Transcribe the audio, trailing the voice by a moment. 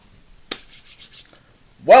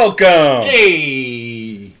Welcome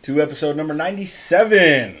Hey! to episode number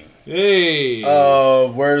 97 Hey!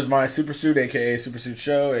 of Where's My Super Suit, aka Super Suit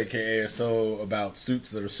Show, aka a show about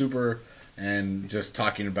suits that are super and just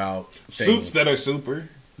talking about things. Suits that are super.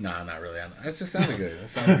 Nah, not really. That just sounded good. That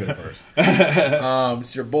sounded good at first.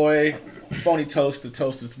 It's your boy, Phony Toast, the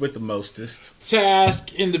toastest with the mostest.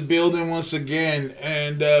 Task in the building once again.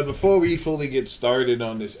 And before we fully get started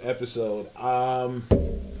on this episode,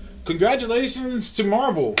 congratulations to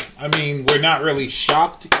Marvel. I mean, we're not really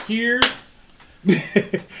shocked here.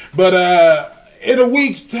 But in a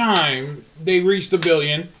week's time, they reached 1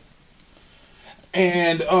 billion.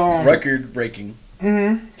 And Record-breaking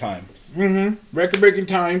times. record-breaking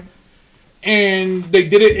time. And they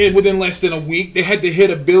did it within less than a week. They had to hit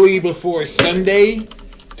 1 billion before Sunday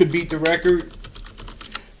to beat the record.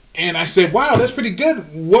 And I said, wow, that's pretty good.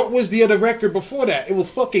 What was the other record before that? It was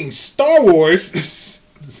fucking Star Wars.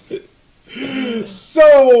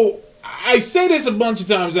 So, I say this a bunch of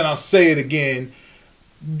times and I'll say it again.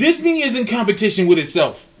 Disney is in competition with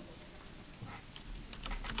itself.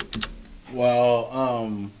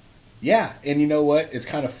 Well, yeah. And you know what? It's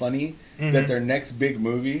kind of funny that their next big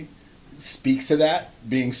movie speaks to that,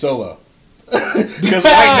 being Solo. Because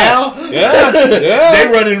right now,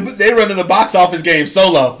 they run in the box office game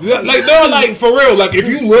Solo. Like for real. Like if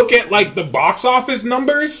you look at like the box office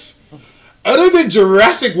numbers, other than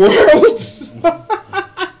Jurassic World,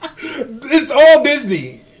 it's all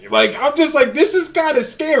Disney. Like I'm just like, this is kind of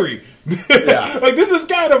scary. Yeah. Like this is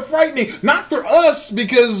kind of frightening. Not for us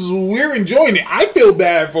because we're enjoying it. I feel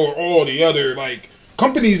bad for all the other like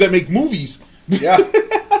companies that make movies. Yeah.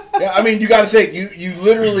 Yeah, I mean, you got to think. You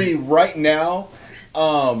literally you now,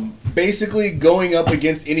 basically going up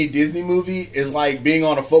against any Disney movie is like being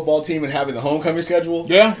on a football team and having the homecoming schedule.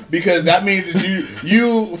 Yeah. Because that means that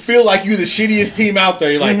you feel like you're the shittiest team out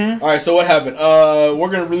there. You're like, all right, so what happened? We're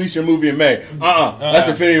going to release your movie in May. That's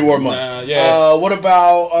Infinity War month. What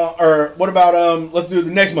about let's do it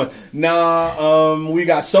the next month. We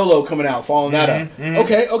got Solo coming out, following that up.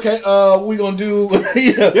 Okay, we're going to do,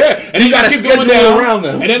 Yeah. And you got to schedule it around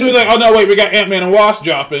them. And then we're like, oh no, wait, we got Ant-Man and Wasp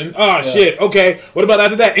dropping. Oh shit, okay. What about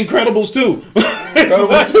after that? Incredibles 2.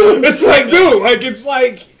 It's like, dude, like it's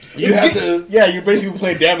like you're basically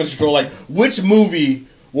playing damage control. Like, which movie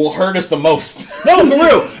will hurt us the most? No, for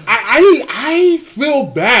real. I feel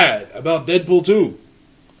bad about Deadpool 2.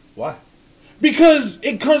 Why? Because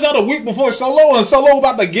it comes out a week before Solo, and Solo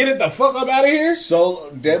about to get it the fuck up out of here.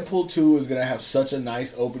 So Deadpool 2 is gonna have such a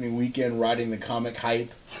nice opening weekend, riding the comic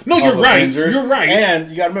hype. No, you're right. Avengers. You're right.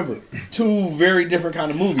 And you gotta remember, two very different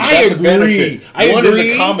kind of movies. I That's agree. the benefit. One is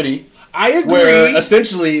a comedy. I agree. Where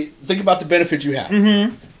essentially, think about the benefit you have.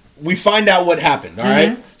 We find out what happened. All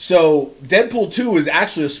right. So Deadpool 2 is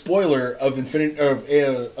actually a spoiler of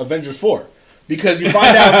Avengers 4, because you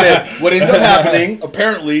find out that what ends up happening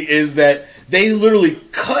apparently is that they literally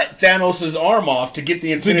cut Thanos' arm off to get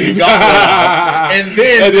the Infinity Gauntlet off, and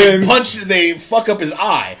then they fuck up his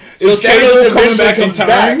eye. So Thanos eventually comes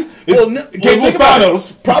back.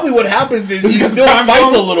 Thanos. Probably what happens is he still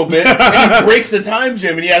fights a little bit, and he breaks the time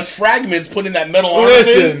gem, and he has fragments put in that metal arm of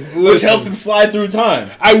his, which helps him slide through time.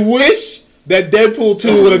 I wish that Deadpool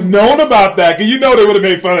 2 would have known about that, because you know they would have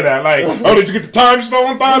made fun of that. Like, oh, did you get the time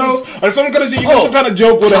stone, Thanos? Or someone could have said, some kind of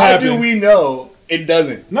joke would have happened. How do we know it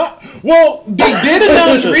doesn't? No. Well, they did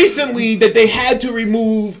announce recently that they had to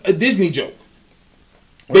remove a Disney joke.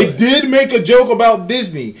 They did make a joke about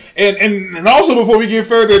Disney. And also, before we get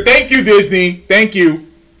further, thank you, Disney. Thank you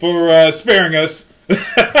for sparing us. For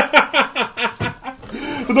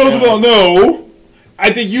those who don't know,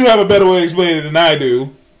 I think you have a better way to explain it than I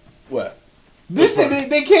do. What? Disney,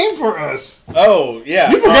 they came for us. Oh,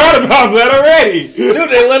 yeah. You forgot about that already. Dude,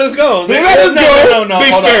 they let us go. They let us go. No,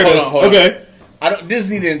 they spared us. Hold on. Okay.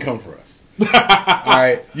 Disney didn't come for us.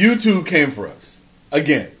 Alright, YouTube came for us.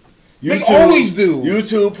 Again. They always do.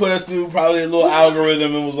 YouTube put us through probably a little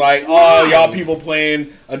algorithm and was like, oh, y'all people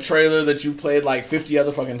playing a trailer that you've played like 50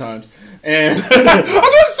 other fucking times. And I was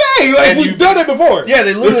gonna say, like, we've done it before. Yeah,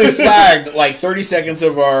 they literally flagged like 30 seconds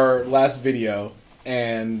of our last video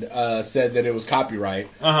and said that it was copyright.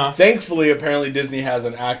 Thankfully, apparently Disney has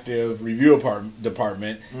an active review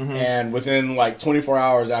department, and within like 24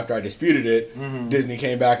 hours after I disputed it, Disney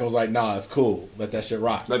came back and was like, nah, it's cool. Let that shit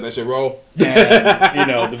rock. Let that shit roll.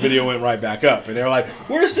 And, the video went right back up. And they were like,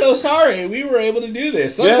 we're so sorry. We were able to do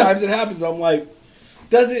this. Sometimes it happens. I'm like,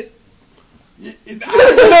 does it?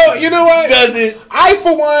 You know what? Does it? I,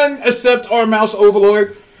 for one, accept our mouse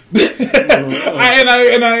overlord. And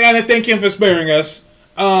I thank him for sparing us.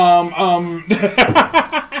 Hail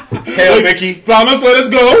Mickey. Thanos let us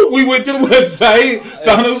go. We went to the website.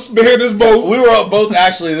 Thanos spared us both. We were both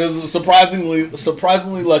actually. This is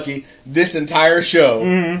surprisingly lucky. This entire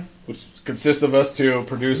show, which consists of us two,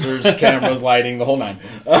 producers, cameras, lighting, the whole nine,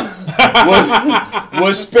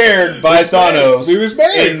 was spared by Thanos. We were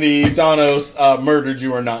spared in the Thanos murdered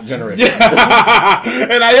you or not generation.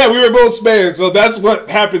 And we were both spared. So that's what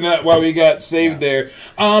happened while we got saved there.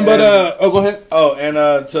 Go ahead. Oh, and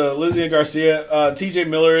to Lizzie and Garcia, T.J.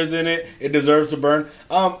 Miller is in it. It deserves to burn.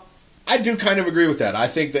 I do kind of agree with that. I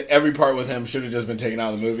think that every part with him should have just been taken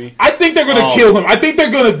out of the movie. I think they're going to kill him. I think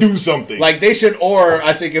they're going to do something. Like, they should, or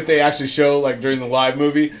I think if they actually show, like, during the live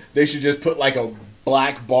movie, they should just put, like, a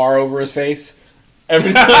black bar over his face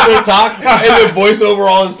every time they talk, and then voice over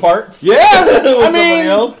all his parts. Yeah.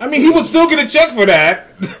 I mean, he would still get a check for that.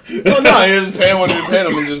 Well, no, he just pay him what he paid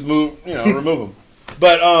him and just remove him.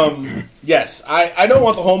 But, yes, I don't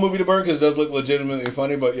want the whole movie to burn because it does look legitimately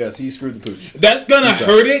funny, but yes, he screwed the pooch. That's going to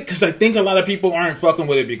hurt it because I think a lot of people aren't fucking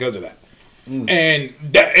with it because of that. And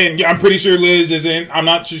I'm pretty sure Liz isn't. I'm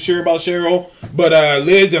not too sure about Cheryl, but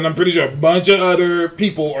Liz and I'm pretty sure a bunch of other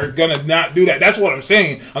people are going to not do that. That's what I'm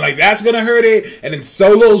saying. I'm like, that's going to hurt it. And then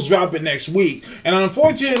Solo's dropping next week. And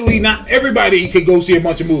unfortunately, not everybody could go see a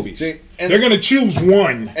bunch of movies. They're going to choose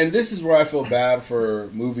one. And this is where I feel bad for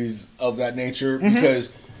movies of that nature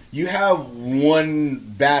because you have one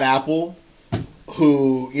bad apple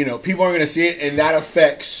who, people aren't going to see it, and that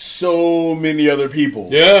affects so many other people.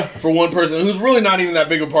 Yeah. For one person who's really not even that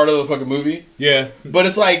big a part of the fucking movie. Yeah. But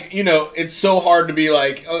it's like, it's so hard to be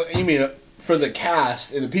like, for the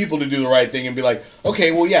cast and the people to do the right thing and be like,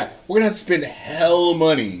 okay, well, yeah, we're going to have to spend hell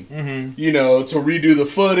money, to redo the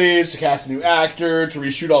footage, to cast a new actor, to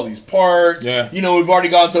reshoot all these parts. Yeah. We've already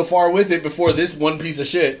gone so far with it before this one piece of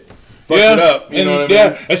shit fucked it up. You know what I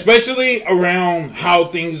mean? Especially around how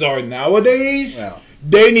things are nowadays. Yeah.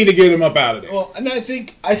 They need to get them up out of there. Well, and I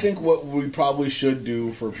think what we probably should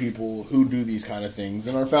do for people who do these kind of things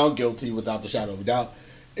and are found guilty without the shadow of a doubt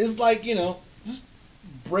is like, just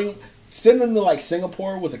send them to like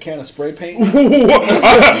Singapore with a can of spray paint.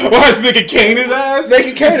 Why is Nick cane his ass? They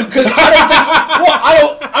can cane him because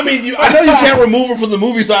I know you can't remove him from the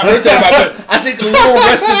movie, so I heard that about it. I think a little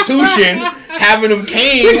restitution, having him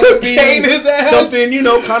cane would be his ass. Something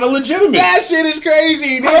kind of legitimate. That shit is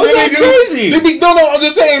crazy. How is that crazy? I'm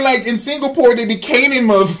just saying, like in Singapore, they be caning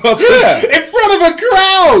motherfuckers in front of a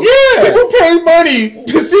crowd. Yeah, people pay money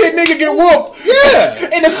to see a nigga get whooped.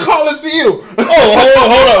 Yeah, in the Coliseum. Oh,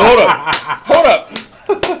 hold up.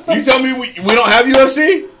 You tell me we don't have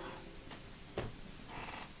UFC?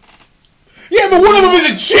 Yeah, but one of them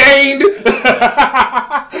isn't chained.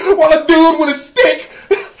 While a dude with a stick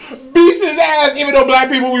beats his ass, even though black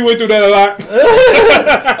people, we went through that a lot.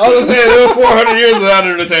 I was saying, there were 400 years without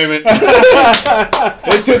entertainment.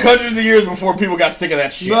 It took hundreds of years before people got sick of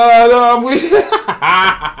that shit.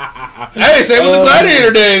 Hey, same with the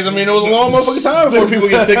gladiator days. I mean, it was a long motherfucking time before people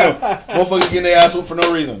get sick of motherfuckers getting their ass whooped for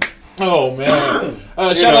no reason. Oh, man.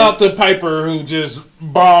 Shout out to Piper, who just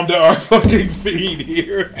bombed our fucking feed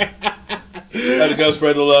here. Had to go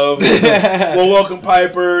spread the love. Well, welcome,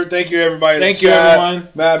 Piper. Thank you, everybody. Thank you, everyone.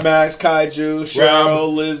 Mad Max, Kaiju,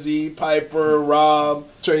 Cheryl, Lizzie, Piper, Rob,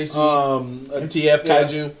 Tracy, MTF, yeah.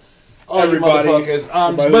 Kaiju. All everybody, you motherfuckers.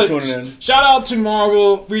 everybody tuning in. Shout out to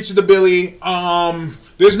Marvel, Reach the Billy.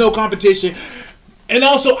 There's no competition. And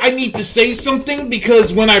also, I need to say something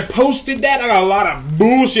because when I posted that, I got a lot of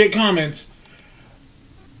bullshit comments.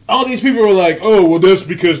 All these people were like, "Oh, well, that's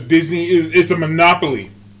because Disney is a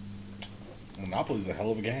monopoly." Monopoly's a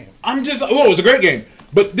hell of a game. It's a great game.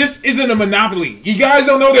 But this isn't a monopoly. You guys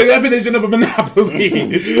don't know the definition of a monopoly.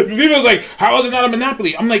 People are like, how is it not a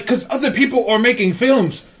monopoly? I'm like, because other people are making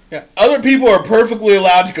films. Yeah. Other people are perfectly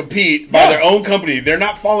allowed to compete by their own company. They're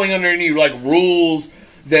not falling under any rules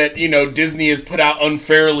that Disney has put out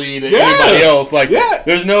unfairly to anybody else.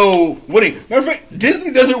 There's no winning. Matter of fact,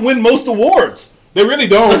 Disney doesn't win most awards. They really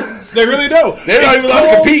don't. They really don't. They're not even allowed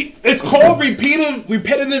to compete. It's called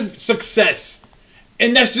repetitive success,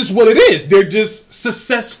 and that's just what it is. They're just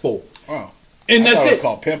successful. Oh, and that's it. It's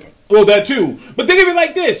called pimping. Well, that too. But think of it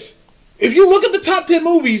like this: if you look at the top 10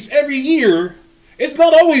 movies every year, it's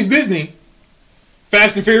not always Disney.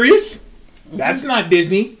 Fast and Furious, that's not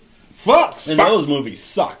Disney. Fuck. And those movies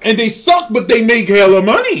suck. And they suck, but they make hella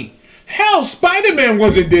money. Hell, Spider-Man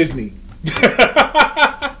wasn't Disney.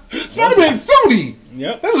 Spider-Man's Sony.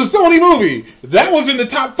 Yep. That was a Sony movie. That was in the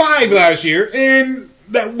top 5 last year, and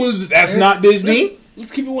that's not Disney.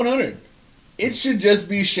 Let's keep it 100. It should just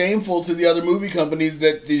be shameful to the other movie companies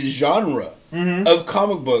that the genre of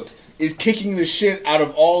comic books is kicking the shit out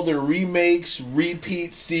of all their remakes,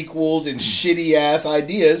 repeat sequels, and shitty ass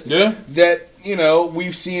ideas that, you know,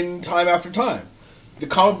 we've seen time after time. The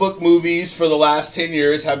comic book movies for the last 10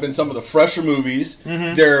 years have been some of the fresher movies.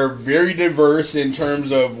 They're very diverse in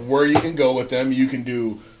terms of where you can go with them. You can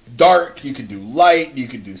do dark, you can do light, you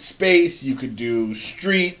can do space, you could do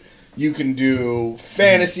street, you can do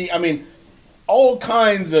fantasy. I mean, all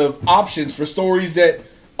kinds of options for stories that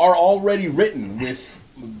are already written with,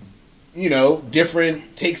 you know,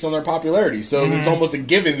 different takes on their popularity. So it's almost a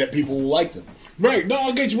given that people will like them. Right. No,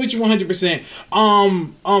 I'll get you with you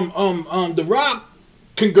 100%. The Rock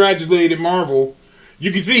congratulated Marvel.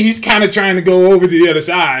 You can see he's kind of trying to go over to the other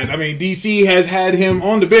side. I mean, DC has had him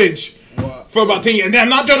on the bench for about 10 years. And I'm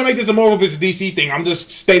not trying to make this a Marvel versus DC thing. I'm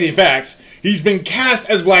just stating facts. He's been cast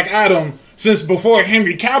as Black Adam since before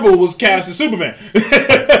Henry Cavill was cast as Superman.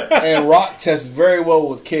 And Rock tests very well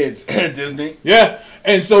with kids at Disney. Yeah.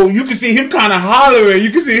 And so you can see him kind of hollering.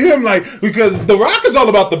 You can see him like, because The Rock is all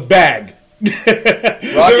about the bag.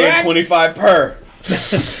 Rock ain't 25 per.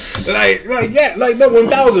 like no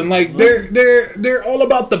 1,000. Like they're all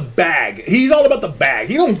about the bag. He's all about the bag.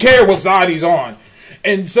 He don't care what side he's on.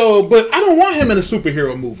 And so, but I don't want him in a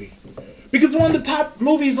superhero movie because one of the top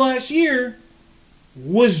movies last year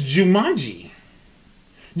was Jumanji.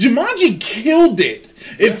 Jumanji killed it.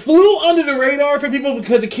 It flew under the radar for people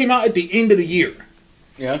because it came out at the end of the year.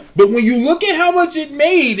 Yeah. But when you look at how much it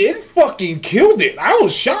made, it fucking killed it. I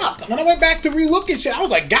was shocked. When I went back to relook at shit, I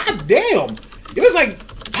was like, God damn. It was like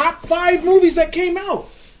top 5 movies that came out.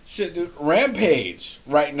 Shit, dude. Rampage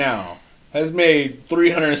right now has made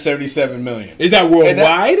 $377 million. Is that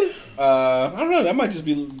worldwide? I don't know. That might just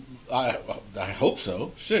be... I hope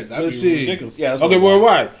so. Shit, that'd be ridiculous. Yeah, that's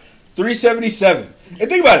worldwide. 377. And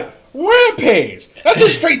think about it. Rampage. That's a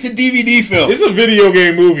straight to DVD film. It's a video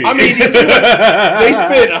game movie. I mean, they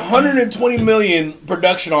spent $120 million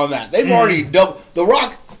production on that. They've already doubled.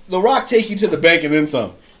 The Rock take you to the bank and then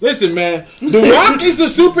some. Listen, man. The Rock is a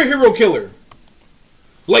superhero killer.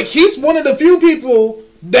 Like, he's one of the few people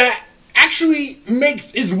that actually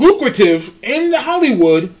is lucrative in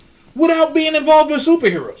Hollywood without being involved with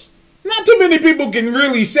superheroes. Not too many people can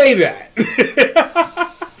really say that.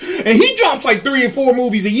 And he drops like 3 or 4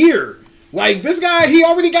 movies a year. Like, this guy, he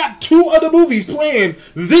already got 2 other movies planned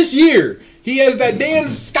this year. He has that damn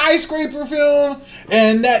Skyscraper film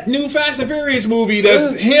and that new Fast and Furious movie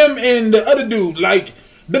that's him and the other dude. Like,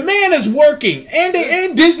 the man is working.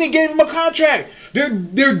 And Disney gave him a contract.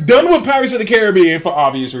 They're done with Pirates of the Caribbean for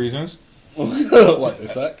obvious reasons. What, they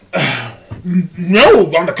suck?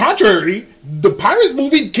 No, on the contrary, the Pirates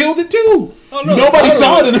movie killed it too. Oh, no, nobody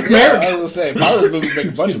saw it in America. Yeah, I was gonna say Pirates movies make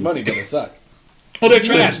a bunch of money, but they suck. Oh, they're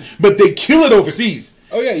trash, but they kill it overseas.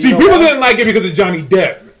 Oh yeah. See, people didn't like it because of Johnny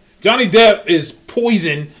Depp. Johnny Depp is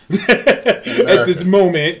poison at this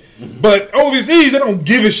moment, but overseas they don't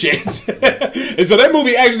give a shit. And so that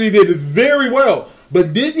movie actually did very well.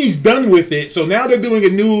 But Disney's done with it, so now they're doing a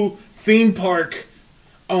new theme park.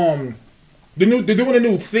 They're doing a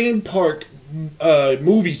new theme park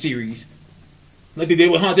movie series, like they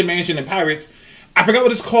did with Haunted Mansion and Pirates. I forgot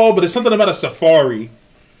what it's called, but it's something about a safari.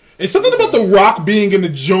 It's something about The Rock being in the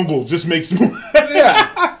jungle just makes me. Yeah,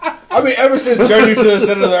 I mean, ever since Journey to the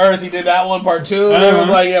Center of the Earth, he did that one part 2. And it was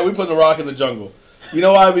like, yeah, we put The Rock in the jungle. You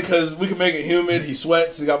know why? Because we can make it humid. He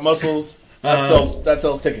sweats. He got muscles. That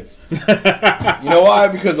sells tickets. You know why?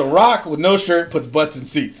 Because The Rock with no shirt puts butts in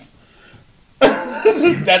seats.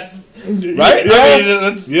 That's right. Yeah. I mean,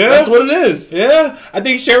 that's what it is. Yeah, I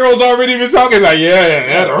think Cheryl's already been talking like,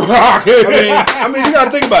 yeah, The Rock. I mean, you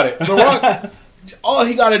gotta think about it. The Rock, all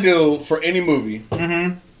he gotta do for any movie,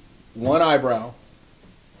 1 eyebrow,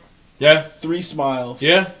 3 smiles,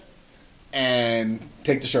 and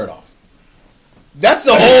take the shirt off. That's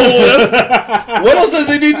the whole. What else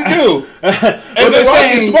does he need to do? And The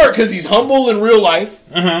Rock is smart because he's humble in real life.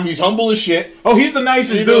 He's humble as shit. Oh, he's the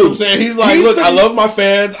nicest you dude. Know what I'm saying? He's like, look, I love my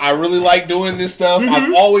fans. I really like doing this stuff.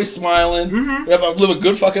 I'm always smiling. I live a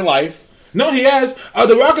good fucking life. No, he has.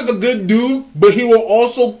 The Rock is a good dude, but he will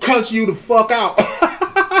also cuss you the fuck out.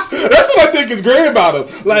 That's what I think is great about him.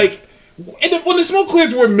 Like, when the smoke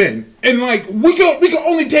clears, we're men, and like we can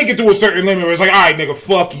only take it to a certain limit. Where it's like, all right, nigga,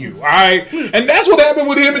 fuck you, all right. And that's what happened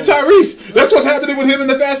with him and Tyrese. That's what's happening with him and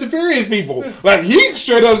the Fast and Furious people. Like, he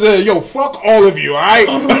straight up said, "Yo, fuck all of you, all right."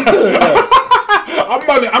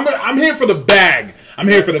 I'm here for the bag. I'm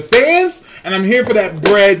here for the fans, and I'm here for that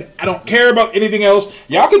bread. I don't care about anything else.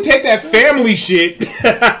 Y'all can take that family shit.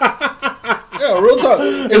 Yeah, Yeah, real talk.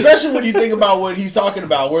 Especially when you think about what he's talking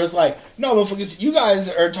about, where it's like, no, motherfuckers, you guys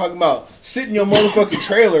are talking about sitting in your motherfucking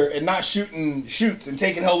trailer and not shooting shoots and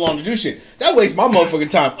taking hell long to do shit. That wastes my motherfucking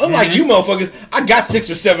time. Unlike you motherfuckers, I got 6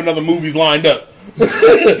 or 7 other movies lined up.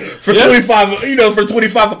 For 25, for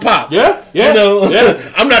 25 a pop. Yeah.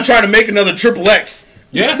 I'm not trying to make another Triple X.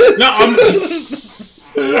 Yeah. No, I'm.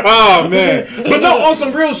 Oh man, but no, on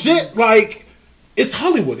some real shit. Like, it's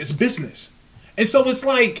Hollywood. It's business, and so it's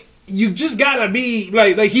like you just gotta be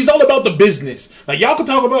like he's all about the business. Like, y'all can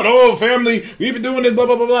talk about family. We've been doing this, blah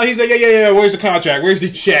blah blah blah. He's like, yeah. Where's the contract? Where's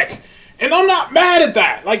the check? And I'm not mad at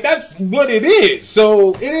that. Like, that's what it is.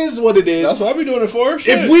 So it is what it is. That's what I be doing it for.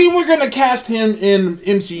 Shit. If we were gonna cast him in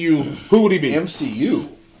MCU, who would he be? MCU.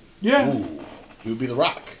 Yeah. Ooh, he would be The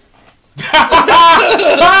Rock.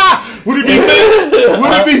 Would it be Thing?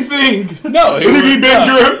 Would it be Thing? No. Would it be Ben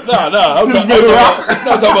Grimm? No. I'm talking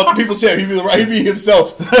about the People's Champ. He'd be The Rock. He'd be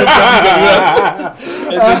himself.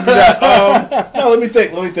 No, let me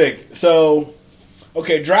think. So,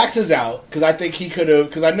 okay, Drax is out because I think he could have.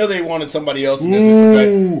 Because I know they wanted somebody else in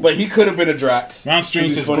this, but he could have been a Drax. Ron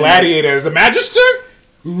Strange is Gladiator as a Magister.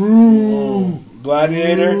 Ooh.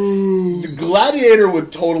 Gladiator. The Gladiator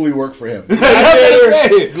would totally work for him. Gladiator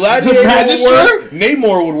would work.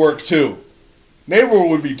 Namor would work too. Namor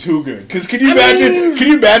would be too good. Because can you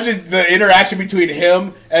imagine the interaction between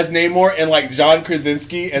him as Namor and like John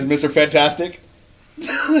Krasinski as Mr. Fantastic?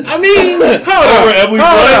 I mean, hold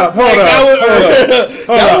up.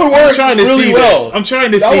 That would work really well. I'm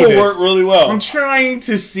trying to see this. That would work really well. I'm trying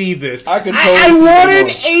to see this. I could totally I wanted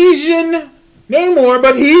Asian Namor,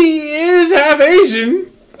 but he is half Asian.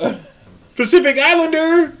 Pacific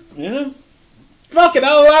Islander. Yeah. Fuck it,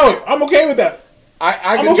 I'll allow it. I'm okay with that.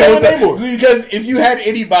 I can tell that because if you had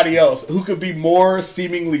anybody else who could be more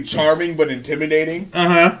seemingly charming but intimidating,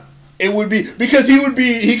 it would be because he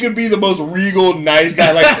could be the most regal, nice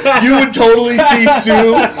guy. Like, you would totally see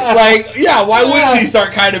Sue. Like, yeah, why wouldn't she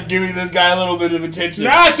start kind of giving this guy a little bit of attention?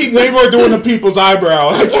 Now I see Namor doing the people's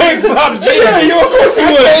eyebrows. I can't stop seeing it. Of course he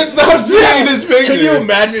would. I can't stop seeing this picture. Can you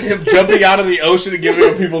imagine him jumping out of the ocean and giving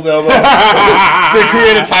him people's elbow to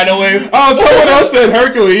create a tidal wave? Oh, someone else said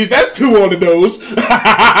Hercules. That's 2 on the nose.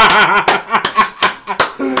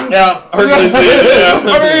 Yeah, Hercules.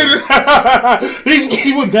 I mean,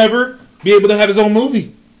 he would never be able to have his own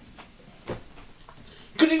movie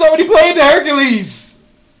because he's already played the Hercules.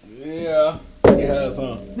 Yeah, he has,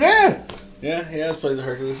 huh? Yeah, he has played the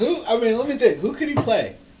Hercules. Let me think. Who could he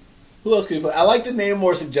play? Who else could he play? I like the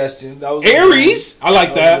Namor suggestion. That was Ares. I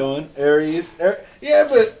like that. Ares. Yeah,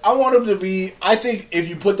 but I want him to be. I think if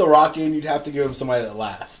you put The Rock in, you'd have to give him somebody that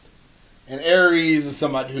lasts. And Ares is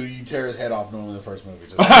somebody who you tear his head off normally in the first movie.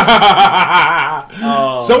 Someone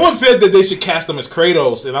said that they should cast him as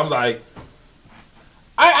Kratos, and I'm like,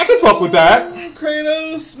 I can fuck with that.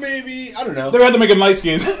 Kratos, maybe. I don't know. They had to make him light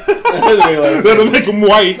skinned. They had to make him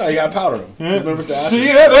white. No, you gotta powder him. Yeah. Remember the ashes? See,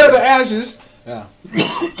 yeah, they're the ashes. Yeah.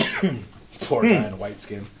 Poor guy in white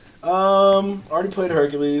skin. Already played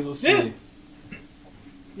Hercules. Let's see.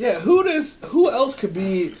 Yeah, who else could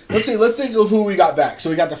be? Let's see. Let's think of who we got back. So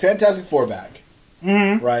we got the Fantastic Four back,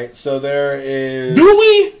 right? So there is.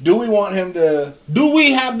 Do we want him to? Do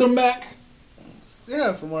we have them back?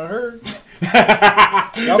 Yeah, from what I heard.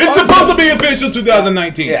 It's supposed to be official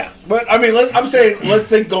 2019. Yeah, but I mean, let's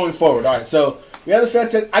think going forward. All right, so we have the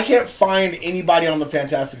Fantastic. I can't find anybody on the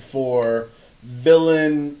Fantastic Four,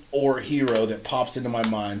 villain or hero, that pops into my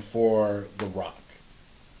mind for The Rock.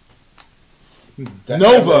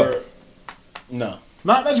 Nova. No.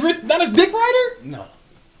 Not as Dick Ryder? No.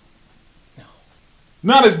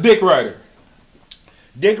 Not as Dick Ryder.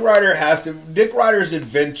 Dick Ryder's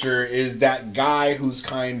adventure is that guy who's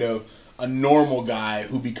kind of a normal guy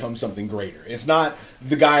who becomes something greater. It's not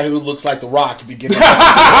the guy who looks like The Rock beginning.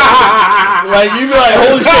 Like, you be like,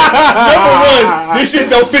 holy shit, number one, this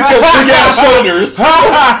shit don't fit your big ass shoulders.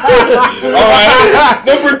 Alright.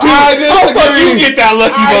 Number two, how the fuck you get that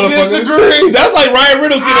lucky motherfucker? I disagree. That's like Ryan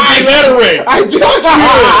Reynolds getting a Green Lantern ring. I disagree.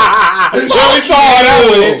 We saw it that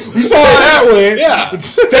way. We saw it that way. Yeah.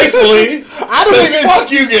 Thankfully. I don't even.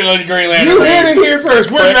 Fuck you getting a Green Lantern ring. You ring. heard it here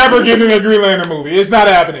first. We're never getting a Green Lantern movie. It's not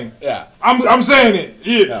happening. Yeah. I'm saying it.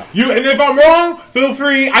 Yeah. You, and if I'm wrong, feel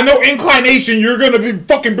free. I know inclination. You're gonna be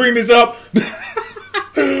fucking bring this up,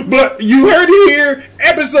 but you heard it here.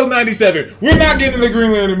 Episode 97. We're not getting the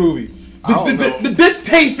Green Lantern movie. The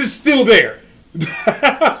distaste is still there.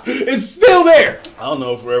 It's still there. I don't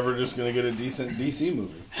know if we're ever just gonna get a decent DC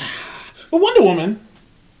movie. But Wonder Woman.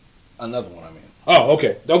 Another one, I mean. Oh,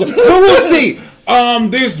 okay. But we'll see.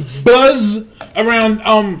 There's buzz around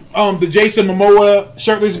the Jason Momoa,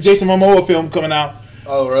 shirtless Jason Momoa film coming out.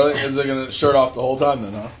 Oh, really? Is it gonna shirt off the whole time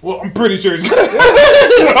then, huh? Well, I'm pretty sure it's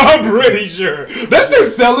I'm pretty sure. That's their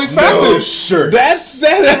selling factor. No shirts.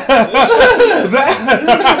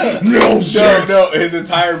 No shirts. No, his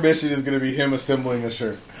entire mission is gonna be him assembling a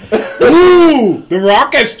shirt. Ooh, The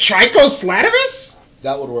Rock as Chico Slatavis?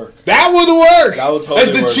 That would work. That would work. That would totally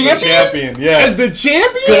as the work. champion? The champion, yeah. As the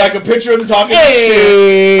champion? Because I could picture him talking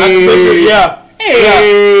Hey. shit. I can picture, yeah. Hey. Yeah.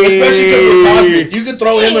 Especially because with Cosmic. You could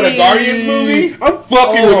throw him in a Guardians movie. I'm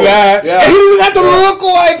fucking with that. Yeah. And he doesn't have to look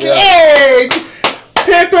like, hey,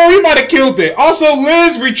 Panther, he might have killed it. Also,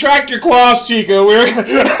 Liz, retract your claws, Chica. Liz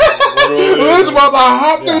about to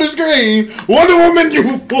hop through the screen. Wonder Woman, you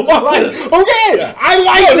like, okay, I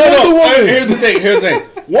like Wonder Woman. Here's the thing.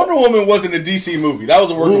 Wonder Woman wasn't a DC movie. That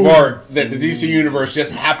was a work of art that the DC universe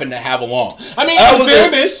just happened to have along. I mean, in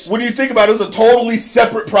fairness, when you think about it, it was a totally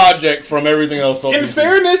separate project from everything else. In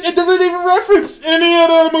fairness, it doesn't even reference any of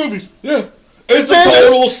the other movies. Yeah, it's a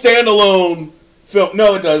total standalone film.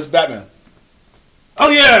 No, it does. Batman. Oh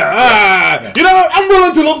yeah, you know, I'm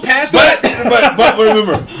willing to look past that. But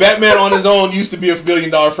remember, Batman on his own used to be $1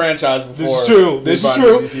 billion franchise before. This is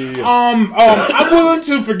true. I'm willing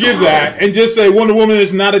to forgive that and just say Wonder Woman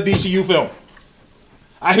is not a DCU film.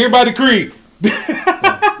 I hereby decree.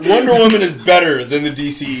 Wonder Woman is better than the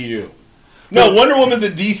DCEU. No, Wonder Woman's a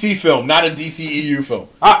DC film, not a DCEU film.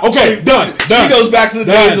 Okay, done. She goes back to the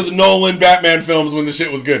days of the Nolan Batman films when the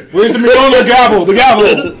shit was good. Where's the McDonald's gavel? The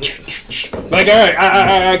gavel. Like, all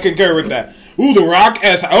right, I concur with that. Ooh, The Rock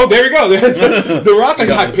as... Oh, there we go. The Rock as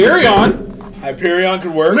Hyperion. Hyperion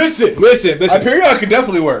could work. Listen. Hyperion could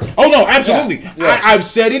definitely work. Oh, no, absolutely. Yeah. I've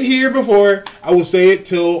said it here before. I will say it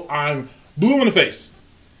till I'm blue in the face.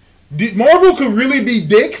 Marvel could really be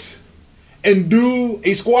dicks and do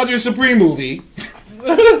a Squadron Supreme movie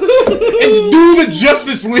and do the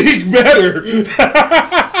Justice League better.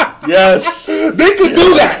 Yes. They could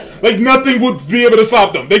do that. Like, nothing would be able to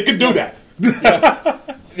stop them. They could do that.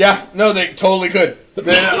 Yeah, no, they totally could.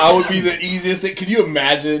 Then I would be the easiest thing. Can you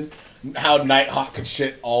imagine how Nighthawk could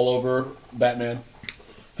shit all over Batman?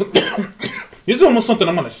 This is almost something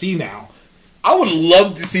I'm going to see now. I would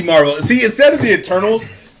love to see Marvel. See, instead of the Eternals,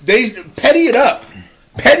 they petty it up.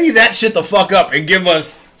 Petty that shit the fuck up and give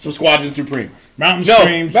us some Squadron Supreme. Mountain No,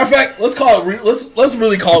 Streams. matter of fact, let's call it. Let's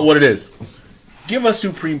really call it what it is. Give us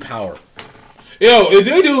Supreme Power. Yo, if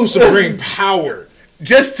they do Supreme Power,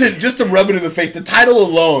 just to rub it in the face. The title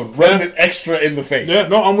alone rubs it extra in the face. yeah,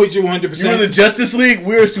 no, I'm with you 100%. You're the Justice League.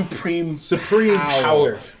 We're Supreme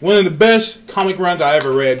Power. One of the best comic runs I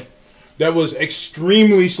ever read. That was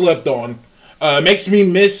extremely slept on. Makes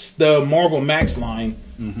me miss the Marvel Max line.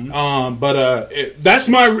 Mm-hmm. That's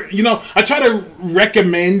my. You know, I try to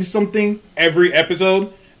recommend something every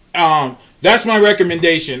episode. That's my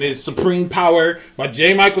recommendation. Is Supreme Power by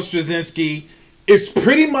J. Michael Straczynski. It's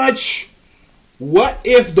pretty much what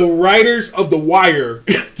if the writers of The Wire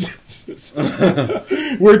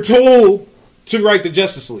were told to write the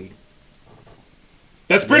Justice League.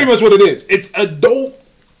 That's pretty much what it is. It's adult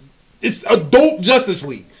Justice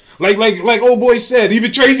League. Like old boy said,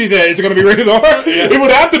 even Tracy said it's going to be rated R. It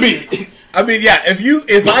would have to be. I mean, yeah. If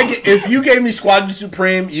you gave me Squadron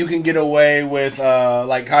Supreme, you can get away with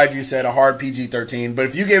like Kaiju said, a hard PG-13. But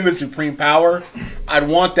if you gave it Supreme Power, I'd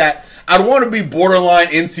want that. I'd want to be borderline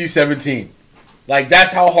NC-17. Like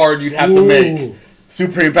that's how hard you'd have to make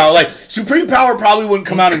Supreme Power. Like Supreme Power probably wouldn't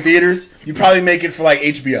come out in theaters. You'd probably make it for like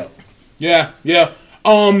HBO. Yeah.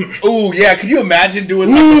 Ooh, yeah. Can you imagine doing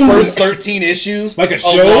like the first 13 issues like a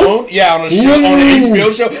show? Alone? Yeah, on a show, on an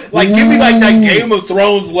HBO show. Like, give me like that Game of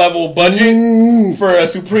Thrones level budget for a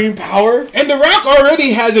Supreme Power. And The Rock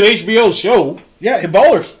already has an HBO show. Yeah,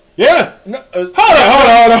 Ballers. Yeah. No,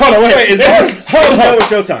 hold on. Wait, is Ballers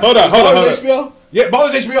Showtime? Hold on. HBO? Yeah,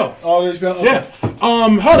 Ballers HBO. Oh, HBO. Okay. Yeah.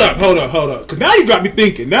 Hold up. Cause now you got me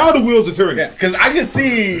thinking. Now the wheels are turning. Yeah, because I can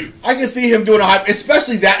see him doing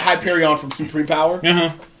especially that Hyperion from Supreme Power.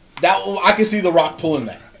 Uh-huh. That I can see The Rock pulling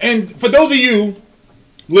that. And for those of you,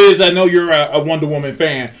 Liz, I know you're a Wonder Woman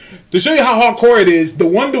fan. To show you how hardcore it is, the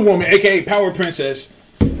Wonder Woman, aka Power Princess,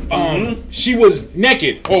 she was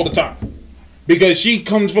naked all the time because she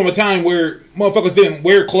comes from a time where motherfuckers didn't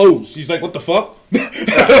wear clothes. She's like, what the fuck?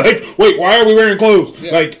 Like, wait, why are we wearing clothes?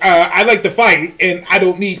 Yeah. Like, I like to fight and I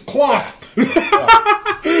don't need cloth.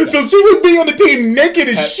 So she would be on the team naked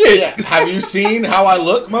as shit. Yeah. Have you seen how I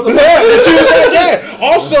look, motherfucker? Yeah.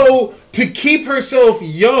 Also, to keep herself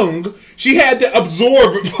young, she had to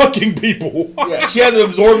absorb fucking people. Yeah, she had to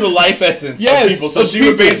absorb the life essence of people. So she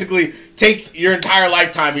would basically take your entire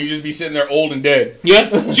lifetime and you'd just be sitting there old and dead.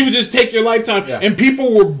 Yeah. She would just take your lifetime. Yeah. And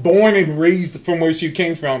people were born and raised from where she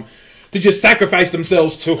came from to just sacrifice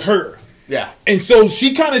themselves to her. Yeah. And so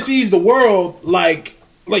she kind of sees the world like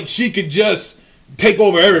she could just take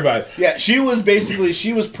over everybody. Yeah, she was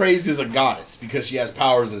praised as a goddess because she has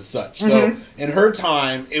powers as such. So in her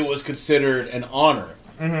time, it was considered an honor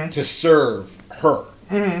to serve her.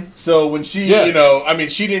 So when she,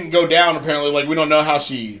 she didn't go down apparently. Like, we don't know how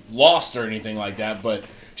she lost or anything like that, but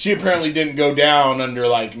she apparently didn't go down under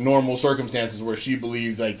like normal circumstances where she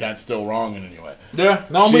believes like that's still wrong in any way. Yeah,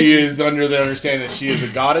 no, she is under the understanding that she is a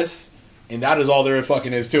goddess. And that is all there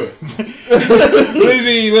fucking is to it.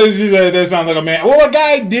 Lizzie said that sounds like a man. Well, a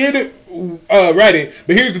guy did write it,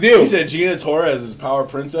 but here's the deal. He said Gina Torres is Power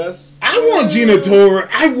Princess. I want Gina Torres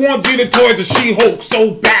as She-Hulk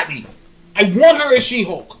so badly. I want her as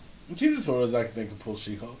She-Hulk. Gina Torres, I think, can pull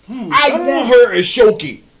She-Hulk. I want her as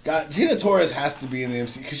Shoki. God, Gina Torres has to be in the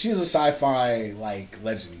MCU because she's a sci-fi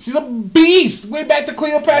legend. She's a beast. Way back to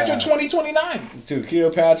Cleopatra 2029. Dude,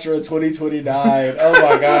 Cleopatra 2029. Oh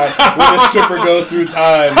my God, when the stripper goes through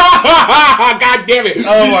time. God damn it!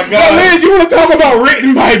 Oh my God, Liz, you want to talk about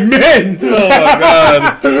written by men? Oh my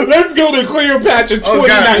God, let's go to Cleopatra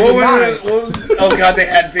 2099. Oh God, they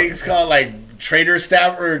had things called like traitor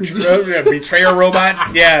staff or betrayer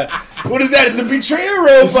robots. Yeah. What is that? It's a betrayer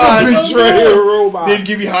robot. It's a betrayer robot. They'd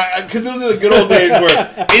give you high because those are the good old days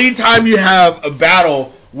where anytime you have a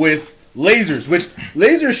battle with lasers, which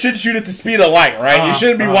lasers should shoot at the speed of light, right? You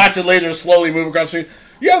shouldn't be watching lasers slowly move across the street.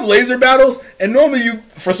 You have laser battles, and normally you,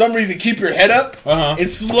 for some reason, keep your head up and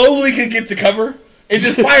slowly can get to cover and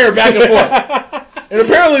just fire back and forth. And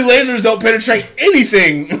apparently lasers don't penetrate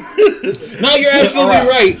anything. No, you're absolutely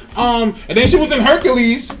right. And then she was in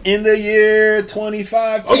Hercules. In the year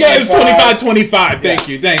 25. Oh, yeah, it was 25. Thank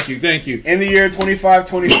you. In the year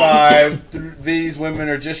 25, these women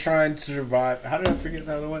are just trying to survive. How did I forget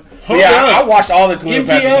the other one? I watched all the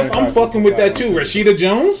Cleopatra. MTF, I'm fucking with that too. Rashida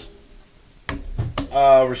Jones?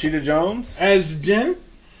 Rashida Jones? As Jen?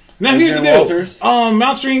 Now, here's the deal. Walters.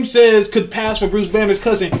 Mountstream says could pass for Bruce Banner's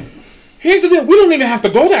cousin. Here's the deal. We don't even have to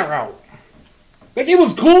go that route. Like, it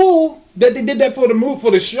was cool that they did that for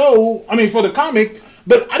the show. I mean, for the comic.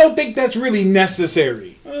 But I don't think that's really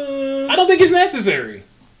necessary. I don't think it's necessary.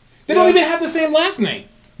 They don't even have the same last name.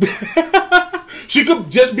 She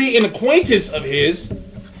could just be an acquaintance of his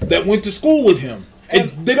that went to school with him.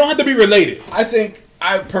 And they don't have to be related.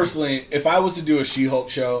 I personally, if I was to do a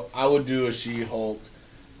She-Hulk show, I would do a She-Hulk,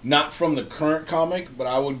 not from the current comic, but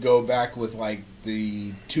I would go back with, like,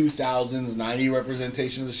 the 2000s, 90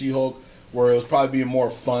 representation of the She-Hulk, where it was probably be a more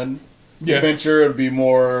fun adventure. It would be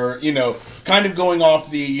more, kind of going off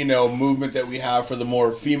the, movement that we have for the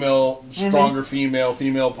more female, stronger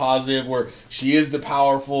female positive, where she is the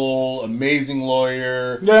powerful, amazing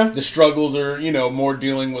lawyer. Yeah. The struggles are, more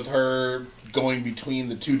dealing with her going between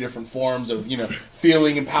the two different forms of,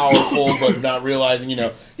 feeling and powerful, but not realizing,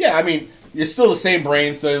 you're still the same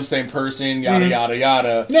brain, still the same person, yada, yada,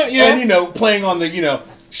 yada. Yeah. And, playing on the,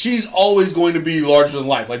 she's always going to be larger than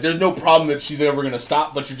life. Like, there's no problem that she's ever going to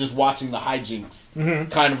stop, but you're just watching the hijinks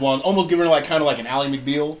kind of one. Almost giving her, kind of like an Ally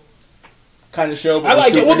McBeal kind of show. But I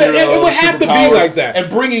like it. Well, it would have to be like that. And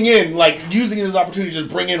bringing in, using this opportunity to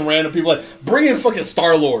just bring in random people. Like, bring in fucking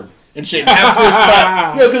Star-Lord. And shit. Have Chris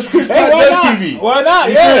Pratt. Because Chris Pratt does TV. Why not?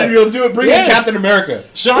 He's going to be able to do it. Bring in Captain America.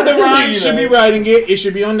 Shonda Rhimes should be writing it. It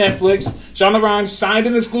should be on Netflix. Shonda Rhimes signed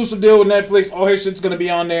an exclusive deal with Netflix. All her shit's going to be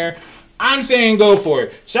on there. I'm saying go for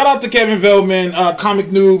it. Shout out to Kevin Veldman, Comic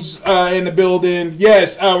Noobs in the building.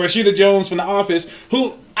 Yes, Rashida Jones from The Office,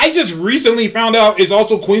 who I just recently found out is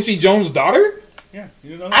also Quincy Jones' daughter. Yeah,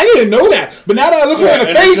 you know that? I didn't know that. But now that I look her in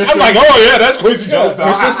the face, I'm like, oh yeah, that's Quincy Jones'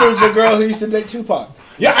 daughter. Her sister's the girl who used to date Tupac.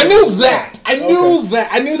 Yeah, I knew that.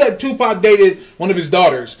 I knew that Tupac dated one of his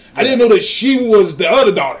daughters. I didn't know that she was the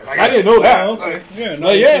other daughter. Like, I didn't know that. Oh, okay. Yeah,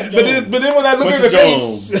 no, but then when I look at her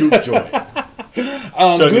face, Duke Joy.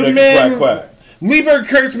 Goodman, Lieber,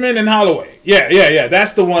 Kurtzman, and Holloway. Yeah.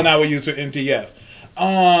 That's the one I would use for MTF.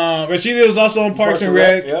 Rashida was also on Parks and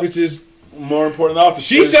Rec, which is more important than Office.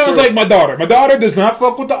 She sounds like my daughter. My daughter does not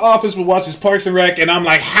fuck with The Office, but watches Parks and Rec, and I'm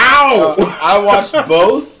like, how? I watched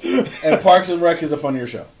both, and Parks and Rec is a funnier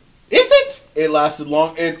show. Is it? It lasted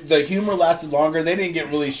long. The humor lasted longer. They didn't get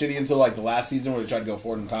really shitty until the last season where they tried to go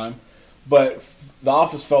forward in time. But The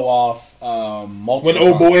Office fell off multiple when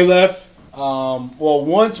Old Boy left.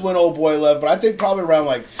 Once when Old Boy left, but I think probably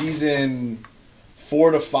around season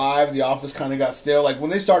 4 to 5, The Office kind of got stale. Like when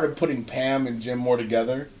they started putting Pam and Jim more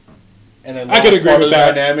together. And then I could agree with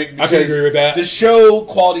that. Dynamic I could agree with that. The show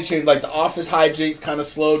quality changed. Like the Office hijinks kind of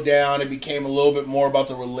slowed down. It became a little bit more about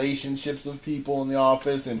the relationships of people in the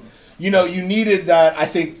office, and you needed that. I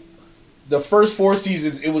think the first 4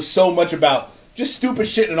 seasons, it was so much about just stupid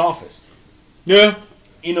shit in Office. Yeah.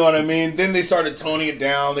 You know what I mean? Then they started toning it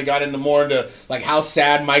down. They got into more into like how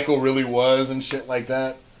sad Michael really was and shit like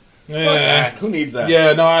that. Yeah. Fuck that. Who needs that?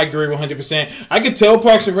 Yeah, no, I agree 100%. I could tell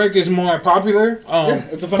Parks and Rec is more popular. Yeah,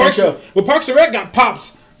 it's a funny show. Well, Parks and Rec got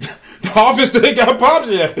pops. The Office didn't got pops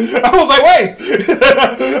yet. I was like,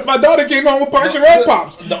 wait. My daughter came home with Parks and Rec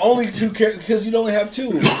pops. The only two characters, because you'd only have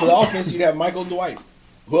two. For the Office, you'd have Michael and Dwight.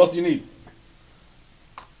 Who else do you need?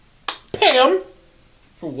 Pam.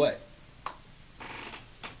 For what?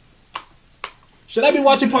 Should I be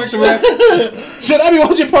watching Parks and Rec? Should I be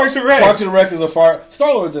watching Parks and Rec? Parks and Rec is a far.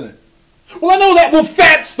 Star-Lord's in it. Well, I know that. Well,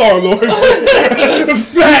 fat Star-Lord. You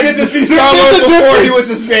get to see Star-Lord before he went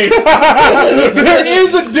to space. There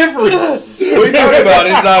is a difference. What are you talking about?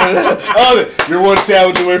 It's not. You're one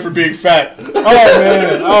sandwich away from being fat.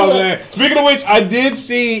 Oh man. Speaking of which, I did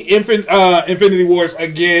see Infinity Wars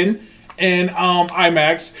again in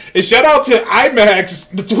IMAX. And shout out to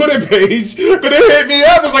IMAX, the Twitter page, because they hit me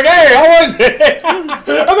up. It's like, hey, how was it? I was like,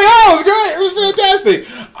 oh, it was great. It was fantastic.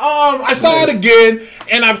 I saw it again,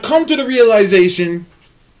 and I've come to the realization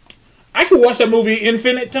I could watch that movie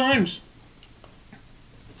infinite times.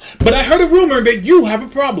 But I heard a rumor that you have a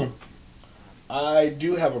problem. I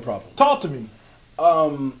do have a problem. Talk to me.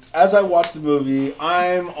 As I watch the movie,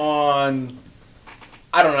 I'm on.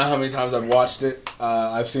 I don't know how many times I've watched it.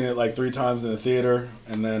 I've seen it like 3 times in the theater,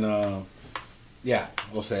 and then yeah,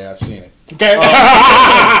 we'll say I've seen it. Okay.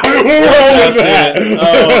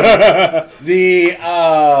 The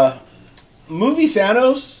movie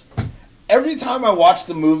Thanos. Every time I watch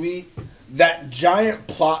the movie, that giant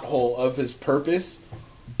plot hole of his purpose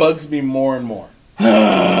bugs me more and more.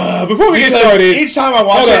 Before we get started, each time I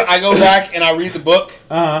watch it, I go back and I read the book.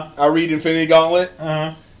 Uh-huh. I read Infinity Gauntlet.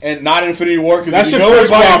 Uh-huh. And not Infinity War, because if you your go first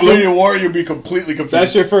by problem. Infinity War, you'll be completely confused.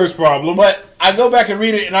 That's your first problem. But I go back and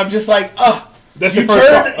read it, and I'm just like, That's your first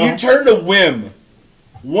problem. You turned a whim,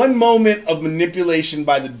 one moment of manipulation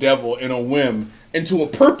by the devil in a whim, into a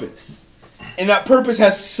purpose. And that purpose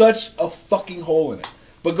has such a fucking hole in it.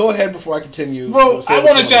 But go ahead before I continue. Bro, I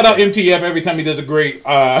want to shout out MTF every time he does a great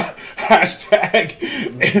hashtag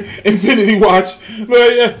Infinity Watch.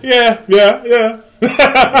 But yeah.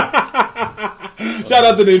 Shout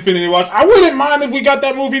out to the Infinity Watch. I wouldn't mind if we got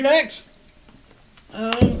that movie next.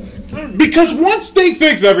 Because once they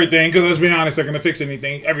fix everything, because let's be honest, they're going to fix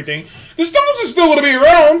everything, the Stones is still going to be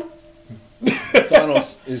around.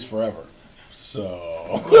 Thanos is forever.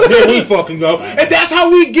 So here we fucking go. And that's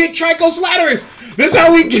how we get Trichoslaterus. This is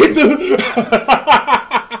how we get the...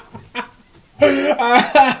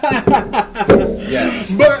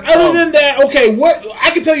 Yes. But other than that, okay, what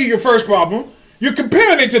I can tell you your first problem. You're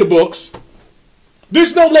comparing it to the books.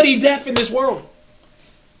 There's no Lady Death in this world.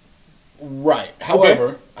 Right.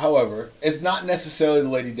 However, it's not necessarily the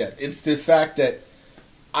Lady Death. It's the fact that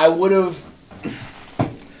I would have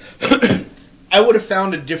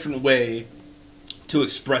found a different way to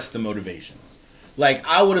express the motivations. Like,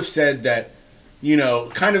 I would have said that, you know,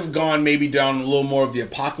 kind of gone maybe down a little more of the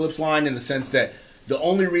Apocalypse line, in the sense that the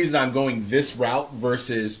only reason I'm going this route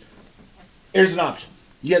versus, here's an option.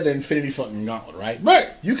 You have the Infinity fucking Gauntlet, right? Right.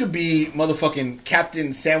 You could be motherfucking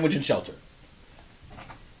Captain Sandwich and Shelter.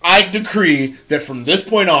 I decree that from this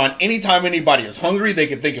point on, anytime anybody is hungry, they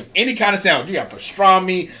can think of any kind of sandwich. You got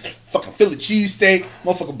pastrami, fucking Philly cheesesteak,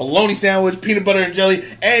 motherfucking bologna sandwich, peanut butter and jelly,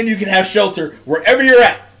 and you can have shelter wherever you're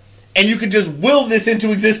at. And you can just will this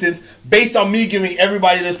into existence based on me giving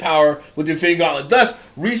everybody this power with the Infinity Gauntlet. Thus,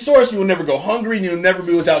 resource, you will never go hungry, and you'll never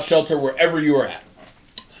be without shelter wherever you are at.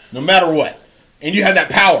 No matter what. And you have that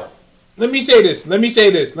power. Let me say this.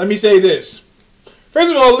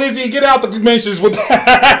 First of all, Lizzie, get out the mentions with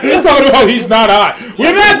that. You're talking about he's not hot.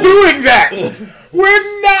 We're not doing that. We're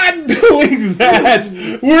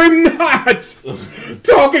not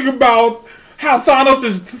talking about how Thanos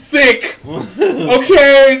is thick.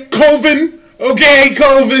 Okay, Coven.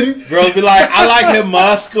 Girls be like, I like him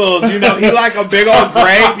muscles. You know, he like a big old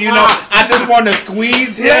grape. You know, I just want to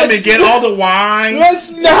squeeze him and get all the wine.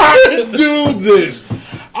 Let's not do this.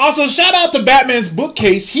 Also, shout out to Batman's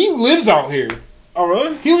bookcase. He lives out here. Oh,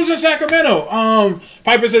 really? He lives in Sacramento.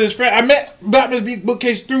 Piper said his friend. I met Batman's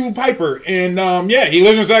bookcase through Piper, and yeah, he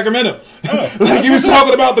lives in Sacramento. Oh. Like, he was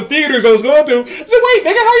talking about the theaters I was going to. I said, "Wait,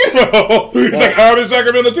 nigga, how you know?" He's like, "I'm in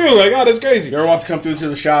Sacramento too." Like, oh, that's crazy. If you ever wants to come through to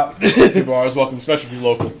the shop, people are always welcome, especially if you're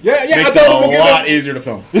local. Yeah. Makes I told him it a lot easier to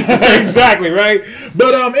film. Exactly, right.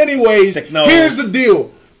 But anyways, here's the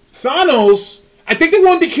deal. Thanos, I think they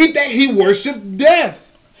wanted to keep that he worshipped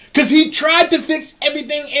death because he tried to fix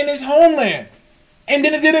everything in his homeland. And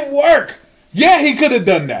then it didn't work. Yeah, he could have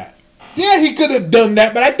done that. Yeah, he could have done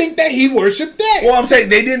that, but I think that he worshipped that. Well, I'm saying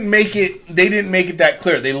they didn't make it. They didn't make it that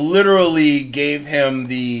clear. They literally gave him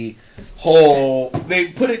the whole. They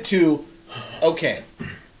put it to, okay,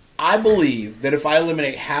 I believe that if I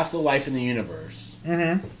eliminate half the life in the universe,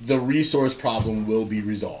 the resource problem will be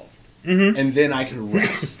resolved, and then I can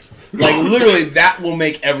rest. Like literally, that will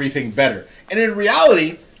make everything better. And in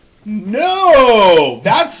reality, no,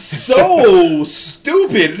 that's so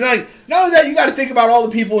stupid. And like, not only that, you got to think about all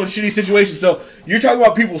the people in shitty situations. So you're talking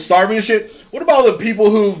about people starving and shit. What about the people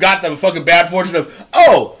who got the fucking bad fortune of,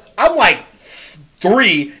 oh, I'm like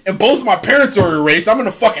 3 and both of my parents are erased. I'm in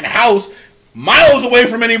a fucking house miles away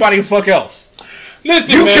from anybody the fuck else.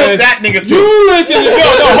 Listen, You man, killed that nigga too. You listen. No,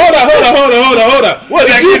 hold on. What, If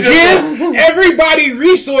that you kid give everybody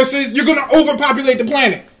resources, you're gonna overpopulate the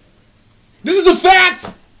planet. This is a fact.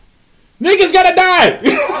 Niggas gotta die.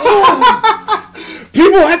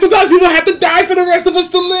 Sometimes people have to die for the rest of us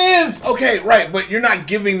to live. Okay, right, but you're not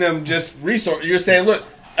giving them just resources. You're saying, look,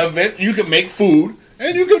 you can make food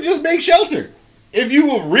and you can just make shelter. If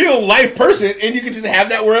you a real life person and you can just have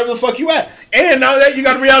that wherever the fuck you at. And now that you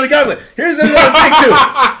got a reality gauntlet. Here's another thing too.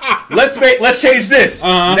 Let's change this.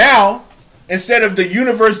 Now, instead of the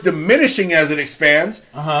universe diminishing as it expands,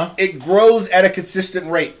 it grows at a consistent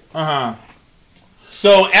rate.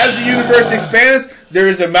 So as the universe expands, there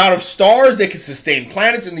is an amount of stars that can sustain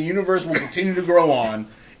planets, and the universe will continue to grow on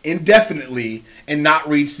indefinitely and not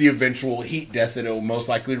reach the eventual heat death that it will most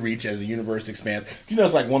likely reach as the universe expands. You know,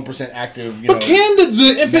 it's like 1% active. But can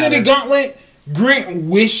the Infinity Gauntlet grant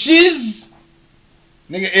wishes?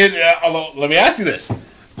 Nigga, let me ask you this.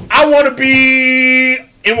 I want to be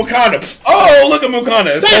in Wakanda. Oh, look at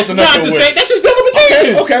Wakanda. It's That's not the same. That's just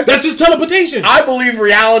teleportation. Okay. That's just teleportation. I believe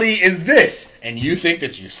reality is this, and you think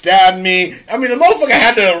that you stabbed me. I mean, the motherfucker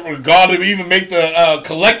had to God to even make the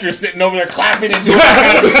collector sitting over there clapping and doing that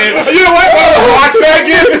kind of shit. You know what? While I was watching that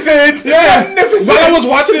again, Magnificent. While I was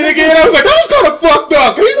watching it again, I was like, that was kind of fucked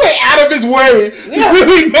up. He went out of his way to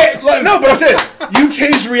really make. No, but I'm saying you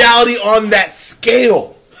changed reality on that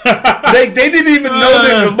scale. They didn't even know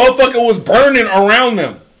that the motherfucker was burning around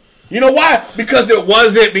them. You know why? Because it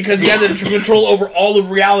wasn't. Because he had the control over all of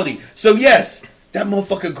reality. So yes, that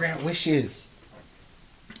motherfucker grant wishes.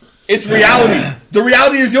 It's reality. The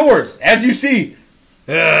reality is yours, as you see.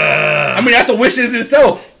 I mean, that's a wish in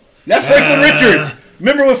itself. That's Franklin Richards.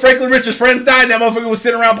 Remember when Franklin Richards' friends died? That motherfucker was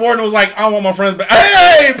sitting around bored and was like, I don't want my friends back.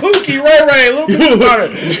 Hey, Pookie, Ray, Lucas Carter.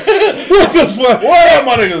 What the fuck? What up,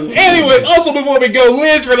 my niggas? Anyways, also before we go,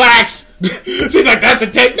 Liz, relax. She's like, that's a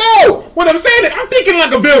take. No! What I'm saying is, I'm thinking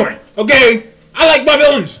like a villain, okay? I like my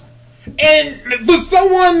villains. And for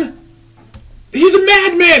someone... He's a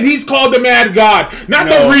madman. He's called the Mad God, not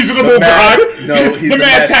the reasonable God. No, he's the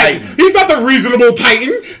Mad Titan. He's not the reasonable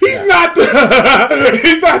Titan. He's not the.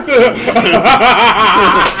 He's not the.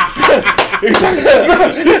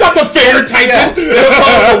 He's not the fair Titan. They'll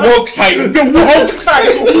call him the woke Titan. The woke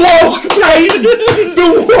Titan. Woke Titan. The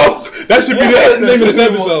woke. That should be the name of this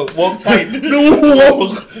episode. Woke Titan. The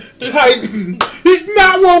woke Titan. He's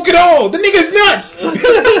not woke at all. The nigga's nuts.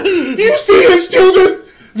 You see his children?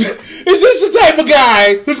 Is this the type of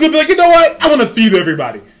guy who's gonna be like, you know what? I want to feed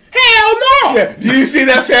everybody? Hell no! Yeah. Do you see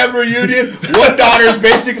that family reunion? One daughter is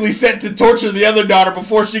basically sent to torture the other daughter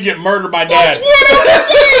before she get murdered by dad. That's what I'm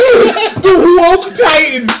saying. The woke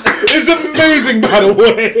Titan is amazing, by the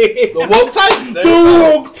way. The woke Titan. The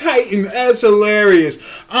woke Titan. That's hilarious.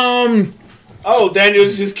 Oh, Daniel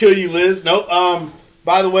just kill you, Liz. Nope.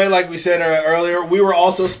 By the way, like we said earlier, we were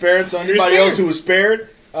also spared. So anybody else who was spared,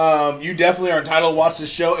 you definitely are entitled to watch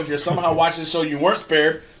this show. If you're somehow watching the show, you weren't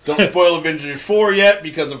spared. Don't spoil Avengers 4 yet,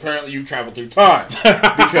 because apparently you traveled through time.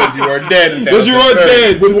 Because you are dead. Because you are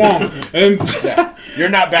dead with Wong. And yeah. You're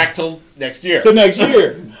not back till next year. Till next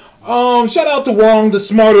year. Shout out to Wong, the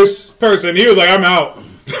smartest person. He was like, I'm out.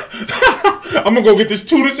 I'm going to go get this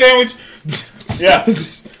tuna sandwich. Yeah.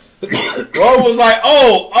 Wong was like,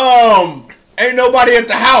 ain't nobody at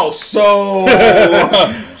the house, so...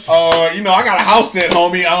 I got a house set,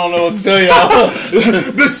 homie. I don't know what to tell y'all.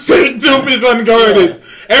 The sanctum is unguarded.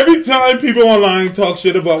 Every time people online talk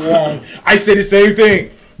shit about Wong, I say the same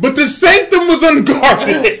thing. But the sanctum was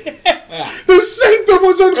unguarded. The sanctum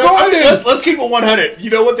was unguarded. Let's keep it 100. You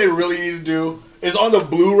know what they really need to do? Is on the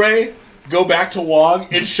Blu-ray, go back to Wong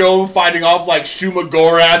and show him fighting off like Shuma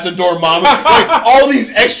Gorath and Dormammu. Like all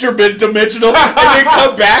these extra dimensional. And then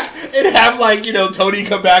come back and have Tony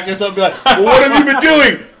come back or something. Be like, well, what have you been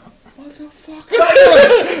doing? The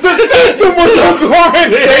sanctum was unguarded.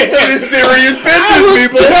 Sanctum is serious business,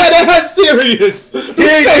 people. That's serious. He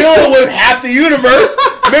ain't dealing with half the universe.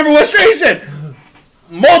 Remember what Strange said?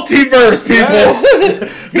 multiverse, people. Yes.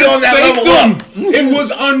 Get on that level up. It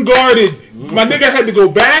was unguarded. My nigga had to go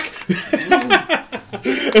back.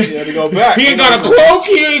 He had to go back. He ain't got a cloak.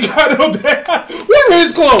 He ain't got no damn. Where is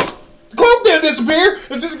his cloak? The cloak didn't disappear.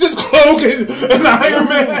 It's just cloak and Iron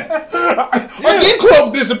Man. Or did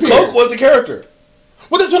cloak disappear? Cloak was a character.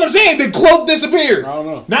 Well, that's what I'm saying. The cloak disappeared. I don't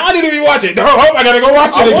know. Now I need to rewatch it. I gotta go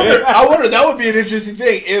watch it again. I wonder. That would be an interesting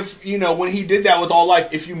thing if when he did that with All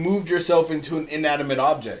Life. If you moved yourself into an inanimate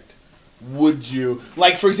object, would you?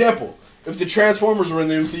 Like, for example, if the Transformers were in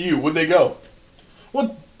the MCU, would they go?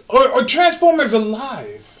 Well, or Transformers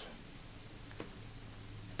alive?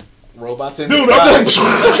 Robots in Dude, disguise.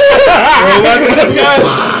 Robots in disguise.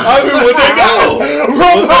 I mean, would they go?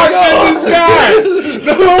 Robots in disguise.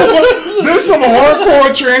 There's some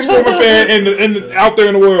hardcore Transformer fan out there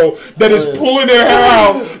in the world that is pulling their hair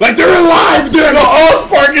out like they're alive. They're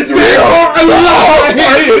Allspark is real. They are alive.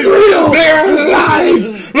 Allspark is real. They're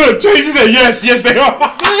alive. Look, Tracy said yes, they are.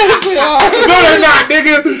 Yes, they are. No, they're not,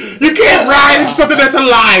 nigga. You can't ride in something that's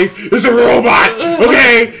alive. It's a robot.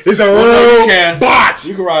 Okay, it's a robot.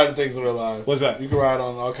 You can ride on things that are alive. What's that? You can ride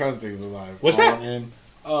on all kinds of things that are alive. What's that? And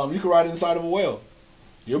you can ride inside of a whale.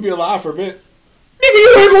 You'll be alive for a bit. Nigga,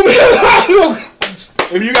 you ain't gonna be alive.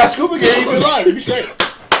 If you got scuba gear, you'll be alive. You'll be straight.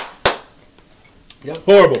 Yep.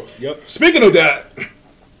 Horrible. Yep. Speaking of that,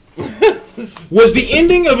 was the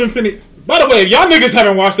ending of Infinity... By the way, if y'all niggas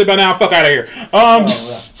haven't watched it by now, fuck out of here.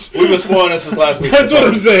 We've been spoiling this since last week. That's what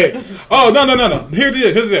I'm saying. Oh, no. Here's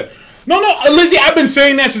it. No, Lizzie, I've been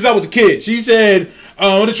saying that since I was a kid. She said,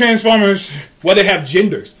 the Transformers, they have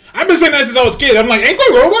genders. I've been saying that since I was a kid. I'm like, ain't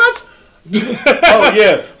they robots? Oh,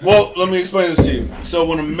 yeah. Well, let me explain this to you. So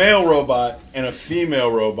when a male robot and a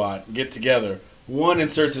female robot get together, one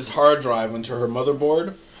inserts his hard drive into her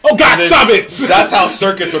motherboard. Oh, God, stop it! That's how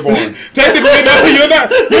circuits are born. Technically, no,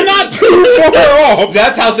 you're not too far off.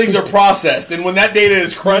 That's how things are processed. And when that data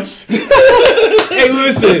is crunched... Hey,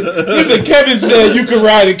 listen, Kevin said you can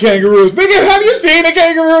ride in kangaroos. Nigga, have you seen a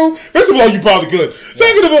kangaroo? First of all, you probably could.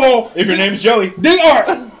 Second of all... If your name's Joey. They are...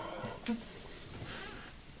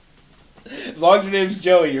 As long as your name's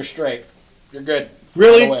Joey, you're straight. You're good.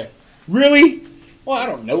 Really? Really? Well, I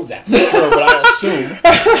don't know that for sure, but I assume.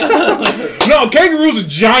 No, kangaroos are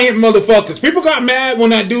giant motherfuckers. People got mad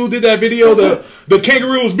when that dude did that video. The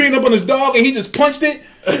kangaroo was beating up on his dog and he just punched it.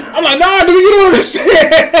 I'm like, nah, dude, you don't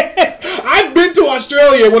understand. I've been to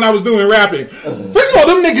Australia when I was doing rapping. First of all,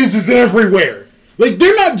 them niggas is everywhere. Like,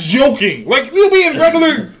 they're not joking. Like, you'll be in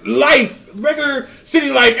regular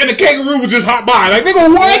city life, and the kangaroo would just hop by. Like, nigga,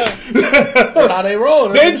 what? Yeah. That's how they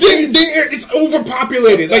roll. It's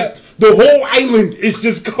overpopulated. Like, the whole island is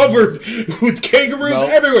just covered with kangaroos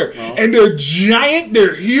everywhere. No. And they're giant,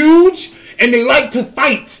 they're huge, and they like to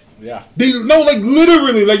fight. Yeah.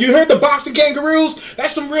 Literally. Like, you heard the boxing kangaroos?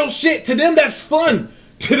 That's some real shit. To them, that's fun.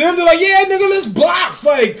 To them, they're like, yeah, nigga, let's box.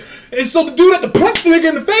 Like, and so the dude had to punch the nigga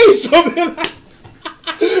in the face. So, kangaroo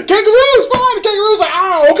is fine. The kangaroo's like,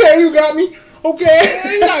 oh, okay, you got me. Okay.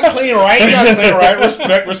 You got clean right.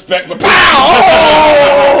 Respect. But pow!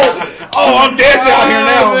 Oh, I'm dancing out here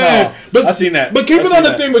now. Man. But I've seen that. But keeping on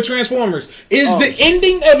the thing with Transformers, is the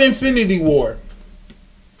ending of Infinity War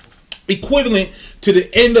equivalent to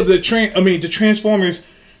the end of the Transformers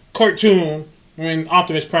cartoon when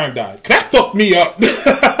Optimus Prime died? That fucked me up.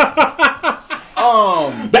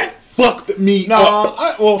 That fucked me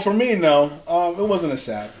up. Well, for me, no. It wasn't as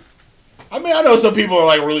sad. I mean, I know some people are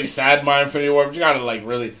like really sad by Infinity War, but you gotta like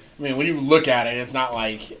really. I mean, when you look at it, it's not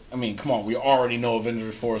like. I mean, come on, we already know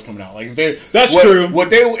Avengers 4 is coming out. Like, if true.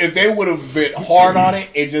 If they would have been hard on it,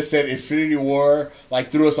 it just said Infinity War, like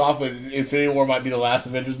threw us off with Infinity War might be the last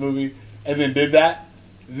Avengers movie, and then did that,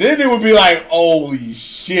 then it would be like, holy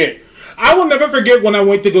shit. I will never forget when I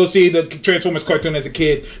went to go see the Transformers cartoon as a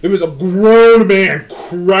kid. There was a grown man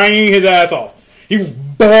crying his ass off. He was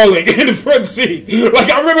bawling in the front seat. Like,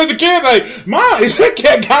 I remember as a kid, like, Mom, is that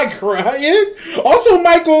guy crying? Also,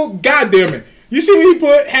 Michael, goddamn it. You see what he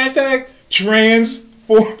put? Hashtag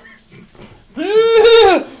Transformers.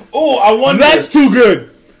 Oh, I wonder. That's too good.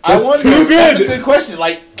 That's too good. That's a good question.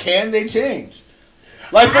 Like, can they change?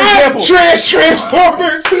 Like, for example,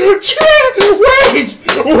 Transformers. Wait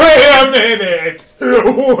a minute.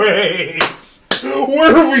 Wait.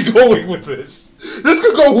 Where are we going with this? This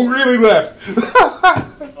could go really left.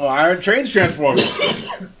 Iron Train's Transformers.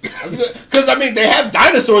 Because, I mean, they have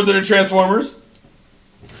dinosaurs that are Transformers.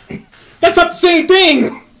 That's not the same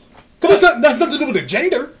thing. That's nothing to do with their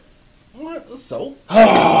gender. So?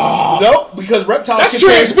 No, because reptiles can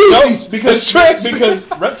change. because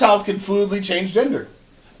reptiles can fluidly change gender.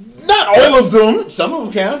 Not all of them. Some of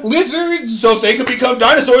them can. Lizards. So if they could become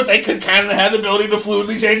dinosaurs, they could kind of have the ability to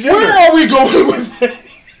fluidly change gender. Where are we going with that?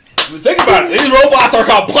 Think about it. These robots are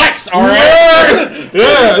complex, all right?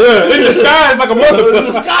 Yeah. In disguise like a motherfucker. In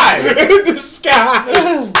disguise. In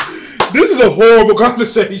disguise. This is a horrible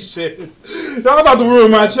conversation. Y'all about to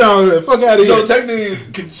ruin my childhood. Fuck out of here. So technically,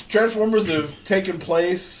 Transformers have taken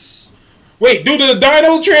place. Wait, do the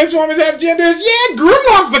Dino Transformers have genders? Yeah,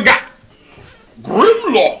 Grimlock's the guy.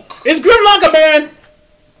 Grimlock. Is Grimlock a man?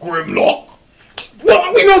 Grimlock.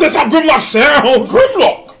 Well, we know that's how Grimlock sounds.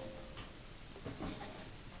 Grimlock.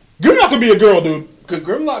 Grimlock could be a girl, dude. Could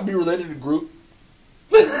Grimlock be related to Groot?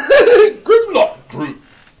 Grimlock. Groot.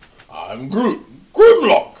 I'm Groot.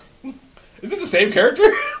 Grimlock. Is it the same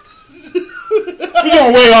character? We're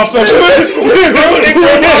going way off subject.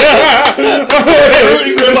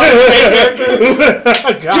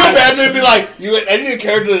 Can you imagine it'd be like, any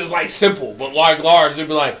character that's like simple, but like large, it'd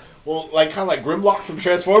be like, well, like kind of like Grimlock from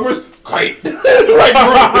Transformers? Great. Right,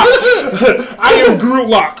 I am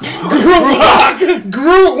Grootlock.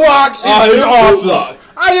 Grootlock is awesome.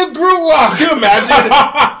 I am Grootlock. Can you imagine?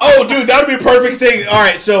 Oh, dude, that would be a perfect thing. All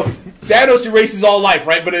right, so Thanos erases all life,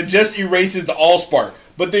 right? But it just erases the Allspark.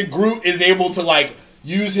 But then Groot is able to like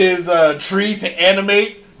use his tree to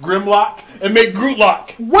animate Grimlock and make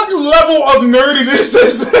Grootlock. What level of nerdiness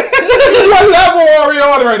is what level are we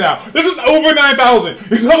on right now? This is over 9,000.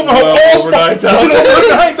 You're talking about over 9,000. Over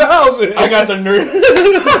 9,000. I got the nerd.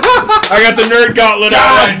 I got the nerd gauntlet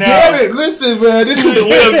out right now. Damn it! Listen, man, this is.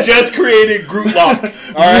 We have just created Grootlock.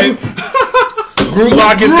 All right.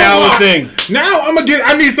 Grootlock is now a thing. Now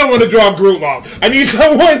I need someone to draw Grootlock. I need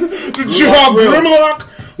someone to draw Grimlock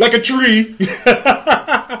like a tree.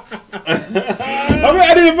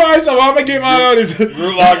 I need to find something. I'm gonna get my artist.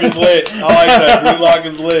 Grootlock is lit. I like that. Grootlock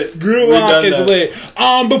is lit. Grootlock is lit.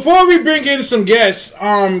 Before we bring in some guests,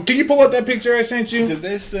 can you pull up that picture I sent you? Did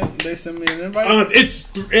they send me an invite?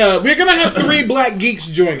 We're gonna have 3 black geeks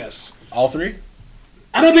join us. All 3?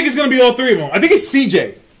 I don't think it's gonna be all 3 of them. I think it's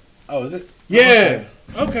CJ. Oh, is it? Yeah.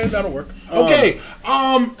 Okay, that'll work. Okay.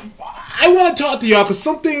 I want to talk to y'all because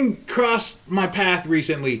something crossed my path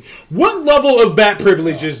recently. What level of bat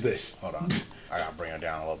privilege is this? Hold on. I gotta bring it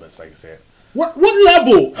down a little bit so I can see it. What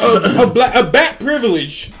level of bat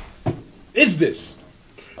privilege is this?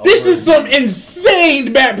 This is some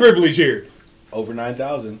insane bat privilege here. Over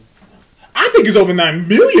 9,000. I think it's over 9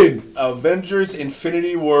 million. Avengers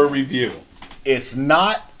Infinity War review. It's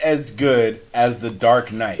not as good as The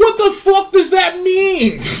Dark Knight. What the fuck does that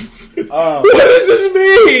mean? What does this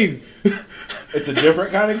mean? It's a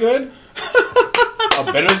different kind of good? A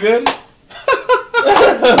better good?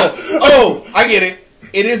 Oh, I get it.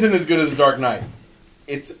 It isn't as good as The Dark Knight.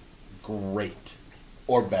 It's great.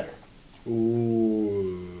 Or better.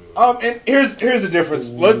 Ooh. And here's the difference.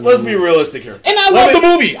 Let's be realistic here. And I love the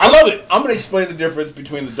movie. I love it. I'm going to explain the difference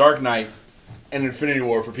between The Dark Knight and Infinity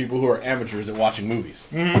War for people who are amateurs at watching movies.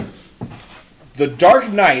 Mm-hmm. The Dark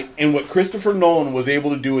Knight and what Christopher Nolan was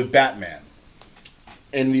able to do with Batman,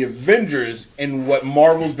 and the Avengers and what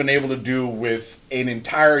Marvel's been able to do with an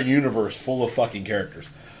entire universe full of fucking characters.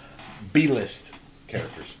 B-list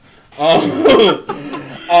characters.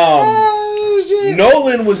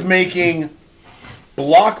 Nolan was making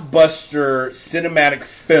blockbuster cinematic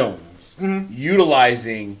films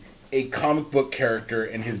utilizing a comic book character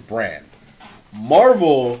and his brand.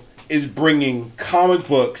 Marvel is bringing comic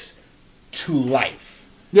books to life.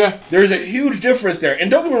 Yeah. There's a huge difference there. And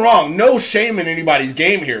don't get me wrong, no shame in anybody's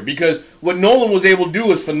game here, because what Nolan was able to do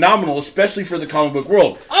was phenomenal, especially for the comic book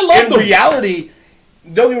world. I love them. In reality,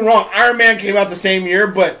 don't get me wrong, Iron Man came out the same year,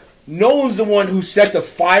 but Nolan's the one who set the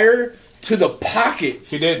fire to the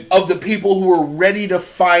pockets of the people who were ready to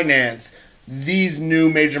finance these new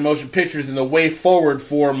major motion pictures and the way forward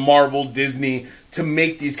for Marvel, Disney to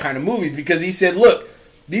make these kind of movies, because he said, look,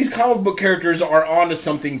 these comic book characters are onto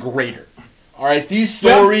something greater. All right, these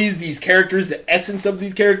stories, these characters, the essence of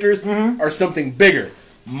these characters are something bigger.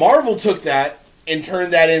 Marvel took that and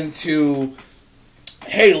turned that into,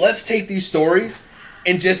 hey, let's take these stories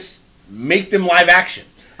and just make them live action.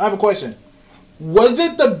 I have a question. Was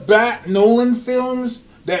it the Nolan films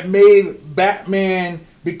that made Batman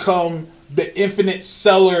become the infinite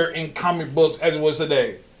seller in comic books as it was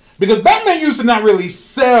today? Because Batman used to not really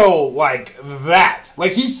sell like that.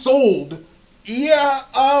 Like, he sold. Yeah,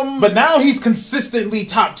 but now he's consistently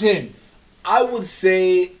top 10. I would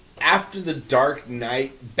say after The Dark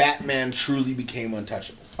Knight, Batman truly became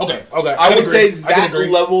untouchable. Okay. I would say that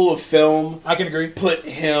level of film I can agree. Put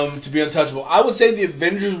him to be untouchable. I would say the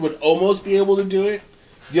Avengers would almost be able to do it.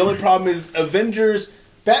 The only problem is Avengers,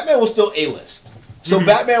 Batman was still A-list. So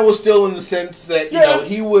Batman was still in the sense that, you know,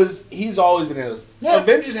 he's always been in this. Yeah.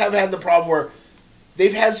 Avengers have had the problem where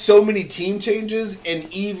they've had so many team changes,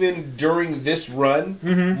 and even during this run,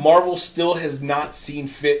 Marvel still has not seen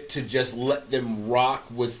fit to just let them rock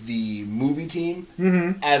with the movie team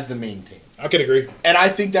as the main team. I can agree. And I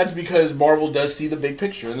think that's because Marvel does see the big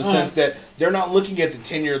picture in the sense that they're not looking at the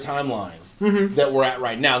 10-year timeline that we're at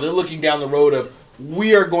right now. They're looking down the road of,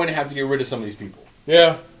 we are going to have to get rid of some of these people.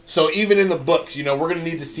 Yeah. So even in the books, you know, we're going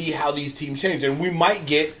to need to see how these teams change. And we might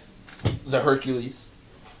get the Hercules.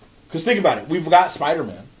 Because think about it. We've got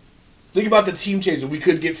Spider-Man. Think about the team changes. We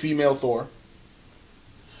could get female Thor.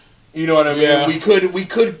 You know what I mean? Yeah. We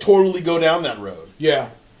could totally go down that road. Yeah.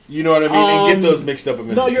 You know what I mean? And get those mixed up.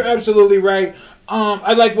 No, you're absolutely right.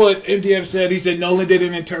 I like what MDF said. He said Nolan did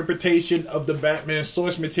an interpretation of the Batman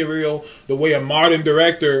source material the way a modern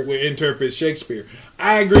director would interpret Shakespeare.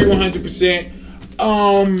 I agree 100%.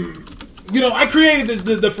 You know, I created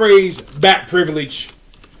the phrase "bat privilege"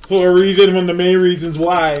 for a reason. One of the main reasons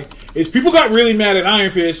why is people got really mad at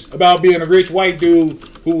Iron Fist about being a rich white dude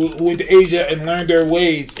who went to Asia and learned their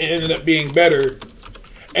ways and ended up being better.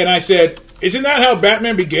 And I said, isn't that how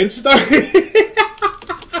Batman Begins started?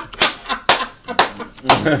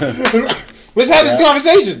 Let's have this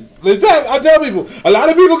conversation. I tell people. A lot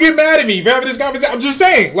of people get mad at me for having this conversation. I'm just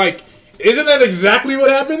saying, like, isn't that exactly what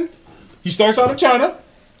happened? He starts out in China.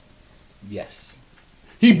 Yes.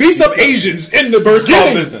 He beats up Asians in the First call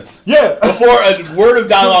beginning. business. Yeah. Before a word of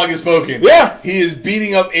dialogue is spoken. Yeah. He is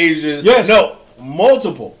beating up Asians. Yes. No,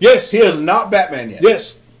 multiple. Yes. He is not Batman yet.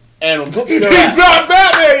 Yes. And whoops, He's not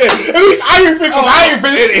Batman yet. At least Iron Fist was Iron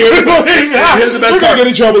Fist. Here's the best We're part. gonna get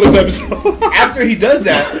in trouble this episode. After he does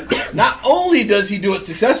that, not only does he do it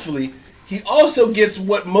successfully, he also gets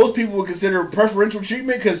what most people would consider preferential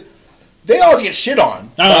treatment because they all get shit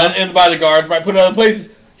on by the guards, by put in other places.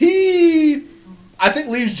 He, I think,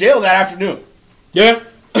 leaves jail that afternoon. Yeah.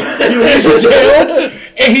 He leaves jail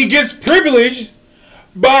and he gets privileged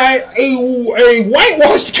by a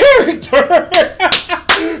whitewashed character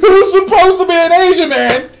who's supposed to be an Asian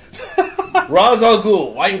man. Ra's al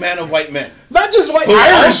Ghul, white man of white men. Not just white, Who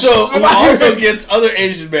Irish. also gets other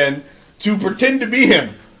Asian men to pretend to be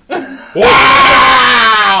him.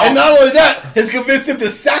 Wow! And not only that, has convinced him to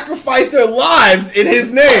sacrifice their lives in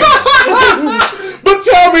his name. But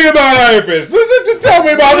tell me about Iron Fist. Tell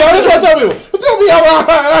me about that. That's what I tell me. But tell me about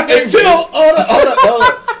Iron Fist. Hold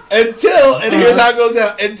on. And here's how it goes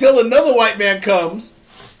down. Until another white man comes,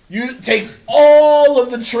 takes all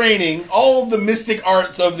of the training, all of the mystic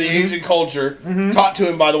arts of the Asian culture taught to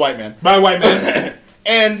him by the white man. By a white man.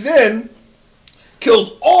 And then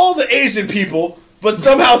kills all the Asian people, but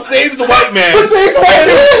somehow saves the white man. But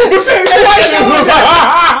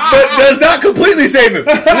does not completely save him.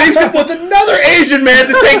 Leaves him with another Asian man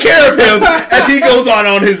to take care of him as he goes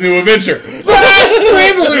on his new adventure.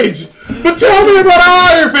 Privilege. But tell me about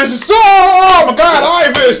Iron Fist. Oh my God,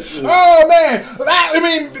 Iron Fist. Oh man. I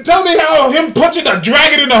mean, tell me how him punching a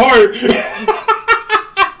dragon in the heart.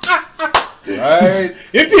 Right.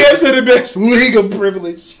 MTF said the best League of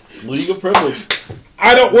Privilege. League of Privilege.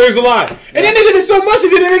 Where's the lie? And then they did it so much, they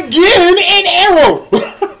did it again in Arrow.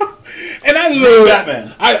 And I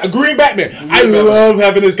love Green Batman. I love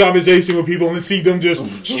having this conversation with people and see them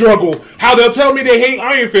just struggle. How they'll tell me they hate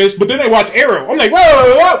Iron Fist, but then they watch Arrow. I'm like,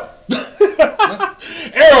 whoa.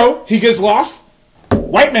 Arrow, he gets lost.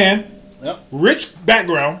 White man, rich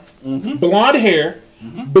background, blonde hair,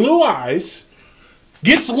 blue eyes,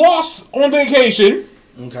 gets lost on vacation.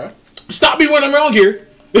 Okay. Stop me when I'm wrong here.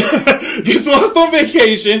 Gets lost on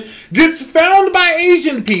vacation, gets found by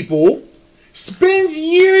Asian people, spends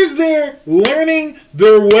years there learning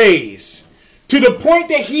their ways to the point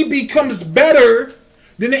that he becomes better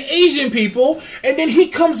than the Asian people, and then he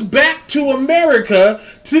comes back to America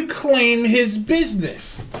to claim his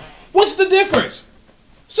business. What's the difference?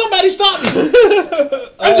 Somebody stop me.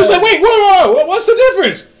 I'm just like, wait, whoa, what's the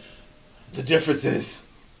difference? The difference is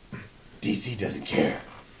DC doesn't care.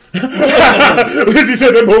 Lizzie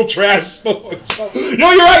said they're both trash. Yo,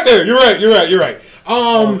 you're right there. You're right.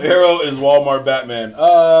 Arrow is Walmart Batman. Yeah,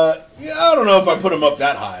 I don't know if I put him up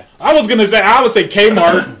that high. I would say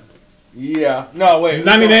Kmart. Yeah. No, wait.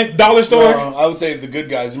 $99 store? No, I would say the good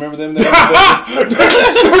guys. Remember them?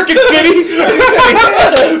 Circuit City.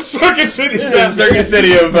 Circuit City. Yeah, Circuit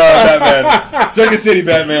City of Batman. Circuit City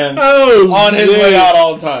Batman. Oh, on his way out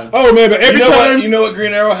all the time. Oh, man, but every time. You know what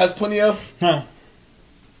Green Arrow has plenty of? Huh.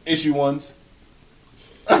 Issue ones.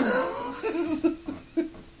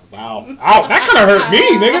 Wow. Ow, that kind of hurt me,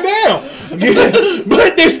 nigga. Damn.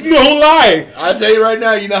 But there's no lie. I'll tell you right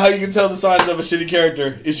now, you know how you can tell the signs of a shitty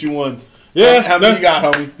character? Issue 1s. Yeah. How many you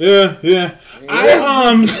got, homie? Yeah.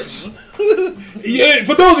 Yeah,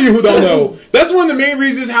 for those of you who don't know, that's one of the main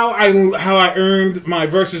reasons how I earned my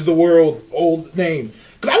Versus the World old name.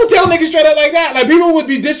 Because I would tell niggas straight up like that. Like, people would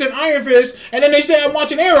be dissing Iron Fist, and then they say I'm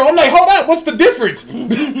watching Arrow. I'm like, hold up, what's the difference?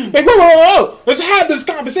 Like, whoa. Let's have this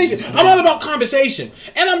conversation. I'm all about conversation.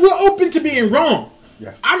 And I'm real open to being wrong.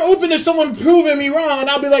 Yeah. I'm open to someone proving me wrong, and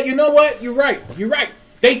I'll be like, you know what? You're right.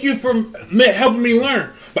 Thank you for helping me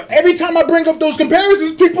learn. But every time I bring up those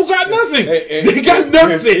comparisons, people got nothing. They got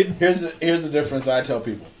nothing. Here's the difference I tell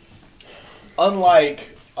people.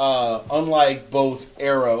 Unlike both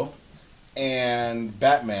Arrow and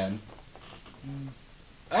Batman,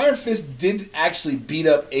 Iron Fist did actually beat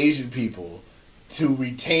up Asian people to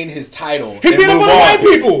retain his title. He beat up white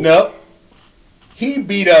people. No. He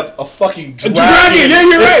beat up a fucking dragon. Yeah,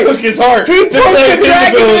 you're right. Took his heart. He punched the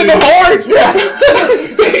dragon in the heart.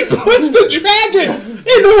 He punched the dragon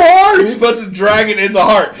in the heart. He punched the dragon in the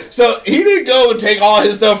heart. So he didn't go and take all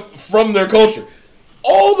his stuff from their culture.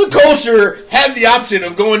 All the culture had the option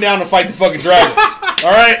of going down and fight the fucking dragon.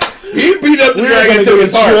 All right? He beat up the dragon and took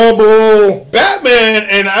his heart. Trouble. Batman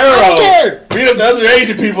and Arrow beat up the other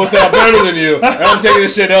Asian people and said, I'm better than you, and I'm taking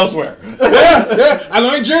this shit elsewhere. Yeah. I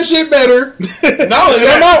learned your shit better. Not only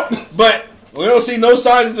that, but we don't see no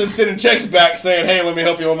signs of them sending checks back saying, hey, let me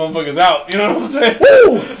help you motherfuckers out. You know what I'm saying?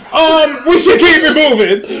 We should keep it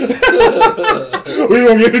moving. We're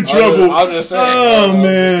going to get in trouble. I was just saying. Oh,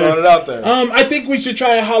 man. Just throwing it out there. I think we should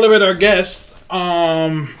try to holler at our guests.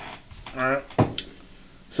 All right.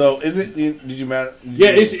 So, is it? Did you matter?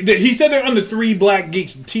 Yeah, he said they're under 3 Black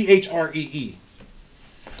Geeks. THREE.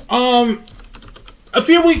 A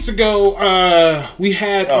few weeks ago, we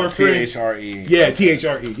had our friend THRE. Yeah,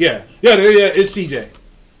 THRE. Yeah. It's CJ.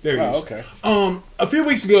 There he is. Okay. A few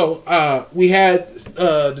weeks ago, we had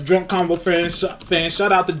the Drunk Combo fans.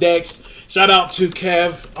 Shout out to Dex. Shout out to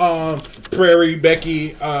Kev, Prairie,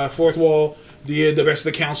 Becky, Fourth Wall, the rest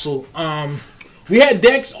of the council. We had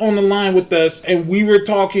Dex on the line with us, and we were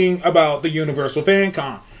talking about the Universal Fan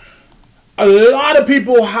Con. A lot of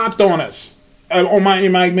people hopped on us in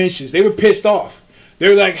my mentions. They were pissed off. They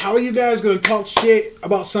were like, "How are you guys going to talk shit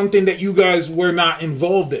about something that you guys were not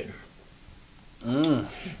involved in?"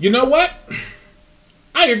 You know what?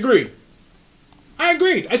 I agreed. I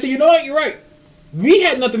said, you know what? You're right. We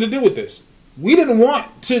had nothing to do with this. We didn't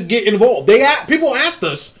want to get involved. People asked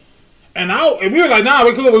us, and we were like, "Nah,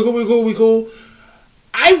 we cool."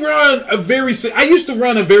 I used to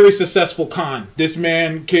run a very successful con. This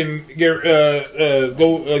man can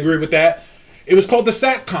go agree with that. It was called the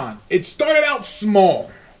SatCon. It started out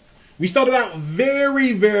small. We started out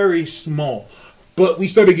very, very small. But we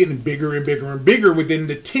started getting bigger and bigger and bigger within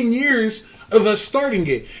the 10 years of us starting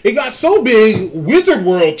it. It got so big, Wizard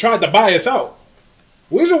World tried to buy us out.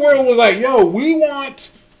 Wizard World was like, yo, we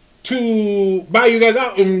want to buy you guys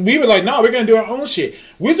out. And we were like, no, we're going to do our own shit.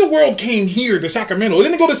 Wizard World came here to Sacramento. It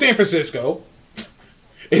didn't go to San Francisco.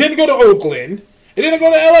 It didn't go to Oakland. It didn't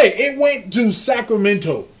go to LA. It went to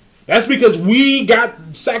Sacramento. That's because we got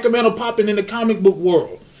Sacramento popping in the comic book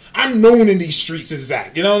world. I'm known in these streets as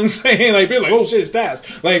Zach. You know what I'm saying? Like, people are like, oh shit, it's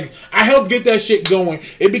Taz. Like, I helped get that shit going.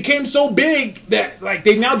 It became so big that, like,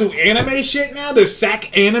 they now do anime shit now. There's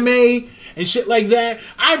Sac Anime and shit like that.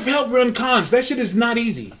 I've helped run cons. That shit is not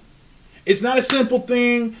easy. It's not a simple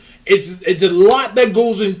thing. It's a lot that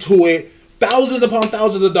goes into it. Thousands upon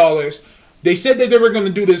thousands of dollars. They said that they were going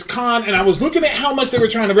to do this con, and I was looking at how much they were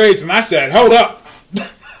trying to raise, and I said, hold up.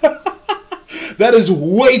 That is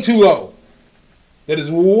way too low. That is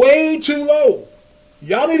way too low.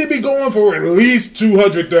 Y'all need to be going for at least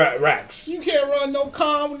 200 racks. You can't run no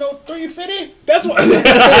con with no 350. That's what.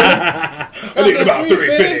 I need about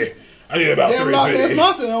 350. Damn, Loch Ness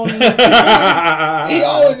Monster on he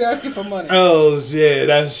always asking for money. Oh yeah,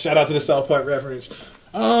 that's shout out to the South Park reference.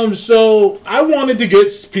 So I wanted to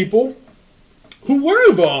get people who were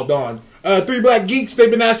involved on 3 Black Geeks. They've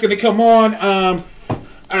been asking to come on.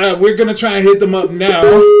 We're gonna try and hit them up now.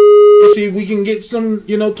 Let's see if we can get some,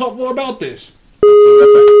 talk more about this. Let's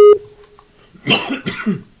see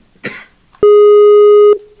what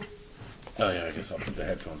oh yeah, I guess I'll put the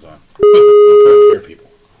headphones on. I'm hear people.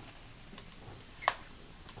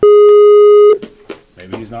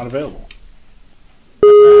 Maybe he's not available.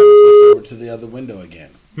 That's why I have to switch over to the other window again.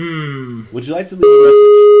 Would you like to leave a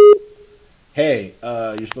message? Hey,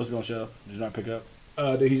 you're supposed to be on the show. Did you not pick up?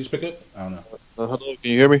 Did he just pick up? I don't know. Hello, can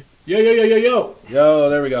you hear me? Yo. Yo,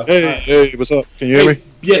 there we go. Hey, what's up? Can you hear me?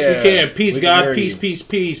 Yes, we can. Peace, God.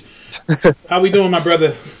 Peace. How we doing, my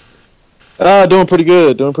brother? Doing pretty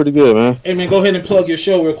good. Doing pretty good, man. Hey, man, go ahead and plug your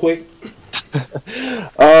show real quick.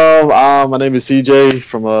 My name is CJ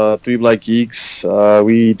from Three Black Geeks.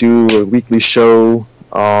 We do a weekly show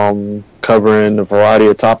covering a variety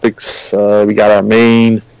of topics. We got our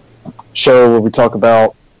main show where we talk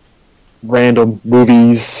about random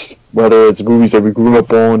movies, whether it's movies that we grew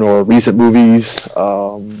up on or recent movies.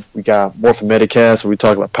 We got Morphin Metacast where we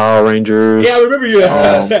talk about Power Rangers. Yeah, I remember you.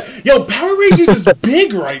 Yo, Power Rangers is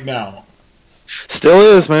big right now. Still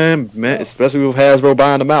is, man, especially with Hasbro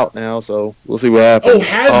buying them out now, so we'll see what happens. Oh,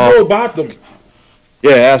 Hasbro bought them.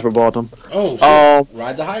 Yeah, Hasbro bought them. Oh, shit.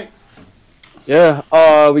 Ride the hype.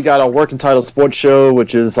 Yeah, we got our Working Title Sports Show,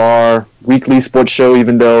 which is our weekly sports show,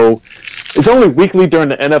 even though it's only weekly during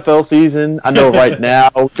the NFL season. I know right now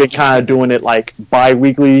they're kind of doing it like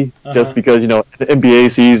bi-weekly just because, you know, the NBA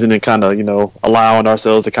season and kind of, you know, allowing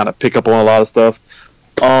ourselves to kind of pick up on a lot of stuff.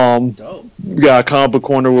 We got a comic book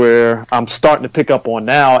corner where I'm starting to pick up on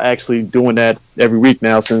now, actually doing that every week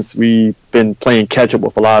now since we've been playing catch up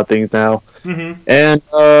with a lot of things now. Mm-hmm. And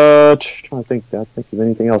trying to think of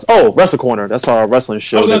anything else. Oh, Wrestle Corner. That's our wrestling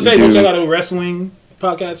show. I was gonna say, don't y'all got a wrestling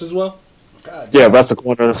podcast as well? God, yeah, Wrestle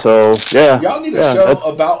Corner. So yeah, y'all need a show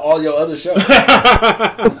about all your other shows.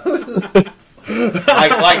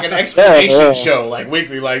 like an explanation show, like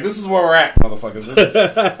weekly. Like, this is where we're at, motherfuckers. This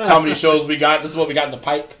is how many shows we got. This is what we got in the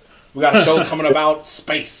pipe. We got a show coming about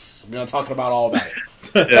space. We're gonna talking about all about it.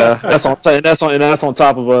 Yeah, that's what I'm saying. That's on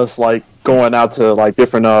top of us like going out to like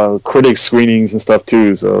different critic screenings and stuff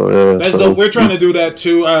too. So that's dope. We're trying to do that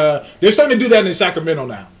too. They're starting to do that in Sacramento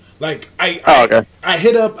now. Like I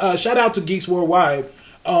hit up. Shout out to Geeks Worldwide.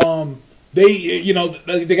 They, you know,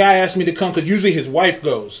 the guy asked me to come because usually his wife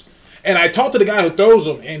goes. And I talked to the guy who throws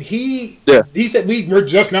them, and he said we're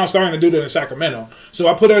just now starting to do that in Sacramento. So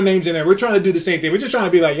I put our names in there. We're trying to do the same thing. We're just trying to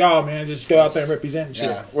be like, y'all, man, just go out there and represent and shit.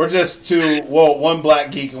 Yeah, we're just one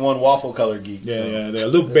black geek and one waffle colored geek. Yeah, so.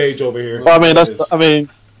 Luke Page over here. Well,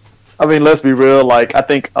 I mean, let's be real. Like, I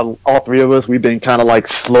think all three of us, we've been kind of like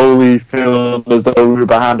slowly feeling as though we were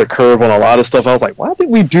behind the curve on a lot of stuff. I was like, why didn't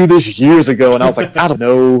we do this years ago? And I was like, I don't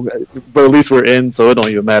know, but at least we're in, so it don't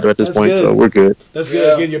even matter at this point. Good. So we're good. That's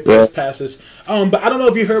good. Getting your press passes. But I don't know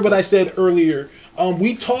if you heard what I said earlier.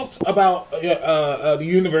 We talked about the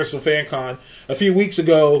Universal Fan Con a few weeks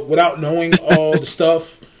ago without knowing all the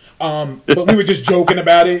stuff. But we were just joking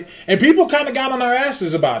about it, and people kind of got on our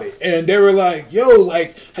asses about it, and they were like, "Yo,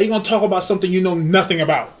 like, how you gonna talk about something you know nothing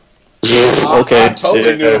about?" Okay, I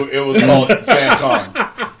totally knew it was called FanCon.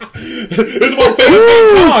 It's about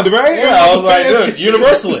FanCon, right? Yeah, I was like, dude,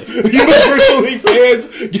 universally fans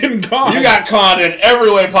getting conned. You got conned in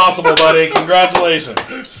every way possible, buddy. Congratulations.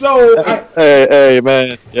 So, hey,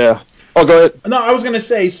 man, yeah. Oh, go ahead. No, I was gonna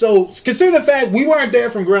say. So, consider the fact we weren't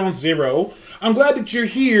there from ground zero. I'm glad that you're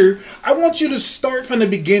here. I want you to start from the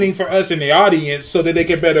beginning for us in the audience so that they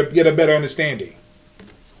can get a better understanding.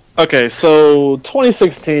 Okay, so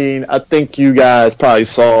 2016, I think you guys probably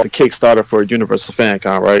saw the Kickstarter for Universal Fan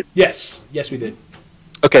Con, right? Yes, we did.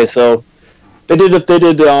 Okay, so they did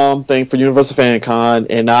thing for Universal Fan Con,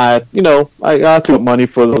 and I threw up money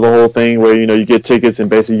for the whole thing where you get tickets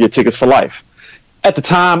and basically you get tickets for life. At the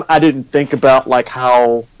time, I didn't think about like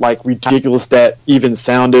how like ridiculous that even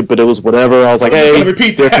sounded, but it was whatever. I was like, "Hey,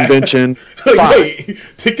 their convention, wait,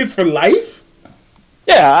 tickets for life?"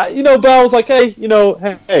 Yeah, but I was like, hey,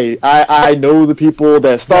 I know the people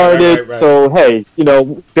that started it, so hey,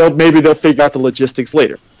 they'll figure out the logistics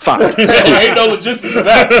later. Fine. Ain't no logistics for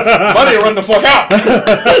that. Money run the fuck out.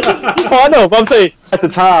 I know, but I'm saying at the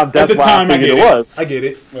time, that's why I figured it was. I get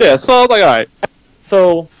it. Yeah, so I was like, all right.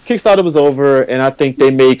 So Kickstarter was over, and I think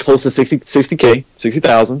they made close to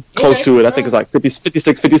 60,000, close to it. I think it's like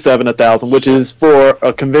 56, 57, 1,000, which is for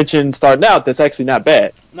a convention starting out. That's actually not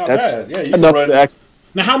bad. That's bad. Yeah, you can run.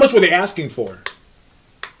 Now, how much were they asking for?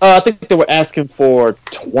 I think they were asking for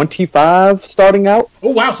 25 starting out.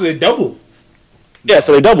 Oh wow! So they doubled. Yeah,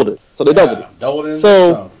 so they doubled it. Doubled it.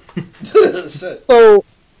 So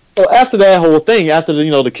after that whole thing, after the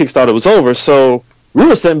Kickstarter was over, so we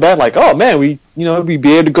were sitting back like, oh man, we'd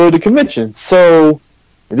be able to go to the convention. So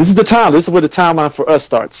this is the time. This is where the timeline for us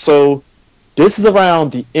starts. So this is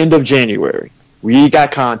around the end of January. We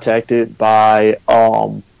got contacted by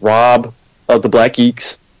Rob of the Black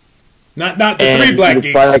Geeks. Not the three Black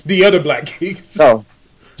Geeks. Like, the other Black Geeks. No.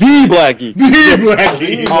 The Black Geeks. The Black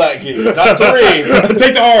Geeks. Black Geeks. Not three.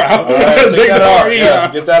 Take the R out. Right, take that out. Yeah,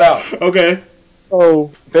 get that out. Okay.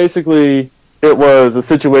 So basically, it was a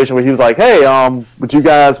situation where he was like, hey, would you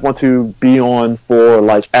guys want to be on for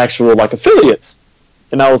like actual like affiliates?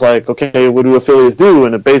 And I was like, okay, what do affiliates do?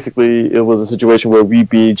 And basically it was a situation where we'd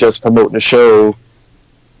be just promoting the show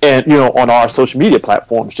and on our social media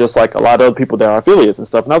platforms, just like a lot of other people that are affiliates and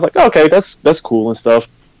stuff. And I was like, okay, that's cool and stuff.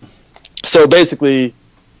 So basically,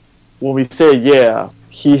 when we said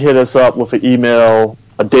he hit us up with an email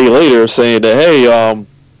a day later saying that, hey,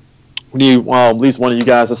 we need at least one of you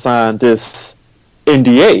guys to sign this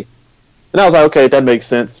NDA. And I was like, okay, that makes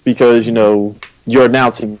sense because you're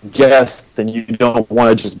announcing guests and you don't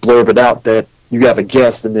want to just blurb it out that you have a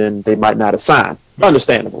guest and then they might not assign.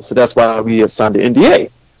 Understandable. So that's why we assigned the NDA.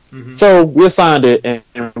 Mm-hmm. So we assigned it,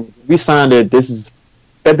 and we signed it. This is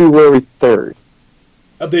February 3rd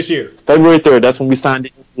of this year. February 3rd. That's when we signed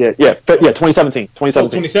it. Yeah, 2017.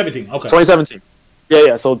 2017. Okay. 2017.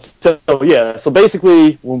 Yeah. So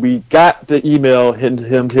basically, when we got the email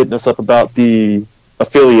hitting us up about the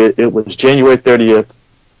affiliate, it was January 30th,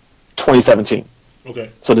 2017.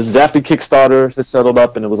 Okay. So this is after Kickstarter has settled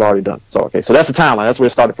up and it was already done. So so that's the timeline. That's where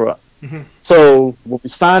it started for us. Mm-hmm. So when we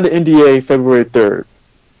signed the NDA February 3rd,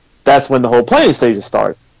 that's when the whole planning stages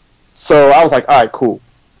started. So I was like, all right, cool.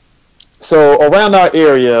 So around our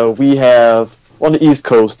area, we have on the East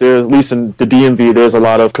Coast, there's at least in the DMV, there's a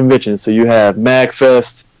lot of conventions. So you have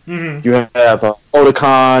MagFest, you have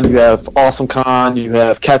Otakon, you have AwesomeCon, you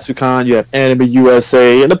have KatsuCon, you have Anime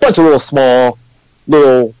USA, and a bunch of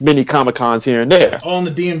little mini Comic Cons here and there. All in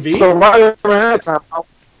the DMV? So right around that time,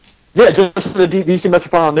 just in the DC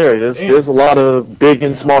metropolitan area. There's a lot of big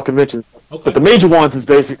and small conventions. Okay. But the major ones is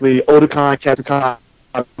basically Otakon, KatsuCon,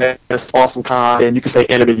 AwesomeCon, and you can say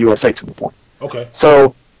Anime USA to the point. Okay.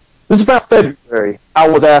 So this is about February. I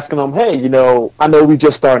was asking them, hey, I know we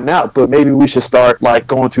just starting out, but maybe we should start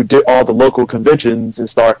going to all the local conventions and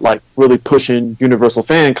start really pushing Universal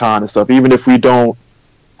Fan Con and stuff, even if we don't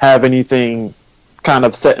have anything kind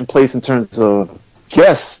of set in place in terms of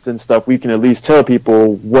guests and stuff. We can at least tell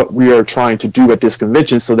people what we are trying to do at this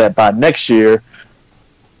convention so that by next year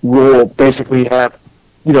we'll basically have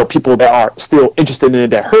people that are still interested in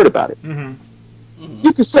it that heard about it.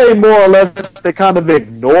 You can say more or less they kind of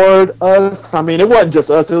ignored us. I mean, it wasn't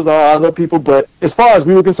just us, it was other people, but as far as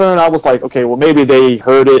we were concerned, I was like, okay, well, maybe they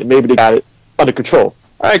heard it, maybe they got it under control.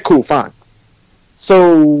 All right, cool, fine.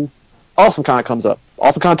 So AwesomeCon comes up.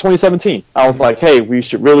 AwesomeCon 2017. I was like, hey, we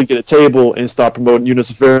should really get a table and start promoting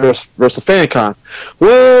Universal Fan Con.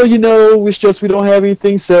 Well, it's just we don't have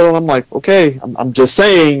anything settled. I'm like, okay, I'm just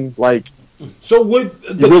saying, so would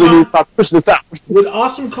you really need to stop pushing this out. Would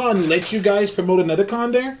AwesomeCon let you guys promote another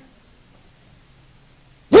con there?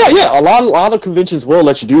 Yeah. A lot of conventions will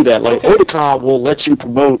let you do that. Otakon will let you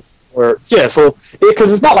promote, so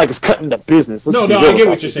because it's not like it's cutting the business. No, I get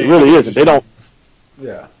what you're saying. It really isn't. They don't.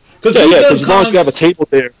 Yeah. Because as long as you have a table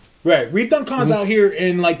there. Right. We've done cons out here,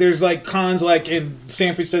 and there's cons in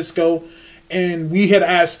San Francisco, and we had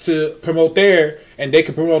asked to promote there, and they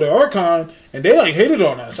could promote at our con, and they hated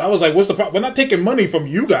on us. I was like, what's the problem? We're not taking money from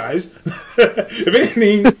you guys. If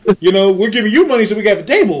anything, we're giving you money so we can have a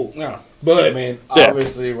table. Yeah. But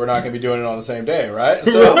obviously we're not going to be doing it on the same day, right?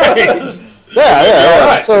 So, right. Yeah.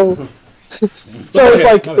 Right. So it's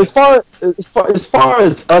as far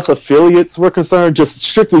as us affiliates were concerned,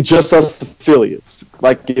 strictly just us affiliates.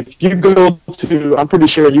 If you go to, I'm pretty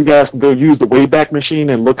sure you guys can go use the Wayback Machine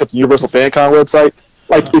and look up the Universal Fan Con website.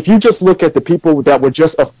 If you just look at the people that were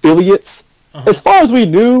just affiliates, as far as we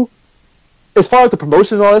knew, as far as the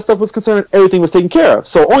promotion and all that stuff was concerned, everything was taken care of.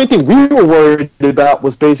 So only thing we were worried about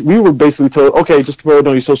was we were basically told, okay, just promote it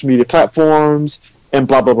on your social media platforms and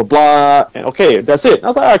blah, blah, blah, blah. And okay, that's it. And I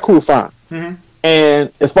was like, all right, cool, fine. Mm-hmm.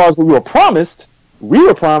 And as far as what we were promised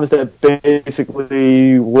that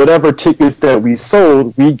basically whatever tickets that we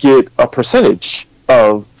sold, we get a percentage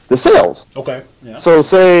of the sales. Okay. Yeah. So let's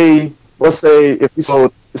say if we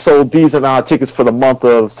sold these amount of tickets for the month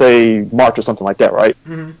of, say, March or something like that, right?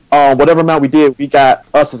 Mm-hmm. Whatever amount we did, we got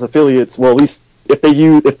us as affiliates. Well, at least if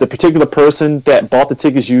the particular person that bought the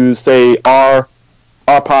tickets used, say, our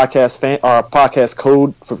podcast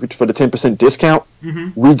code for the 10% discount,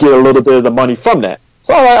 we get a little bit of the money from that.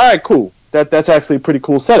 So all right, cool. That's actually a pretty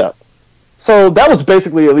cool setup. So that was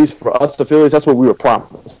basically, at least for us affiliates, that's what we were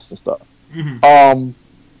promised and stuff. Mm-hmm.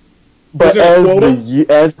 But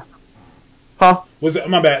was it,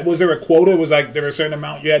 my bad? Was there a quota? Was there a certain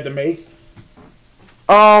amount you had to make?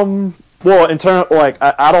 Well, in terms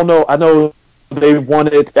I don't know. I know they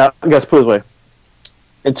wanted. I guess put it this way.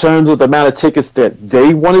 In terms of the amount of tickets that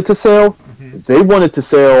they wanted to sell, they wanted to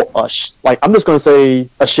sell I'm just gonna say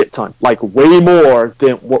a shit ton, way more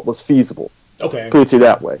than what was feasible. Okay, put it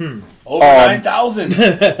that way. Over 9,000.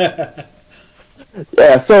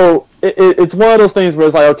 Yeah, so it's one of those things where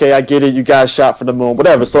it's like, okay, I get it, you guys shot for the moon,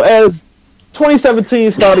 whatever. So as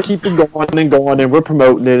 2017 started keeping going, and we're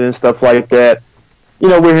promoting it and stuff like that,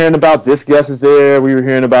 we're hearing about this guest is there. We were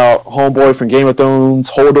hearing about homeboy from Game of Thrones,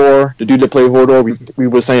 Hodor, the dude that played Hodor. We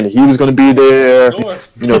were saying that he was going to be there.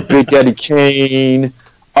 Big Daddy Kane.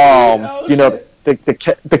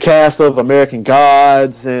 The cast of American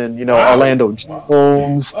Gods and Orlando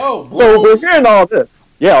Jones. Oh, so we're hearing all this.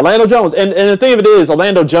 Yeah, Orlando Jones. And the thing of it is,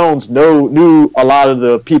 Orlando Jones knew a lot of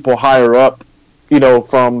the people higher up,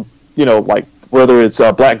 from like whether it's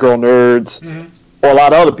Black Girl Nerds or a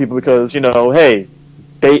lot of other people because hey,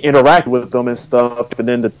 they interact with them and stuff, and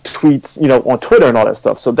then the tweets on Twitter and all that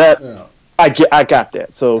stuff. So that I got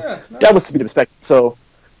that. So that was to be expected. So.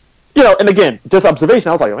 And again, just observation,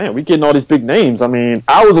 I was like, man, we're getting all these big names. I mean,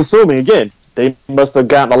 I was assuming, again, they must have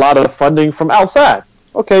gotten a lot of funding from outside.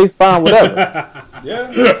 Okay, fine, whatever.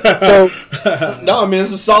 Yeah. So, no, I mean,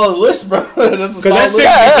 it's a solid list, bro. Because that's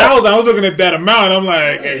 60,000. I was looking at that amount. I'm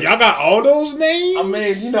like, hey, y'all got all those names? I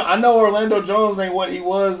mean, I know Orlando Jones ain't what he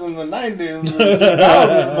was in the 90s and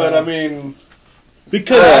 2000s, but I mean...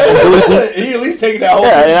 Because... he at least taking that whole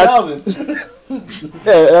 60,000.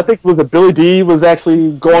 Yeah, I think it was Billy D was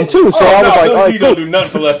actually going too. So I was like, Billy D don't do nothing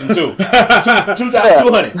for less than 200.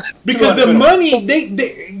 Because the money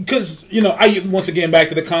because I once again back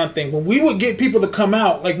to the con thing. When we would get people to come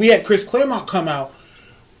out, like we had Chris Claremont come out,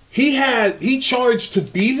 he charged to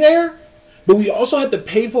be there, but we also had to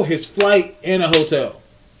pay for his flight and a hotel.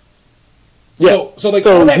 Yeah. All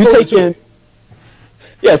that you goes take into in.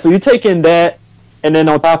 Yeah, so you take in that. And then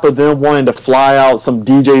on top of them wanting to fly out some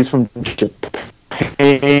DJs from Japan,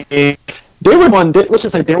 let's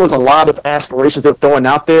just say there was a lot of aspirations they're throwing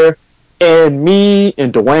out there. And me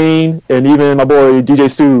and Dwayne and even my boy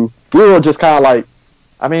DJ Sue, we were just kind of like,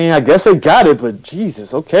 I mean, I guess they got it, but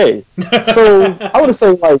Jesus, okay. So I want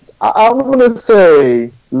to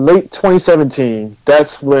say late 2017.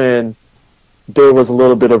 That's when there was a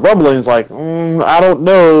little bit of rumblings like, I don't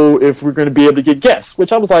know if we're going to be able to get guests,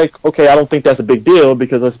 which I was like, okay, I don't think that's a big deal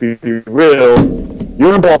because let's be real.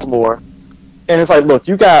 You're in Baltimore. And it's like, look,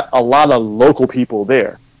 you got a lot of local people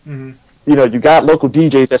there. Mm-hmm. You got local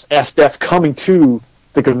DJs that's coming to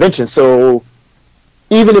the convention. So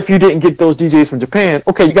even if you didn't get those DJs from Japan,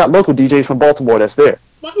 okay, you got local DJs from Baltimore that's there.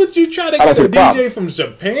 Why would you try to get a DJ from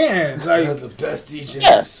Japan? Like, they're the best DJs.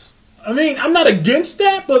 Yeah. I mean, I'm not against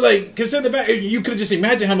that, but like, consider the fact you could just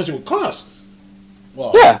imagine how much it would cost.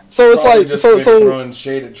 Well, yeah, so it's like just throwing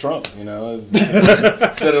shade at Trump,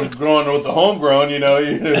 instead of growing with the homegrown, you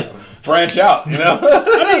branch out,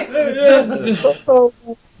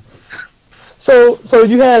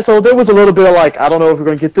 So there was a little bit of like, I don't know if we're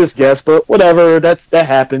gonna get this guest, but whatever, that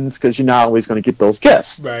happens because you're not always gonna get those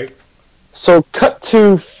guests, right? So cut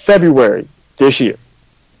to February this year.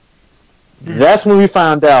 That's when we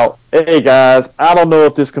found out, hey guys, I don't know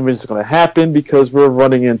if this convention is going to happen because we're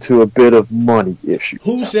running into a bit of money issues.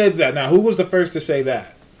 Who said that? Now, who was the first to say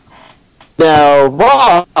that? Now,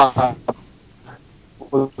 Rob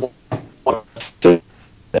was kind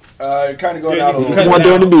of going out a little bit. One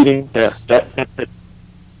during the meeting. Yeah, that's it.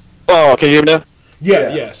 Oh, can you hear me now?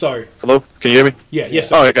 Yeah. Sorry. Hello, can you hear me? Yeah.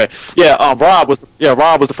 Yes. Oh, okay. Yeah. Rob was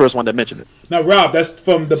the first one that mentioned it. Now, Rob, that's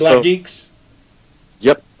from the Black Geeks.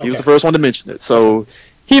 Yep, he was the first one to mention it. So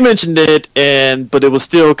he mentioned it, but it was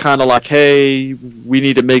still kind of like, hey, we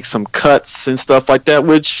need to make some cuts and stuff like that,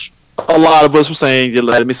 which a lot of us were saying, you're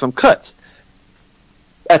letting me some cuts.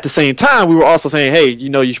 At the same time, we were also saying, hey, you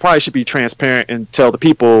probably should be transparent and tell the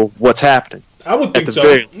people what's happening. I would think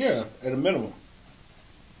so. Yeah, at a minimum.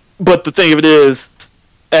 But the thing of it is,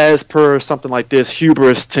 as per something like this,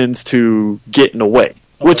 hubris tends to get in the way.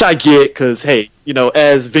 Which I get because, hey,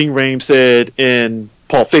 as Ving Rhames said in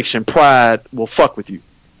Pulp Fiction, pride will fuck with you.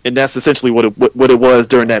 And that's essentially what it was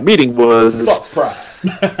during that meeting was... Fuck pride.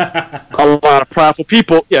 A lot of prideful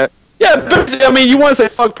people. Yeah, but, I mean, you want to say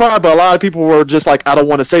fuck pride, but a lot of people were just like, I don't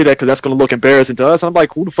want to say that because that's going to look embarrassing to us. And I'm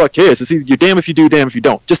like, who the fuck cares? It's either you're damn if you do, damn if you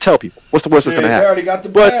don't. Just tell people. What's the worst that's going to happen? They already got the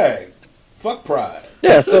bag. Fuck pride.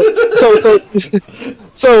 Yeah, so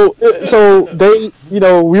they,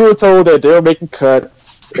 we were told that they were making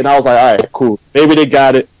cuts, and I was like, all right, cool. Maybe they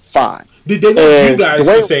got it, fine. Did they want you guys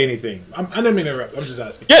to say anything? I didn't mean to interrupt. I'm just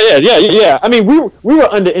asking. Yeah. I mean, we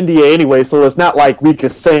were under NDA anyway, so it's not like we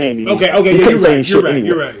could say anything. Okay,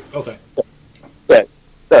 you're right. Okay.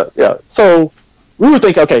 Yeah. So we were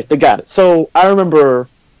thinking, okay, they got it. So I remember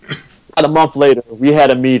about a month later, we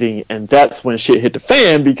had a meeting, and that's when shit hit the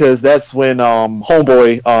fan because that's when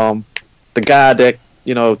homeboy, the guy that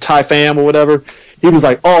Ty Fam or whatever, he was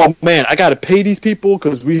like, "Oh man, I gotta pay these people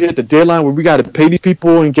because we hit the deadline where we gotta pay these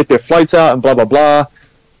people and get their flights out and blah blah blah."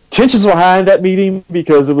 Tensions were high in that meeting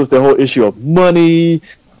because it was the whole issue of money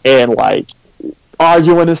and like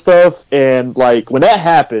arguing and stuff. And like when that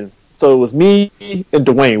happened, So it was me and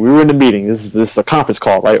Dwayne. We were in the meeting. This is a conference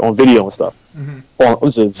call, right, on video and stuff. It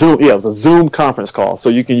was a Zoom. Yeah, it was a Zoom conference call. So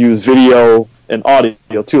you can use video and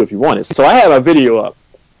audio too if you wanted. So I had my video up,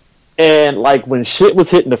 and like when shit was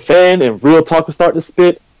hitting the fan and real talk was starting to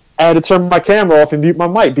spit, I had to turn my camera off and mute my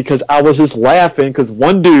mic because I was just laughing because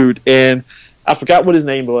one dude, and I forgot what his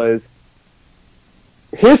name was,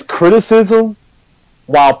 his criticism,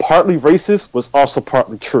 while partly racist, was also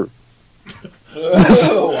partly true.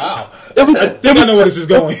 Oh, wow. I think I know where this is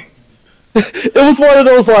going. It was one of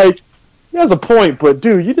those, like, he has a point, but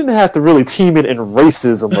dude, you didn't have to really team it in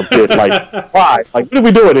racism a bit. Like, why? Like, what are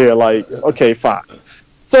we doing here? Like, okay, fine.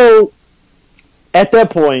 So, at that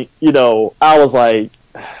point, you know, I was like,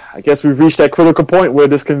 I guess we've reached that critical point where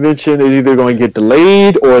this convention is either going to get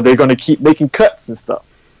delayed or they're going to keep making cuts and stuff.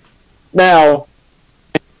 Now,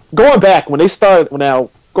 going back to it,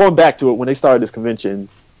 when they started this convention,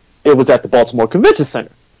 it was at the Baltimore Convention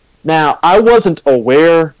Center. Now, I wasn't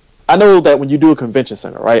aware. I know that when you do a convention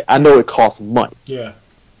center, right, I know it costs money. Yeah.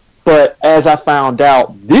 But as I found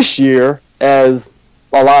out this year, as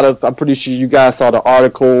I'm pretty sure you guys saw the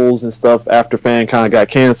articles and stuff after FanCon got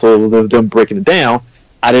canceled, of them breaking it down,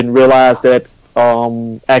 I didn't realize that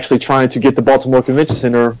actually trying to get the Baltimore Convention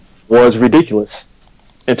Center was ridiculous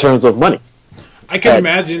in terms of money. I can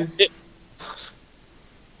imagine.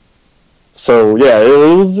 So yeah,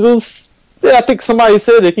 it was. Yeah, I think somebody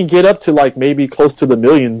said it can get up to like maybe close to the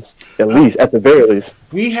millions at least, at the very least.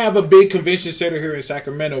 We have a big convention center here in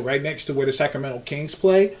Sacramento, right next to where the Sacramento Kings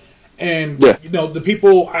play, and you know the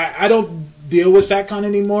people. I don't deal with SacCon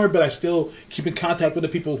anymore, but I still keep in contact with the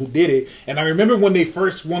people who did it. And I remember when they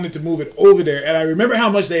first wanted to move it over there, and I remember how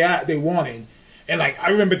much they wanted, and like I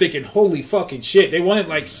remember thinking, holy fucking shit, they wanted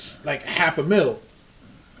like $500,000,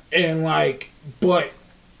 and but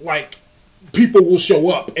people will show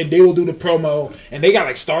up and they will do the promo, and they got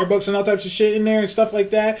like Starbucks and all types of shit in there and stuff like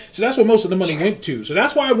that. So that's where most of the money went to. So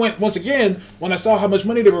that's why I went, once again, when I saw how much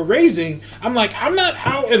money they were raising, I'm like, I'm not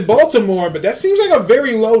out in Baltimore, but that seems like a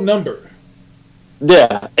very low number.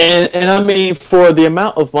 Yeah, and I mean, for the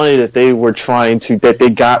amount of money that they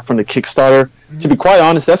got from the Kickstarter, to be quite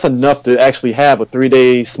honest, that's enough to actually have a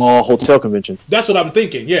 3-day small hotel convention. That's what I'm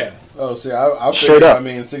thinking, yeah. Oh, see, I figured, I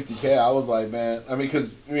mean, $60K, I was like, man, I mean,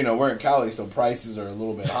 because, you know, we're in Cali, so prices are a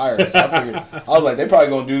little bit higher. So I figured, I was like, they probably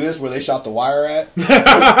going to do this where they shot the wire at.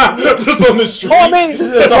 Just on the street. Well, I mean,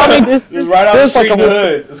 it's right out the street in the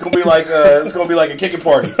hood. It's going to be like a kicking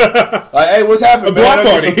party. Like, hey, what's happening, man? A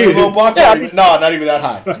block party. A little block party. No, not even that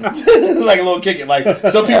high. Like a little kicking. Like,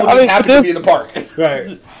 some people just happen to be in the park.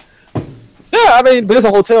 Right. Yeah, I mean, there's a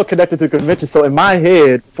hotel connected to the convention, so in my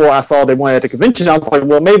head, before I saw they wanted at the convention, I was like,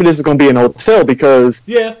 well, maybe this is going to be an hotel because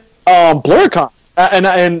BlurCon, and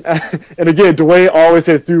again, Dwayne always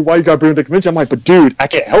says, dude, why you got to bring the convention? I'm like, but dude, I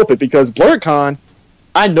can't help it because BlurCon,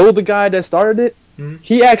 I know the guy that started it. Mm-hmm.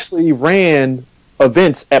 He actually ran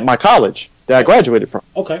events at my college that I graduated from.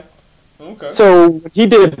 Okay. So when he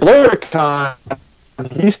did BlurCon,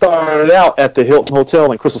 he started out at the Hilton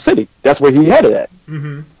Hotel in Crystal City. That's where he had it at.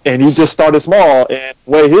 Mm-hmm. And he just started small. And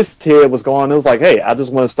where his head was going, it was like, hey, I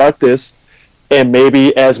just want to start this. And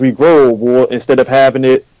maybe as we grow, we'll, instead of having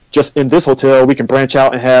it just in this hotel, we can branch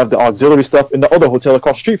out and have the auxiliary stuff in the other hotel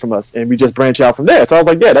across the street from us. And we just branch out from there. So I was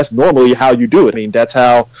like, yeah, that's normally how you do it. I mean, that's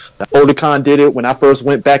how Otakon did it when I first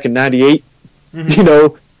went back in 98. Mm-hmm. You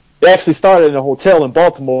know, they actually started in a hotel in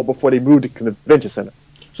Baltimore before they moved to the convention center.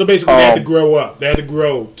 So basically, they had to grow up. They had to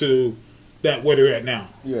grow to that where they're at now.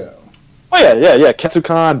 Yeah. Oh yeah.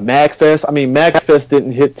 Ketsucon, MagFest. I mean, MagFest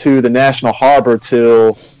didn't hit to the National Harbor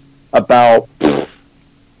till about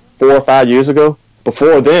 4 or 5 years ago.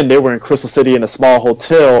 Before then, they were in Crystal City in a small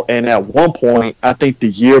hotel, and at one point, I think the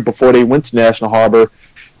year before they went to National Harbor,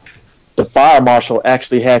 the fire marshal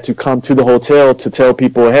actually had to come to the hotel to tell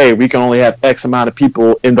people, hey, we can only have X amount of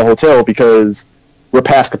people in the hotel because we're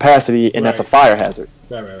past capacity, and that's a fire hazard.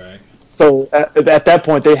 Right. So at that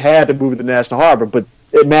point, they had to move to the National Harbor, but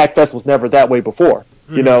MagFest was never that way before,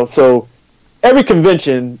 you know. So every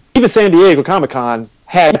convention, even San Diego Comic-Con,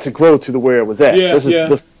 had to grow to the where it was at. This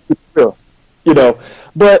is real, you know.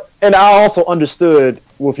 But and I also understood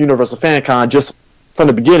with Universal FanCon just from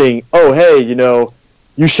the beginning. Oh, hey, you know,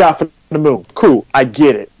 you shot for the moon. Cool, I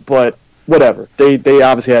get it, but whatever. They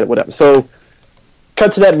obviously had it. Whatever. So.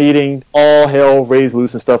 Cut to that meeting, all hell raised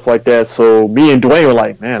loose and stuff like that. So me and Dwayne were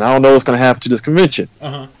like, man, I don't know what's going to happen to this convention.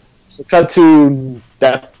 Uh-huh. So cut to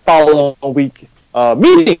that following week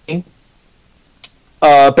meeting.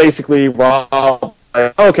 Basically, we're all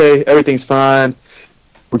like, okay, everything's fine.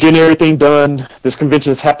 We're getting everything done. This convention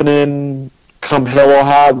is happening come hell or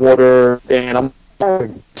high water. And I'm like,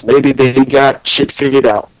 maybe they got shit figured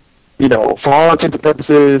out. for all intents and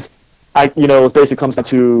purposes, it basically comes down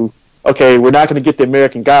to, okay, we're not going to get the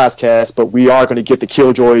American Gods cast, but we are going to get the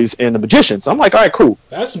Killjoys and the Magicians. So I'm like, all right, cool.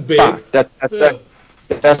 That's big. Fine.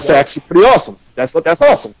 That's actually pretty awesome. That's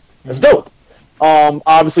awesome. That's dope.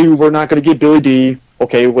 Obviously, we're not going to get Billy D.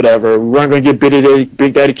 Okay, whatever. We weren't going to get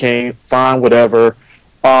Big Daddy Kane. Fine, whatever.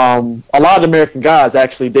 A lot of the American Gods,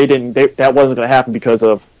 actually, that wasn't going to happen because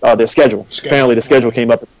of their schedule. Apparently, the schedule came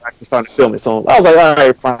up and actually started filming. So I was like, all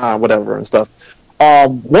right, fine, whatever, and stuff.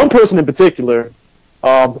 One person in particular,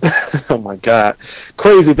 oh my God,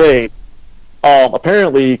 crazy thing.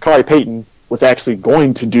 Apparently, Corey Payton was actually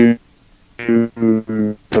going to do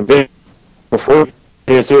convention before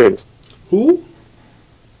the series. Who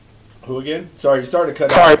again? Sorry, you started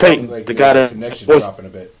cutting Corey out. Payton, Like the guy that connection was dropping a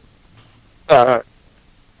bit.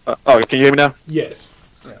 can you hear me now? Yes.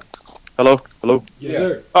 Yeah. Hello. Yes,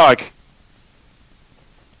 sir. All right.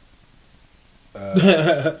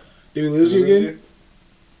 Did we lose you again?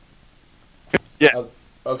 Yeah.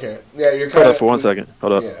 Okay. Yeah, you're kind Hold of up for 1 second.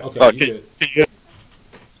 Hold up. Yeah. Okay, you good. Can you,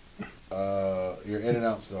 You're in and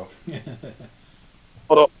out still.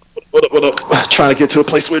 hold up. Trying to get to a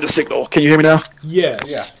place where the signal. Can you hear me now? Yes.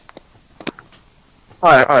 Yeah.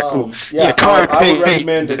 All right, cool. Yeah, Corey I would Payton.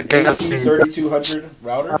 recommend an AC3200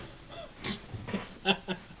 router.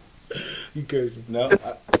 You crazy. No,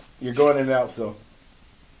 you're going in and out still.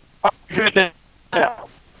 Oh,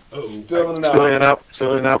 Still in and out.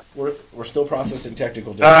 Still in and out. We're still processing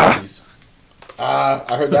technical difficulties. I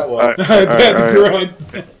heard that one. All right. that grunt.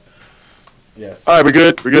 Yes. All right, we're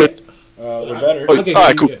good. We're good. We're better. Okay, all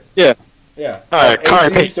right, cool. Yeah. Yeah. All right,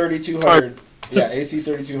 AC3200. Yeah,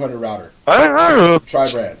 AC3200 router. All right.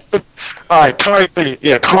 Tri-brand. All right, Corey Payton.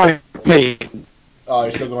 Yeah, Corey Payton. Oh,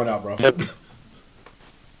 you're still going out, bro. Yep.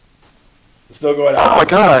 Still going Oh out. my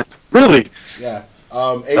God! Really? Yeah.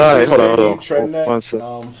 hold on. Trendnet. One sec.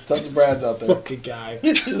 Tons of brands out there. Fucking guy.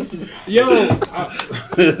 Yo,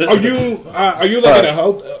 are you like in a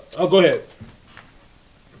hotel? Oh, go ahead.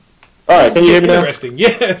 All right, can you hear me now? Interesting.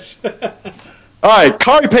 Yes. All right,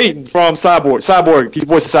 Corey Payton from Cyborg. He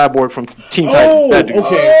voiced Cyborg from Teen Titans. That dude.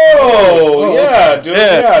 okay. Oh, yeah, dude.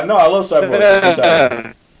 Yeah. Yeah, no, I love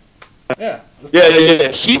Cyborg. Yeah.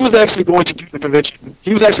 Yeah. He was actually going to do the convention.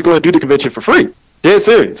 He was actually going to do the convention for free. Dead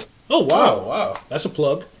serious. Oh wow, Wow. that's a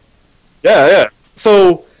plug. Yeah.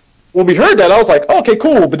 So when we heard that, I was like, okay,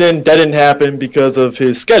 cool. But then that didn't happen because of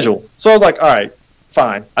his schedule. So I was like, all right,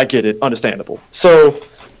 fine. I get it. Understandable. So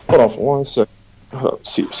hold on for 1 second. Hold up,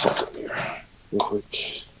 see something here real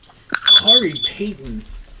quick. Corey Payton.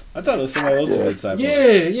 I thought it was somebody else who did Cyborg.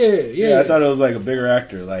 Yeah. I thought it was like a bigger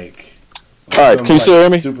actor, like. All right, can you still hear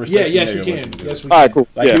me? Super Yeah, sexy yes, we nigga can. looking dude. Yes, we All can. right, cool.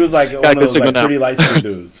 Like yeah. he was like one Got of good those signal like now. pretty light skinned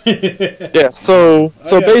dudes. Yeah. So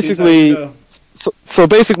Oh, yeah, basically, Teen Titans so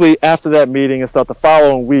basically after that meeting and stuff, the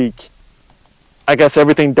following week, I guess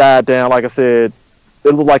everything died down. Like I said, it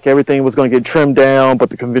looked like everything was going to get trimmed down, but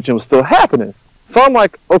the convention was still happening. So I'm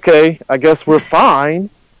like, okay, I guess we're fine,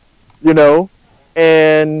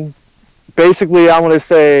 And basically, I want to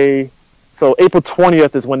say, so April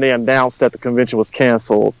 20th is when they announced that the convention was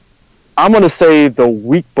canceled. I'm going to say the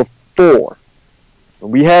week before,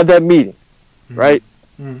 when we had that meeting, right?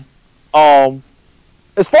 Mm-hmm.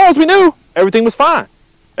 As far as we knew, everything was fine.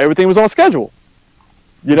 Everything was on schedule,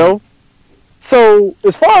 So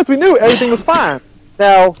as far as we knew, everything was fine.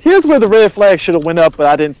 Now, here's where the red flag should have went up, but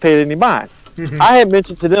I didn't pay it any mind. I had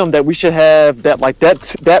mentioned to them that we should have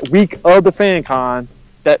that week of the FanCon,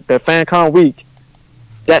 that FanCon week,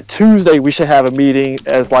 that Tuesday we should have a meeting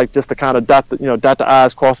as like just to kind of dot the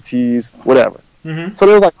I's, cross the T's, whatever. Mm-hmm. So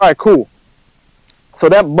they was like, all right, cool. So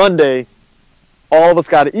that Monday, all of us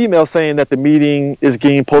got an email saying that the meeting is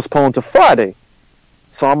getting postponed to Friday.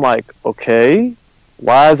 So I'm like, okay,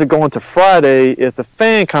 why is it going to Friday if the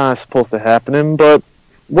FanCon is supposed to happen? But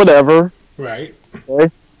whatever. Right.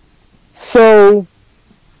 Okay. So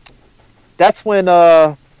that's when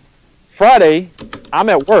Friday I'm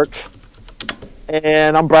at work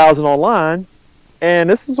and I'm browsing online, and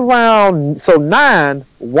this is around 9.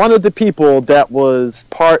 One of the people that was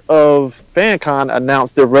part of FanCon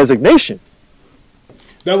announced their resignation.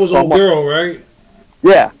 That was old girl, right?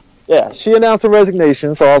 Yeah, she announced her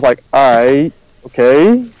resignation, so I was like, all right,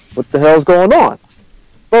 okay, what the hell's going on?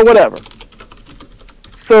 But whatever.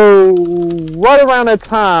 So right around that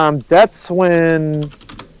time, that's when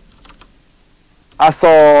I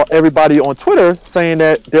saw everybody on Twitter saying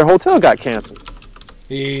that their hotel got canceled.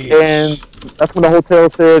 Yes. And that's when the hotel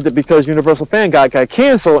said that because Universal Fan got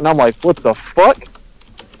canceled, and I'm like, what the fuck?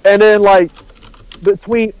 And then like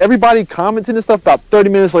between everybody commenting and stuff, about 30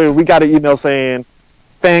 minutes later, we got an email saying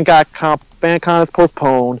FanCon is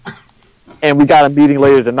postponed. and we got a meeting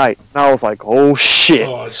later tonight. And I was like, oh shit.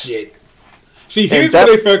 Oh shit. See, here's where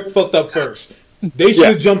they fucked up first. They should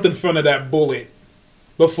have jumped in front of that bullet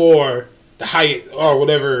before the Hyatt or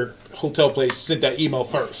whatever hotel place sent that email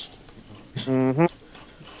first. Mm-hmm.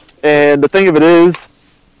 And the thing of it is,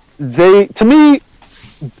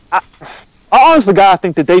 I honestly, I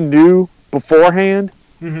think that they knew beforehand.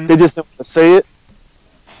 Mm-hmm. They just didn't want to say it.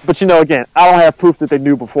 But again, I don't have proof that they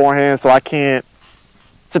knew beforehand, so I can't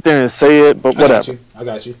sit there and say it. But whatever. I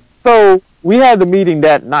got you. So we had the meeting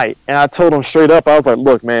that night, and I told them straight up. I was like,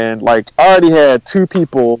 "Look, man, like I already had 2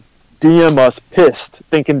 people DM us pissed,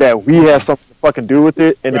 thinking that we had something to fucking do with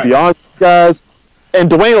it." And to be honest with you guys, and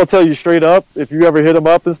Dwayne will tell you straight up if you ever hit him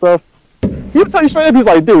up and stuff. He'll tell you straight up. He's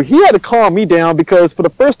like, "Dude, he had to calm me down because for the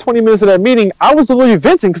first 20 minutes of that meeting, I was literally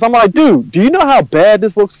venting because I'm like, dude, do you know how bad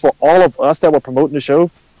this looks for all of us that were promoting the show?"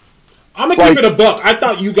 I'm gonna keep it a buck. I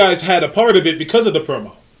thought you guys had a part of it because of the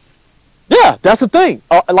promo. Yeah, that's the thing.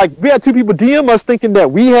 Like, we had 2 people DM us thinking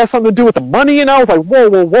that we had something to do with the money, and I was like,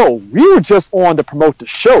 whoa. We were just on to promote the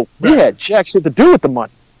show. We had jack shit to do with the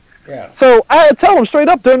money. Yeah. So I had to tell them straight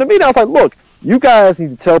up during the meeting. I was like, look, you guys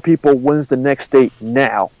need to tell people when's the next date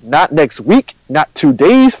now. Not next week, not 2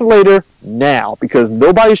 days from later, now. Because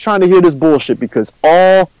nobody's trying to hear this bullshit because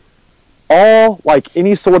all like,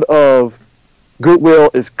 any sort of goodwill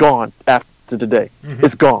is gone after today. Mm-hmm.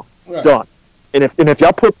 It's gone. Right. Done. And if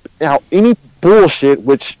y'all put out any bullshit,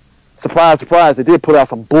 which, surprise, surprise, they did put out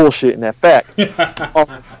some bullshit in that fact.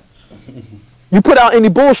 You put out any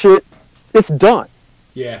bullshit, it's done.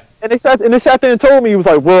 Yeah. And they sat there and told me, he was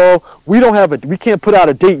like, well, we can't put out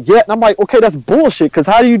a date yet. And I'm like, okay, that's bullshit. Because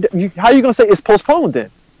how are you gonna say it's postponed then?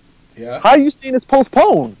 Yeah. How are you saying it's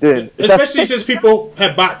postponed then? Especially since people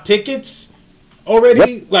have bought tickets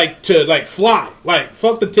already, like to fly,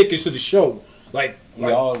 fuck the tickets to the show,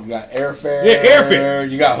 Y'all got airfare. Yeah, airfare.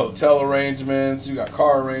 You got hotel arrangements. You got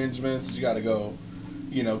car arrangements. You got to go,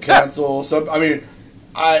 cancel.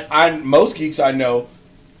 Most geeks I know,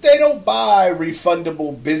 they don't buy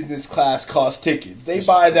refundable business class cost tickets. They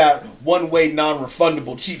buy that one-way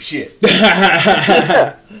non-refundable cheap shit.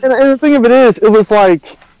 And the thing of it is, it was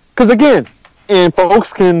like, because again, and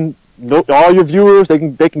folks can. All your viewers, they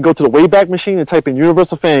can go to the Wayback Machine and type in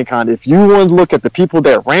Universal Fan Con. If you want to look at the people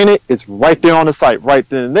that ran it, it's right there on the site, right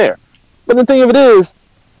then and there. But the thing of it is,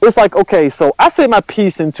 it's like, okay, so I said my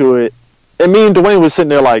piece into it, and me and Dwayne was sitting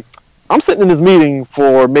there like, I'm sitting in this meeting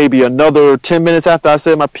for maybe another 10 minutes after I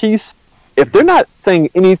said my piece. If they're not saying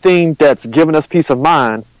anything that's giving us peace of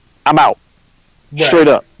mind, I'm out. Right. Straight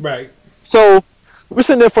up. Right. So we're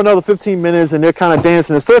sitting there for another 15 minutes, and they're kind of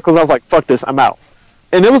dancing in circles. I was like, fuck this, I'm out.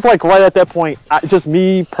 And it was like right at that point, just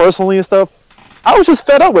me personally and stuff, I was just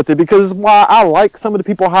fed up with it because while I like some of the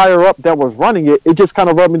people higher up that was running it, it just kind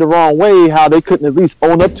of rubbed me the wrong way how they couldn't at least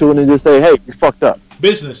own up to it and just say, hey, you fucked up.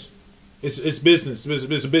 Business. It's business.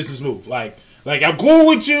 It's a business move. Like I'm cool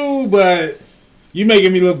with you, but you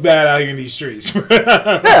making me look bad out here in these streets. Yeah,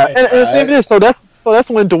 and the thing is, so that's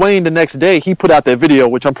when Dwayne the next day, he put out that video,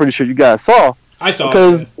 which I'm pretty sure you guys saw. I saw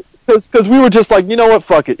it. Because we were just like, you know what,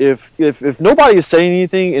 fuck it. If nobody is saying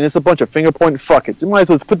anything and it's a bunch of finger pointing, fuck it. You might as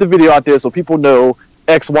well just put the video out there so people know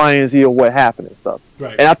X, Y, and Z or what happened and stuff.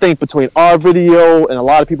 Right. And I think between our video and a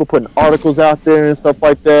lot of people putting articles out there and stuff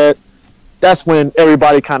like that, that's when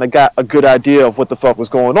everybody kind of got a good idea of what the fuck was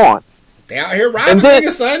going on. They out here riding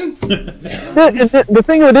niggas, son. The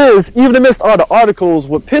thing of it is, even amidst all the articles,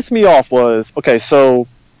 what pissed me off was, okay, so,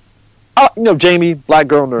 Jamie, Black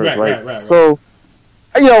Girl Nerds, right? So,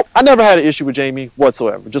 I never had an issue with Jamie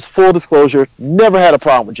whatsoever. Just full disclosure, never had a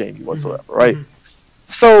problem with Jamie whatsoever, right? Mm-hmm.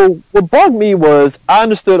 So what bugged me was I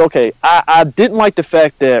understood, okay, I didn't like the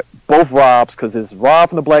fact that both Robs, because it's Rob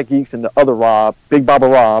from the Black Geeks and the other Rob, Big Baba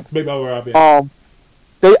Rob. Big Baba Rob, yeah.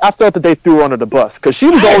 I felt that they threw her under the bus because she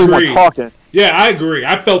was the only one talking. Yeah, I agree.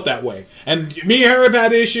 I felt that way. And me and her have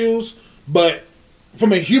had issues, but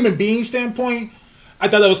from a human being standpoint, I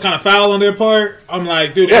thought that was kind of foul on their part. I'm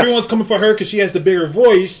like, dude, everyone's coming for her because she has the bigger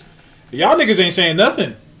voice. Y'all niggas ain't saying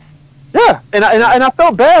nothing. Yeah, and I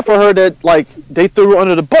felt bad for her that they threw her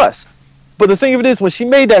under the bus. But the thing of it is, when she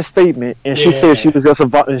made that statement and she said she was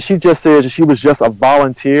just a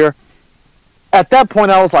volunteer. At that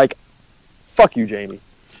point, I was like, "Fuck you, Jamie."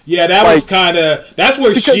 Yeah, that was kind of that's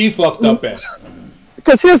where she fucked up at.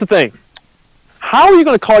 Because here's the thing. How are you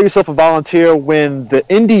going to call yourself a volunteer when the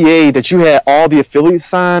NDA that you had all the affiliates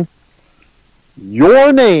sign,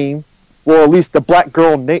 your name, or at least the Black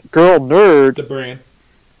Girl Nerd, the brand,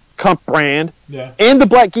 and the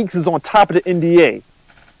Black Geeks is on top of the NDA.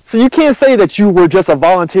 So you can't say that you were just a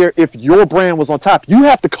volunteer if your brand was on top. You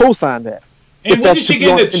have to co-sign that. And wasn't she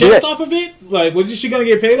getting a check off of it? Wasn't she going to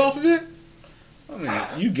get paid off of it? I mean,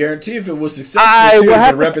 you guarantee if it was successful, she would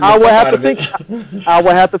have been repping the fuck out of it. I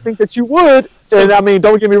would have to think that you would. And I mean,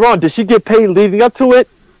 don't get me wrong. Did she get paid leading up to it?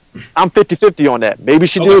 I'm 50-50 on that. Maybe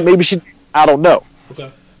she did. Maybe she. I don't know.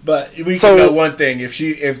 Okay. But we can know one thing: if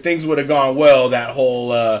things would have gone well, that whole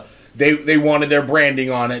they wanted their branding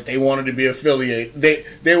on it. They wanted to be affiliate.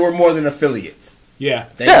 They were more than affiliates. Yeah.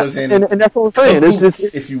 Was in and that's what I'm saying. It's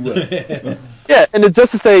just, if you will. Yeah, and it,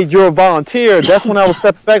 just to say you're a volunteer, that's when I was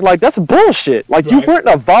stepping back. Like, that's bullshit. Like, you weren't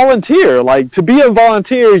a volunteer. Like, to be a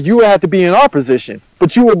volunteer, you would have to be in our position.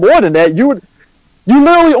 But you were more than that. You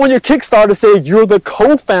literally on your Kickstarter said you're the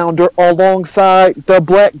co-founder alongside the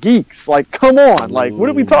Black Geeks. Like, come on. Like, what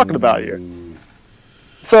are we talking about here?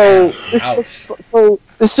 So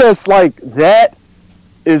it's just like that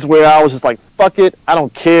is where I was just like, fuck it, I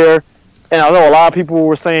don't care. And I know a lot of people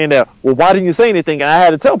were saying that, well, why didn't you say anything? And I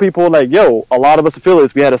had to tell people, like, yo, a lot of us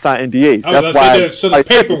affiliates, we had to sign NDAs. That's why. There's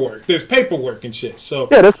paperwork. There's paperwork and shit. So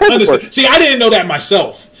yeah, there's paperwork. See, I didn't know that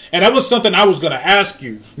myself. And that was something I was going to ask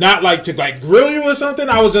you. Not like to like grill you or something.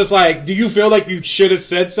 I was just like, do you feel like you should have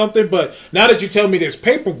said something? But now that you tell me there's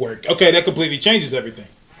paperwork, okay, that completely changes everything.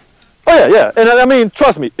 Oh, yeah. And I mean,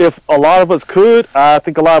 trust me, if a lot of us could, I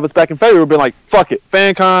think a lot of us back in February would be like, fuck it.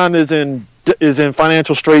 FanCon is in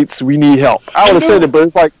financial straits. We need help. I would have said it, but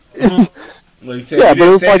it's like... Like you said, you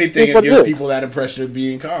didn't say anything and give people that impression of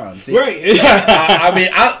being con. See, right.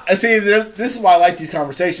 I see. This is why I like these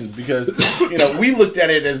conversations because we looked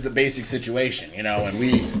at it as the basic situation, and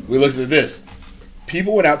we looked at this.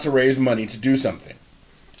 People went out to raise money to do something.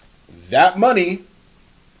 That money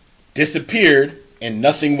disappeared and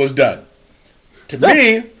nothing was done. To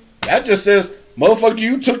me, that just says, motherfucker,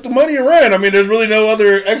 you took the money and ran. I mean, there's really no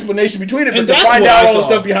other explanation between it. But to find out all the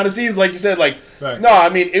stuff behind the scenes, like you said, no, I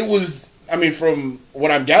mean, it was. I mean, from what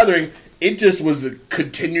I'm gathering, it just was a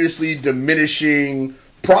continuously diminishing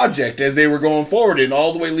project as they were going forward, and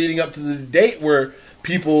all the way leading up to the date where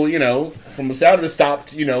people, from the sound of it,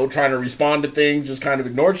 stopped, trying to respond to things, just kind of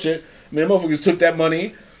ignored shit. I mean, motherfuckers took that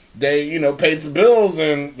money, they, paid some bills,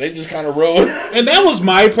 and they just kind of rode. And that was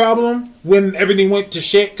my problem when everything went to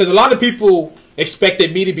shit, because a lot of people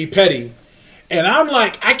expected me to be petty, and I'm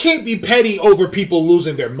like, I can't be petty over people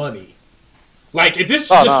losing their money. Like, if this is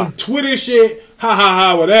just some Twitter shit,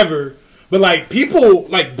 whatever. But, like, people,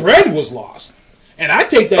 like, bread was lost. And I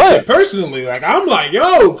take that shit personally. Like, I'm like,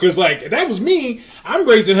 yo, because, like, if that was me, I'm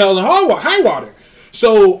raising hell and high water.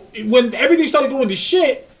 So, when everything started going to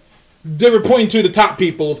shit, they were pointing to the top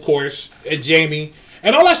people, of course, at Jamie.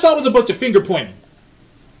 And all I saw was a bunch of finger pointing.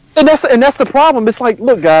 And that's the problem. It's like,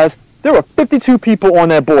 look, guys, there are 52 people on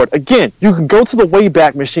that board. Again, you can go to the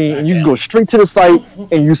Wayback Machine and you can go straight to the site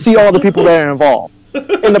and you see all the people that are involved.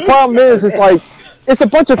 And the problem is, it's like, it's a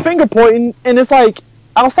bunch of finger pointing, and it's like,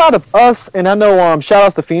 outside of us, and I know, shout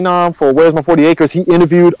outs to Phenom for Where's My 40 Acres, he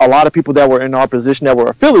interviewed a lot of people that were in our position that were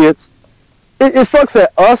affiliates. It sucks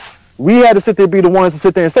that we had to sit there and be the ones to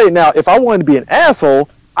sit there and say, now, if I wanted to be an asshole,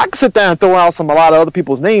 I could sit down and throw out a lot of other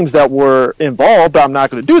people's names that were involved, but I'm not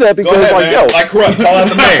going to do that because, go ahead, man. Like Corrupt, call out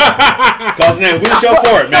the name. Call the name. We're the show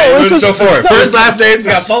for it, man. We're the show for it. First, last names,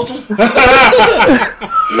 got socials. No,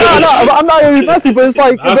 I'm not going to be messy, but it's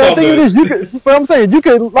like, the thing is, but I'm saying, you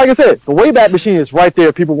could, like I said, the Wayback Machine is right there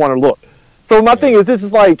if people want to look. So my thing is, this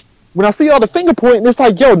is like, when I see all the finger pointing, it's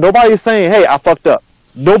like, yo, nobody is saying, hey, I fucked up.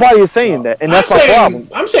 Nobody is saying that, and that's my problem.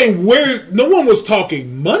 I'm saying, no one was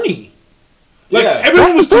talking money. Like,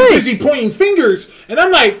 everyone was too busy pointing fingers, and I'm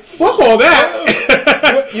like, fuck all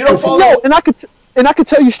that. You don't follow. No, and I could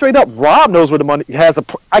tell you straight up, Rob knows where the money has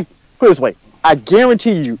put it this way. I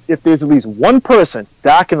guarantee you, if there's at least one person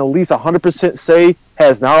that I can at least 100% say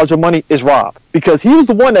has knowledge of money, is Rob, because he was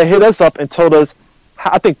the one that hit us up and told us.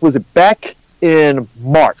 I think was it back in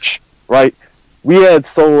March, right? We had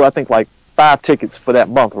sold, I think, like 5 tickets for that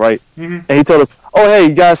month, right? Mm-hmm. And he told us, oh, hey,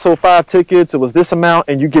 you guys sold 5 tickets. It was this amount,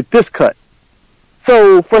 and you get this cut.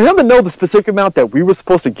 So for him to know the specific amount that we were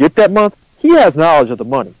supposed to get that month, he has knowledge of the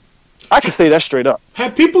money. I can say that straight up.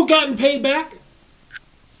 Have people gotten paid back?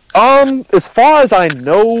 As far as I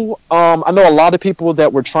know a lot of people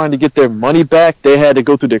that were trying to get their money back. They had to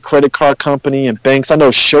go through their credit card company and banks. I know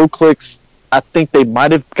ShowClicks, I think they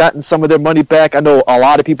might have gotten some of their money back. I know a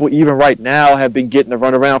lot of people, even right now, have been getting a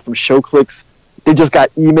runaround from ShowClicks. They just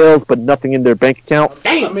got emails, but nothing in their bank account.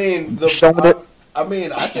 I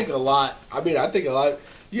think a lot.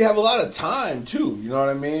 You have a lot of time too. You know what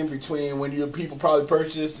I mean? Between when people probably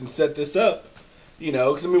purchased and set this up.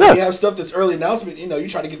 Because when you have stuff that's early announcement, you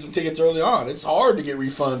try to get them tickets early on. It's hard to get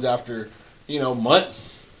refunds after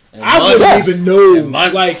months. I wouldn't even know.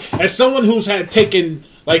 Like, as someone who's had taken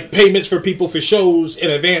like payments for people for shows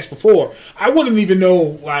in advance before, I wouldn't even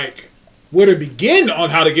know like where to begin on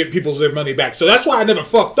how to get people's their money back. So that's why I never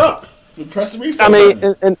fucked up. Press the refund. I mean,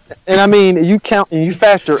 and I mean, you count and you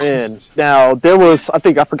factor in. Now there was, I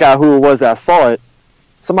think I forgot who it was that saw it.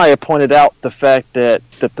 Somebody had pointed out the fact that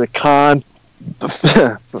the con,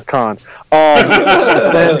 Con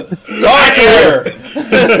Air.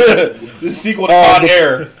 This is sequel to Con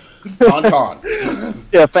Air. Con.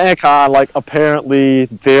 Yeah, FanCon, like, apparently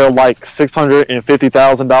they're like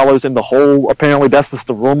 $650,000 in the hole. Apparently that's just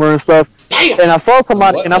the rumor and stuff. Damn. And I saw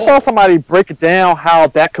somebody break it down how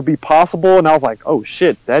that could be possible, and I was like, oh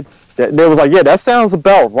shit, that they was like, yeah, that sounds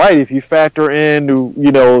about right if you factor in,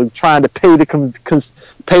 you know, trying to pay the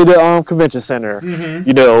convention center,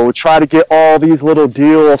 you know, try to get all these little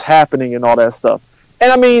deals happening and all that stuff.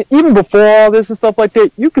 And I mean, even before all this and stuff like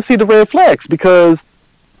that, you can see the red flags, because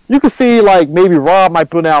you can see, like, maybe Rob might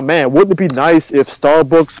put out, man, wouldn't it be nice if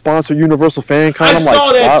Starbucks sponsored Universal Fan Con? I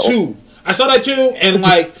saw that too, and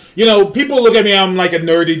like, you know, people look at me, I'm like a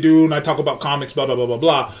nerdy dude, and I talk about comics, blah, blah, blah, blah,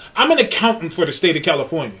 blah. I'm an accountant for the state of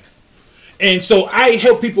California. And so I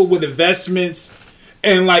help people with investments,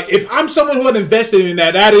 and like, if I'm someone who had invested in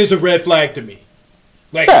that, that is a red flag to me.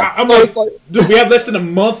 Like, yeah, I'm like, dude, we have less than a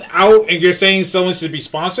month out, and you're saying someone should be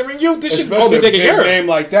sponsoring you? This should all be taken care of. A name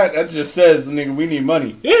like that just says, nigga, we need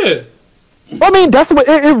money. Yeah. I mean, that's what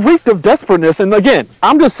it reeked of desperateness. And again,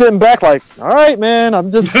 I'm just sitting back like, all right, man,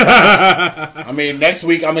 I'm just. I mean, next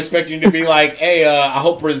week I'm expecting you to be like, hey, I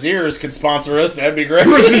hope Braziers could sponsor us. That'd be great.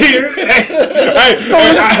 Braziers?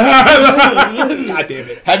 God damn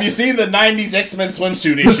it. Have you seen the 90s X-Men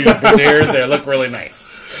swimsuit issues, Braziers? They look really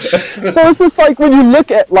nice. So it's just like when you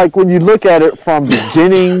look at it from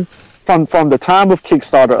beginning, from the time of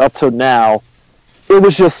Kickstarter up to now, it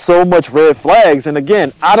was just so much red flags. And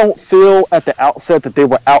again, I don't feel at the outset that they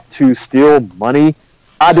were out to steal money.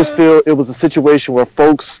 I just feel it was a situation where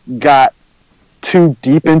folks got too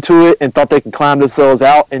deep into it and thought they could climb themselves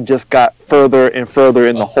out, and just got further and further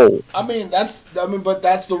in the hole. But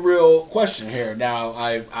that's the real question here. Now,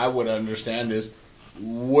 I would understand this.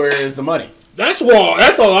 Where is the money? That's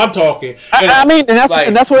all I'm talking. I mean, and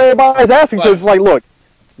that's what everybody's asking, because like, look,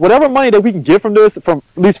 whatever money that we can get from this, at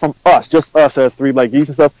least from us, just us as Three Black Geeks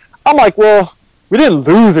and stuff, I'm like, well, we didn't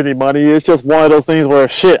lose any money. It's just one of those things where,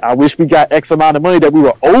 shit, I wish we got X amount of money that we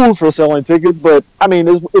were owed for selling tickets, but I mean,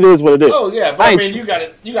 it is what it is. Oh yeah, but I mean, you got to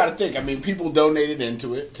think. I mean, people donated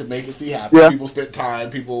into it to make it see happen. Yeah. People spent time.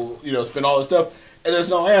 People, spent all this stuff, and there's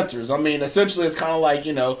no answers. I mean, essentially, it's kind of like,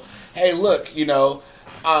 hey, look,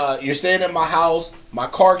 you're staying at my house. My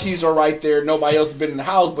car keys are right there. Nobody else has been in the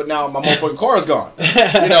house, but now my motherfucking car is gone.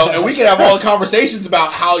 And we can have all the conversations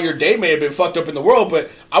about how your day may have been fucked up in the world, but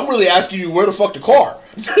I'm really asking you, where the fuck the car?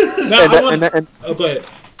 Go ahead.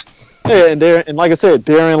 Yeah, and like I said,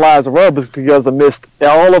 therein lies the rub, is because amidst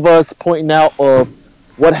all of us pointing out of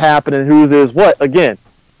what happened and whose is what, again,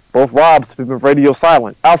 both Robs have been radio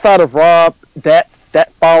silent. Outside of Rob, that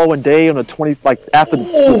following day on the after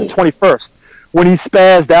the 21st. When he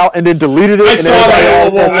spazzed out and then deleted it. I saw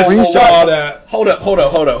that. Hold up.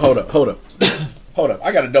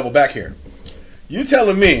 I got to double back here. You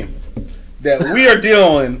telling me that we are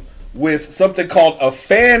dealing with something called a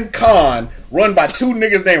fan con run by two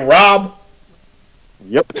niggas named Rob?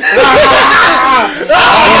 Yep. From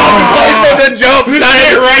the jump.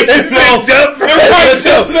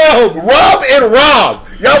 Rob and Rob.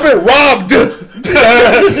 Y'all been robbed.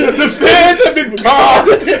 The fans have been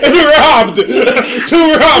conned and robbed.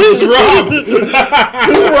 Two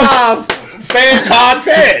Robs. Fan con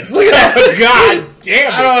fans. Look at that. God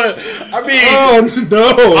damn it. I'm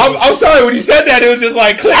sorry, when you said that, it was just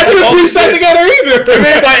like, I didn't piece that together either. If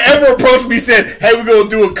anybody ever approached me and said, hey, we're going to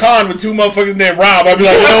do a con with two motherfuckers named Rob, I'd be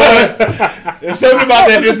like, you know what? There's something about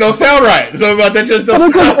that just don't sound right. Something about that just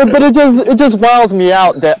don't sound right. But it just wows me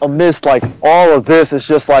out that amidst like all of this, it's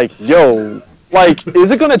just like, yo, like,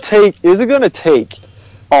 is it gonna take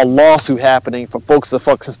a lawsuit happening for folks to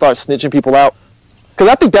fucking start snitching people out? Because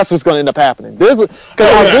I think that's what's gonna end up happening. Because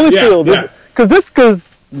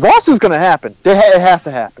lawsuit's gonna happen. It has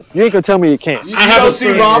to happen. You ain't gonna tell me it can't. You don't see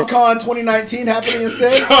RobCon 2019 happening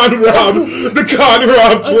instead? The Con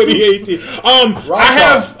Rob 2018. I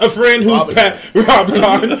have a friend who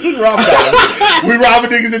RobCon. We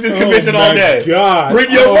robbing niggas at this convention all day. God. Bring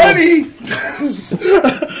your money.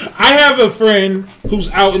 I have a friend who's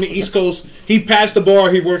out in the East Coast. He passed the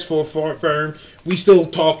bar. He works for a firm. We still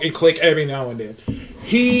talk and click every now and then.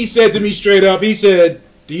 He said to me straight up, he said,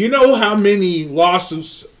 do you know how many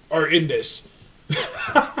lawsuits are in this?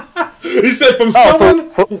 He said from someone.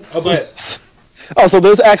 So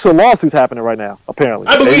there's actual lawsuits happening right now, apparently.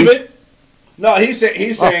 I believe it. No, he's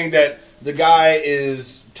saying that the guy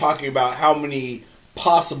is talking about how many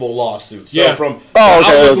possible lawsuits. So Yeah. from okay, the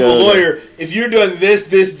outlook of a okay. lawyer, if you're doing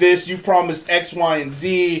this, you promised X, Y, and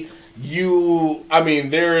Z.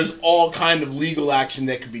 There's all kind of legal action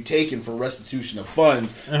that could be taken for restitution of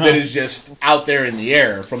funds that is just out there in the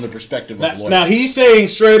air from the perspective of a lawyer. Now he's saying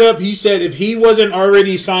straight up, he said if he wasn't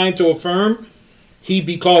already signed to a firm, he'd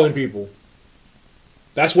be calling people.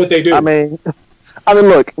 That's what they do. I mean,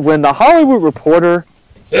 look, when the Hollywood Reporter,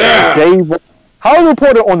 Hollywood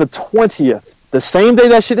Reporter on the 20th, the same day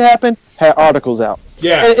that shit happened, had articles out.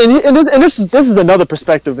 Yeah. And this is another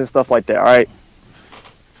perspective and stuff like that, all right?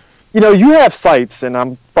 You know, you have sites, and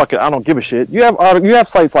I don't give a shit. You have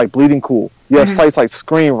sites like Bleeding Cool. You have sites like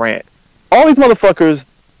Screen Rant. All these motherfuckers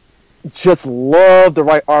just love to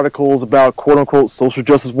write articles about quote-unquote social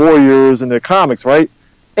justice warriors and their comics, right?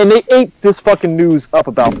 And they ate this fucking news up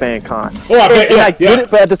about FanCon. Oh, I bet, I get it,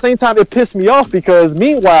 but at the same time, it pissed me off because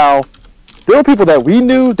meanwhile, there were people that we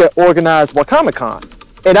knew that organized Wakamic-Con,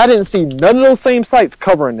 and I didn't see none of those same sites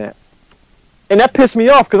covering that. And that pissed me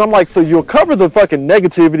off because I'm like, so you'll cover the fucking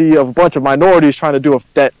negativity of a bunch of minorities trying to do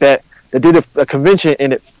that did a convention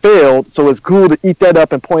and it failed, so it's cool to eat that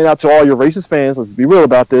up and point out to all your racist fans, let's be real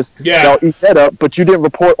about this, Yeah. y'all eat that up, but you didn't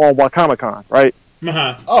report on Wakamic-Con, right?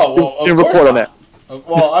 Uh-huh. Oh, well, of You course report on not.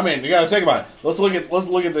 Well, you got to think about it. Let's look at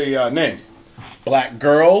the names: Black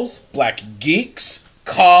Girls, Black Geeks,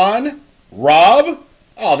 Con, Rob.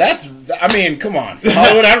 Oh, come on.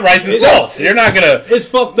 Hollywood outrights itself. You're not gonna. It's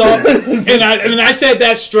fucked up. and I said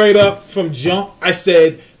that straight up from jump. I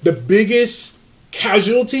said the biggest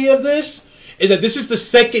casualty of this is that this is the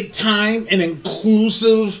second time an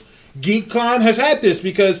inclusive GeekCon has had this,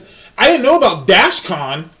 because I didn't know about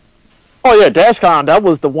DashCon. Oh yeah, DashCon, that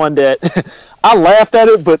was the one that I laughed at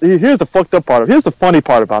it, but here's the fucked up part. Here's the funny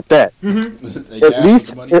part about that. At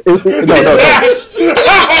least, no. God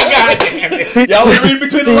damn it. Y'all read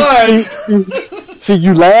between the lines. See,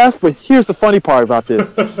 you laugh, but here's the funny part about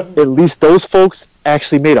this. At least those folks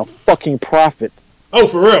actually made a fucking profit. Oh,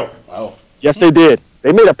 for real? Wow. Yes, they did.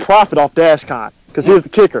 They made a profit off DashCon. Because here's the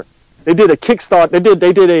kicker: they did a Kickstart.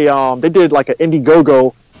 They did like an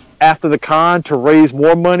Indiegogo after the con to raise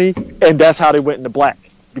more money, and that's how they went into black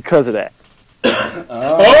because of that.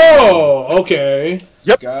 Oh, okay.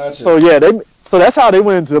 Yep. Gotcha. So yeah, so that's how they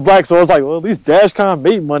went into the black. So I was like, well, at least DashCon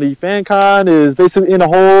made money. FanCon is basically in a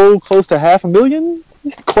hole close to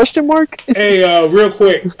 $500,000? Question mark. Hey, real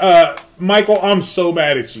quick, Michael, I'm so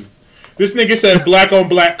mad at you. This nigga said black on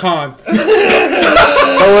black con.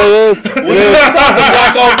 Oh, it is. We need to stop the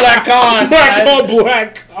black on black cons. Black on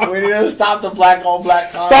black con. We need to stop the black on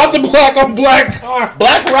black cons. Stop the black on black con.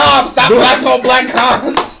 Black Rob. Stop black on black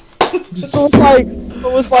cons. So it's like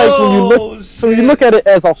when you look at it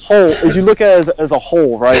as a whole, as a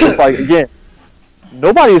whole, right? It's like, again,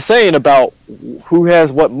 nobody is saying about who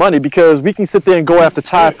has what money, because we can sit there and go after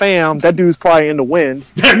Ty Pham. That dude's probably in the wind.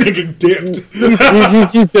 That nigga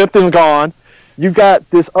dipped. He's dipped and gone. You got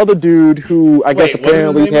this other dude who I guess Wait, what is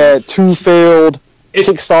his apparently name? had 2 failed It's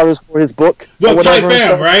Kickstarters for his book. the or Ty whatever and Pham,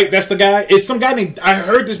 stuff. right? That's the guy. It's some guy named, I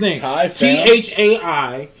heard this name. Ty Pham?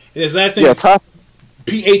 Thai. His last name Yeah, is Ty.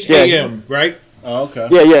 Pham, right? Oh, okay.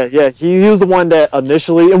 Yeah. He was the one that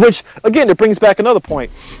initially, which again, it brings back another point.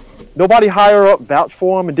 Nobody higher up vouched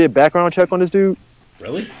for him and did background check on this dude.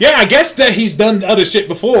 Really? Yeah, I guess that he's done other shit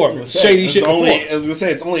before. Shady shit before. I was gonna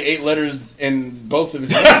say it's only 8 letters in both of his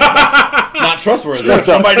names. That's not trustworthy. If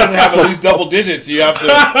somebody doesn't have at least double digits, you have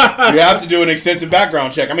to do an extensive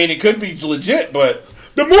background check. I mean, it could be legit, but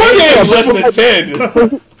The more it's names. less than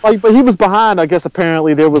 10. But he was behind. I guess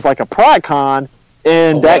apparently there was like a Pride Con,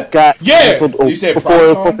 and A that what? got Yeah. canceled You said before it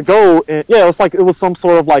was Pride supposed to go. And yeah, it was some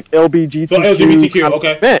sort of like LBGTQ. So LGBTQ, kind of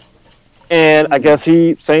okay. event. And I guess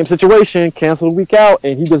same situation, canceled a week out,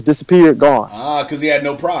 and he just disappeared, gone. Because he had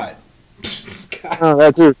no pride.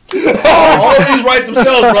 That's it. All of these write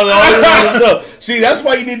themselves, brother. All of these write themselves. See, that's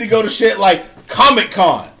why you need to go to shit like Comic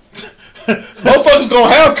Con. Motherfuckers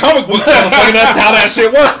gonna have comic books, motherfucker. That's how that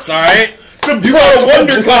shit works, all right? You go to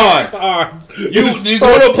WonderCon. You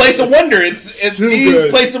go to a place of wonder. It's too these good.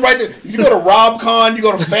 places right there. If you go to RobCon, you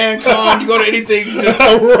go to FanCon, you go to anything,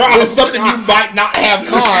 there's something you might not have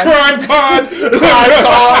con. Crime con.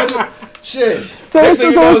 Con. Shit. So Next thing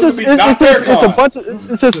you know, it's it's gonna be not their it's a con. bunch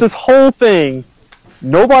of, it's just this whole thing.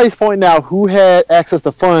 Nobody's pointing out who had access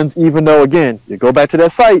to funds, even though, again, you go back to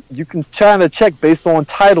that site, you can try to check based on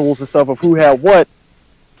titles and stuff of who had what,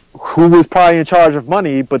 who was probably in charge of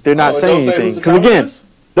money, but they're not Oh, saying don't say anything. who's the Because again, columnist?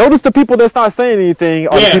 notice the people that's not saying anything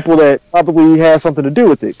are Yeah. the people that probably had something to do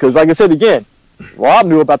with it. Because like I said again, Rob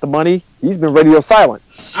knew about the money. He's been radio silent.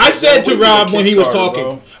 I said to we Rob did a when he was Kickstarter, talking,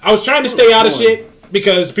 bro. I was trying to stay out of shit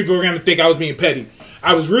because people were going to think I was being petty.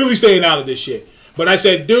 I was really staying out of this shit. But I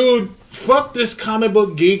said, dude, fuck this comic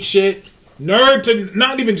book geek shit. Nerd to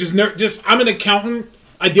not even just nerd. Just I'm an accountant.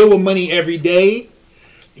 I deal with money every day.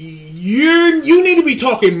 You need to be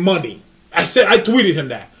talking money. I tweeted him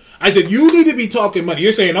that. I said, you need to be talking money.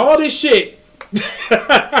 You're saying all this shit.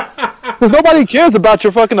 Because nobody cares about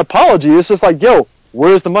your fucking apology. It's just like, yo,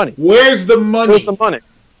 where's the money? Where's the money? Where's the money?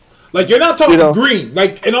 Like, you're not talking green.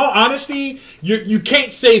 Like, in all honesty, you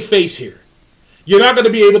can't save face here. You're not going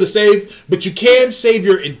to be able to save, but you can save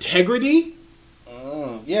your integrity.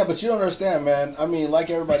 Yeah, but you don't understand, man. I mean, like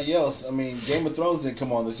everybody else, I mean, Game of Thrones didn't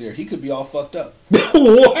come on this year. He could be all fucked up. What?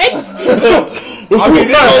 I mean,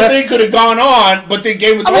 this whole thing could have gone on, but then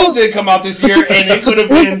Game of Thrones didn't come out this year, and it could have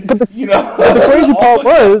been, you know.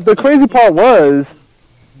 The crazy part was,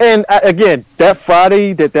 and again, that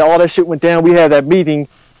Friday that all that shit went down, we had that meeting.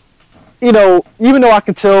 You know, even though I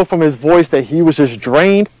could tell from his voice that he was just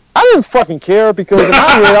drained, I didn't fucking care because in my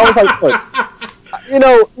head I was like, look. You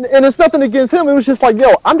know, and it's nothing against him. It was just like,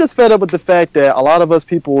 yo, I'm just fed up with the fact that a lot of us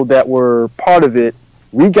people that were part of it,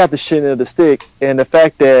 we got the shit into the stick, and the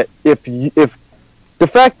fact that if even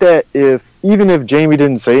if Jamie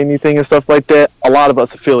didn't say anything and stuff like that, a lot of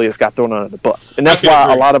us affiliates got thrown under the bus, and that's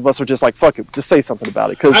why a lot of us were just like, fuck it, just say something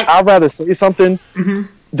about it, because I'd rather say something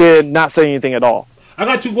than not say anything at all. I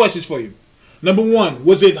got 2 questions for you. Number 1,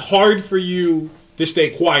 was it hard for you to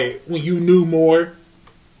stay quiet when you knew more?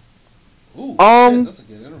 Ooh, that's a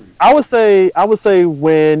good interview. I would say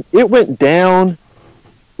when it went down,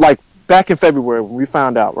 like back in February when we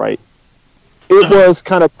found out, right? It was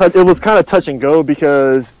kind of touch and go,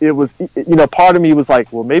 because it was, you know, part of me was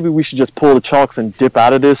like, well, maybe we should just pull the chalks and dip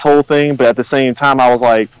out of this whole thing, but at the same time I was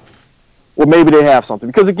like, well, maybe they have something,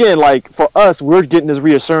 because again, like for us, we're getting this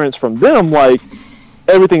reassurance from them, like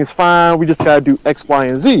everything's fine, we just gotta do X, Y,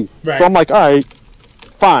 and Z. Right. So I'm like, all right,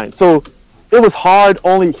 fine. So it was hard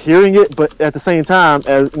only hearing it, but at the same time,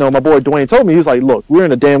 as you know, my boy Dwayne told me, he was like, look, we're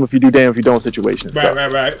in a damn if you do, damn if you don't situation.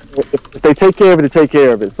 Right. So if they take care of it, they take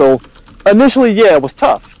care of it. So initially, yeah, it was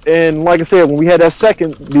tough. And like I said, when we had that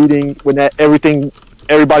second meeting, when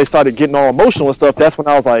everybody started getting all emotional and stuff, that's when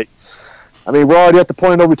I was like, I mean, we're already at the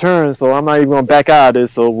point of no return, so I'm not even going to back out of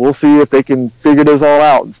this. So we'll see if they can figure this all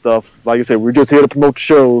out and stuff. Like I said, we're just here to promote the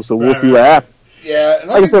show, so we'll see what happens. Yeah. And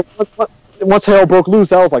like I said, once hell broke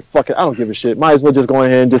loose, I was like, fuck it, I don't give a shit. Might as well just go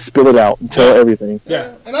ahead and just spill it out and tell everything.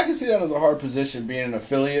 Yeah, and I can see that as a hard position, being an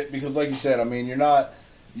affiliate, because like you said, I mean,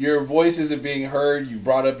 your voice isn't being heard. You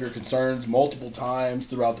brought up your concerns multiple times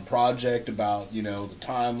throughout the project about, you know, the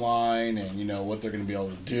timeline and, you know, what they're going to be able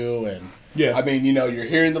to do. And, I mean, you know, you're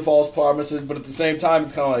hearing the false promises, but at the same time,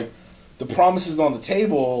 it's kind of like the promises on the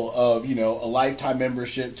table of, you know, a lifetime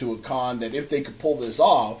membership to a con that if they could pull this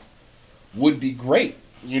off would be great.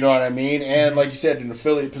 You know what I mean? And like you said, an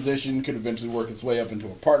affiliate position could eventually work its way up into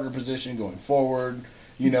a partner position going forward,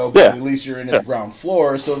 you know, but at least you're in the ground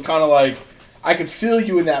floor. So it's kind of like, I could feel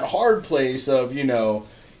you in that hard place of, you know,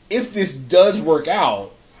 if this does work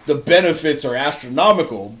out, the benefits are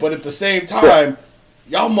astronomical. But at the same time,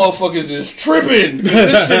 y'all motherfuckers is tripping.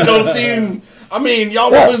 This shit don't seem... I mean,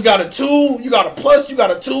 y'all motherfuckers got a 2, you got a plus, you got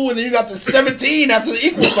a 2, and then you got the 17 after the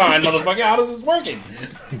equal sign, motherfucker. How does this working?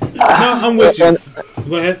 No, I'm with you.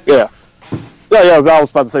 Go ahead. Yeah. I was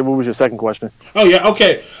about to say, what was your second question? Oh yeah,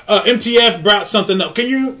 okay. MTF brought something up. Can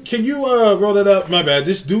you roll that up? My bad.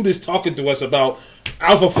 This dude is talking to us about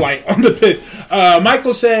Alpha Flight on the pitch.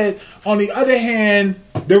 Michael said, on the other hand,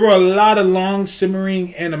 there were a lot of long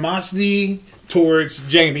simmering animosity towards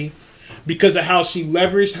Jamie because of how she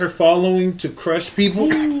leveraged her following to crush people.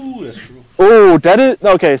 Ooh, that's true. Oh, that is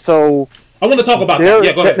okay. So I want to talk about that.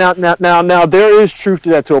 Yeah, go ahead. Now, there is truth to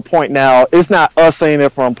that to a point. Now, it's not us saying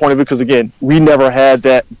it from a point of view, because again, we never had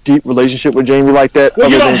that deep relationship with Jamie like that. Well,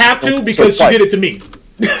 you don't have to, because she did it to me.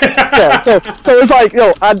 Yeah, so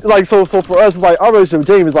it's like, so for us, it's like our relationship with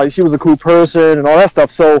Jamie is like she was a cool person and all that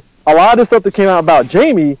stuff. So a lot of the stuff that came out about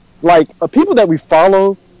Jamie, like people that we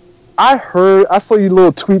follow, I saw you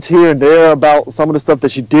little tweets here and there about some of the stuff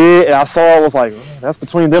that she did, and I was like, that's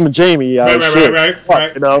between them and Jamie.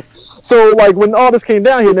 Right. You know. So, like, when all this came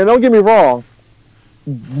down here, now don't get me wrong,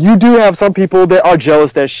 you do have some people that are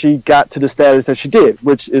jealous that she got to the status that she did,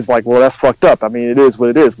 which is like, well, that's fucked up. I mean, it is what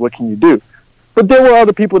it is. What can you do? But there were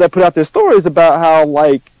other people that put out their stories about how,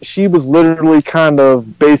 like, she was literally kind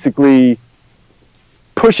of basically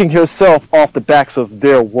pushing herself off the backs of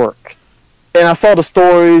their work. And I saw the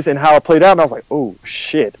stories and how it played out, and I was like, oh,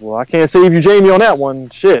 shit. Well, I can't save you, Jamie, on that one.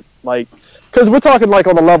 Shit. Like, because we're talking, like,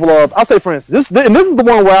 on the level of, I'll say, for instance, this is the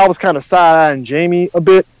one where I was kind of side-eyeing Jamie a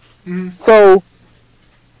bit. Mm-hmm. So,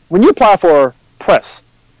 when you apply for press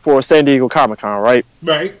for San Diego Comic-Con, right?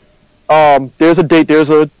 Right. there's a date. There's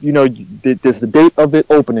the date of it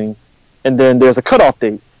opening, and then there's a cutoff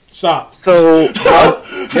date. Stop. So,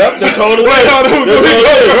 Yep, they're totally.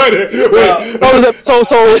 So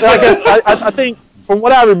I guess I think from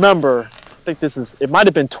what I remember, I think it might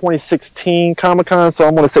have been 2016 Comic-Con, so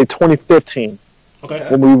I'm going to say 2015. Okay.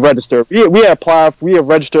 When we registered, we had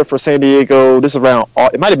registered for San Diego. This is around,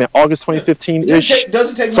 it might have been August 2015-ish. It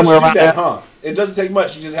doesn't take much to do that, huh? It doesn't take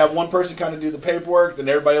much. You just have one person kind of do the paperwork, then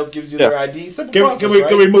everybody else gives you their ID. Simple process, right?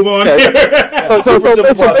 Can we move on? Yeah. So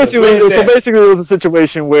basically, it was a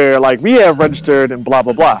situation where like we had registered and blah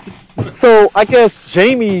blah blah. So I guess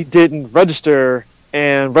Jamie didn't register,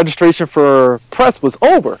 and registration for press was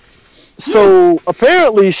over. So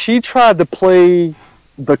apparently, she tried to play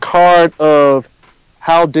the card of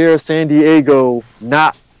how dare San Diego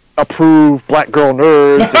not approve Black Girl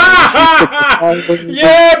Nerds.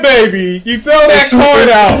 Yeah, baby. You throw that card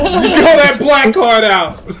out. You throw that black card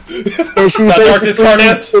out. And she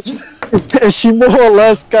and she more or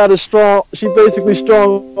less got she basically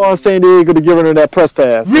strong on San Diego to give her that press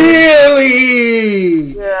pass.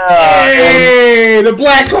 Really? Yeah. Hey, the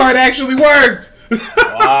black card actually worked.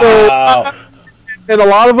 Wow. And a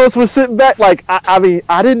lot of us were sitting back like, I mean,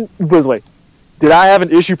 did I have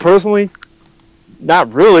an issue personally?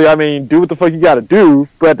 Not really. I mean, do what the fuck you gotta do.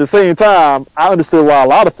 But at the same time, I understood why a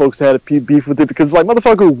lot of folks had a beef with it, because like,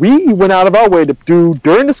 motherfucker, we went out of our way to do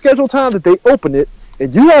during the scheduled time that they open it,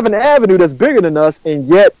 and you have an avenue that's bigger than us, and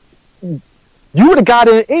yet you would have got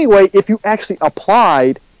in anyway if you actually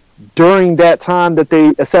applied during that time that they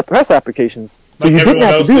accept press applications. So like you didn't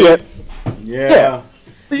have to do that. Yeah.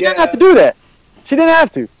 So you didn't have to do that. She didn't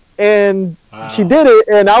have to. And she did it,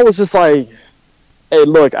 and I was just like, hey,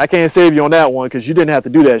 look, I can't save you on that one because you didn't have to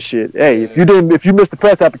do that shit. Hey, if you missed the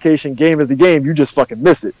press application, game is the game. You just fucking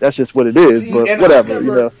miss it. That's just what it is. See, but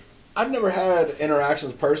whatever, I've never had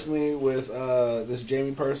interactions personally with this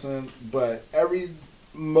Jamie person, but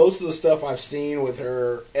most of the stuff I've seen with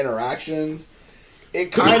her interactions,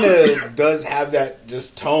 it kind of does have that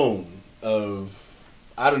just tone of,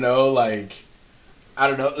 an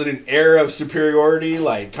air of superiority,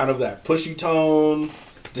 like kind of that pushy tone,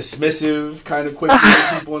 dismissive, kind of quick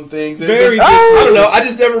to people and things. Very I don't know. I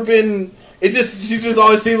just never been. She just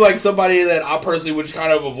always seemed like somebody that I personally would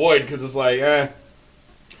kind of avoid because it's like, I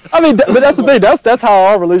mean, but that's the thing. That's how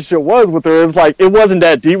our relationship was with her. It was like, it wasn't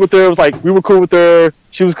that deep with her. It was like we were cool with her.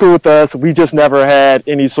 She was cool with us. We just never had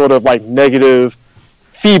any sort of like negative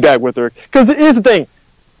feedback with her. Because here's the thing,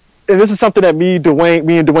 and this is something that me and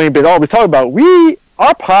Dwayne been always talking about.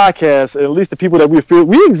 Our podcast, at least the people that we feel,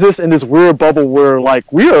 we exist in this weird bubble where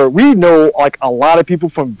like we know like a lot of people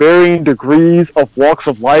from varying degrees of walks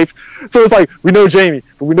of life. So it's like, we know Jamie,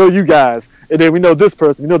 but we know you guys, and then we know this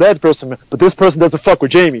person, we know that person, but this person doesn't fuck with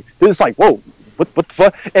Jamie. It's like, whoa, what the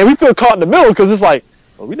fuck? And we feel caught in the middle because it's like,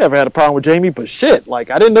 well, we never had a problem with Jamie, but shit, like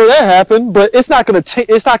I didn't know that happened. But it's not gonna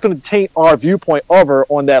taint our viewpoint of her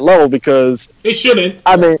on that level because it shouldn't.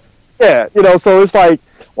 I mean, yeah, so it's like,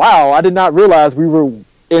 wow, I did not realize we were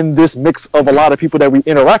in this mix of a lot of people that we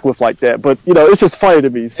interact with like that. But, it's just funny to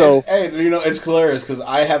me. So, and it's hilarious because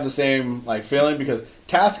I have the same like feeling because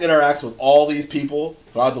Task interacts with all these people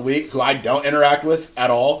throughout the week who I don't interact with at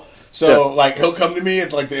all. So, like, he'll come to me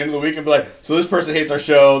at like the end of the week and be like, so this person hates our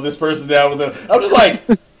show, this person's down with it. I'm just like,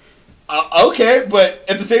 okay, but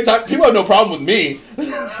at the same time, people have no problem with me.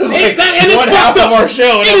 It's like one half of our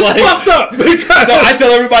show, and I'm like, fucked up. So I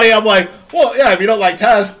tell everybody, I'm like, well, yeah, if you don't like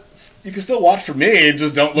Task, you can still watch from me and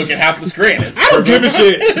just don't look at half the screen. I don't give a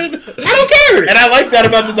shit. I don't care. And I like that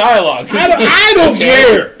about the dialogue. I don't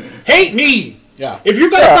care. Hate me. Yeah. If you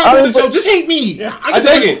got a problem with the show, just hate me. Yeah. I can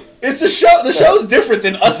take it. It's the show. The show's different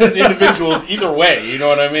than us as individuals either way. You know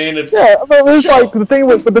what I mean? It's like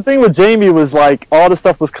the thing with Jamie was like all the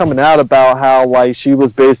stuff was coming out about how like she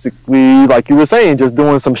was basically like you were saying just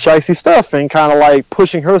doing some shicey stuff and kind of like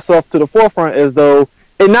pushing herself to the forefront as though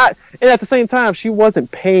and at the same time she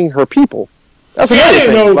wasn't paying her people. That's I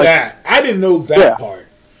didn't know like, that. I didn't know that part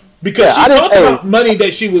because she talked about money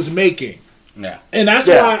that she was making. Yeah, and that's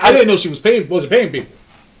why I didn't know she wasn't paying people.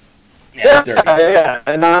 Yeah,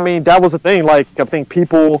 and I mean that was the thing. Like I think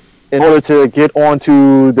people, in order to get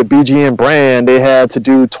onto the BGN brand, they had to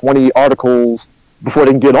do 20 articles before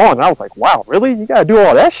they can get on. And I was like, wow, really? You gotta do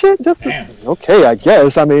all that shit? Okay, I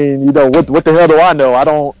guess. I mean, what the hell do I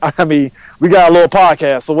know? I mean, we got a little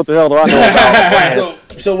podcast, so what the hell do I know about?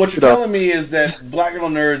 So what you're telling me is that Black Girl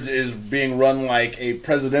Nerds is being run like a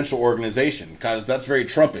presidential organization, because that's very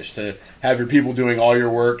Trumpish to have your people doing all your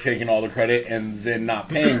work, taking all the credit, and then not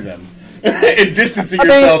paying them. and distancing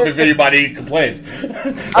yourself if anybody complains.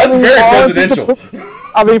 That's very presidential.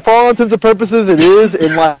 I mean, for all intents and purposes, it is.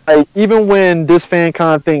 And like, even when this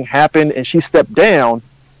FanCon thing happened and she stepped down,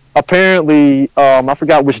 apparently, I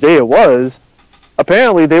forgot which day it was.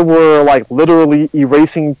 Apparently, they were like literally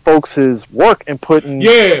erasing folks' work and putting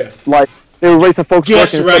like they were erasing folks'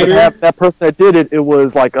 work instead of that person that did it. It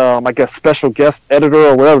was like I guess special guest editor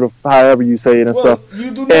or whatever, however you say it and stuff.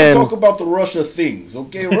 You do not talk about the Russia things,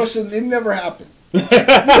 okay? Russia, it never happened.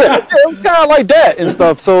 It was kind of like that and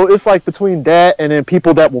stuff. So it's like between that and then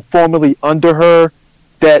people that were formerly under her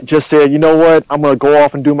that just said, you know what, I'm gonna go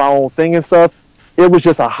off and do my own thing and stuff. It was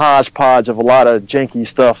just a hodgepodge of a lot of janky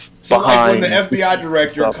stuff. So like when the FBI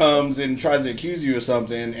director comes and tries to accuse you of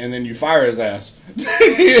something, and then you fire his ass.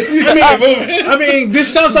 I mean,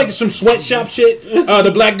 this sounds like some sweatshop shit.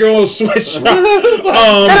 The black girl sweatshop.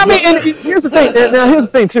 And here's the thing. Now here's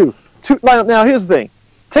the thing too. Now here's the thing.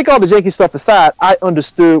 Take all the janky stuff aside. I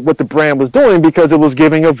understood what the brand was doing because it was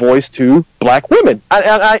giving a voice to black women,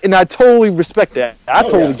 and I totally respect that. I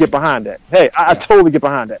totally get behind that. Hey, I totally get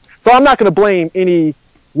behind that. So I'm not going to blame any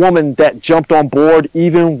woman that jumped on board,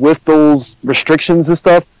 even with those restrictions and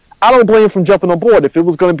stuff. I don't blame them from jumping on board. If it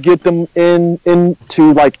was going to get them in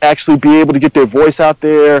to like actually be able to get their voice out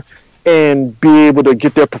there and be able to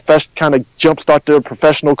get their kind of jumpstart their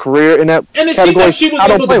professional career in that. And it seems like she was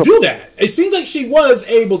able to do that. It seems like she was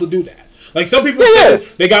able to do that. Like some people said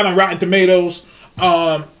they got on Rotten Tomatoes,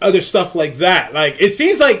 other stuff like that. Like it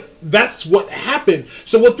seems like that's what happened.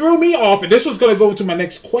 So what threw me off, and this was going to go into my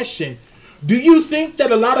next question, do you think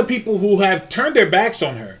that a lot of people who have turned their backs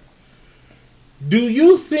on her, do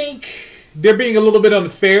you think they're being a little bit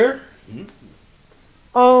unfair?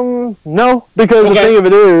 No, because the thing of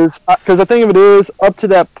it is, up to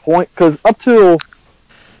that point, because up till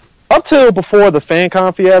before the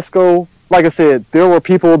FanCon fiasco, like I said, there were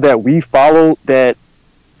people that we followed that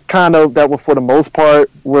were for the most part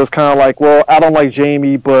was kind of like, well, I don't like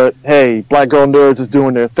Jamie, but hey, Black Girl Nerds is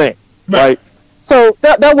doing their thing, right? So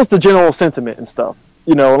that was the general sentiment and stuff.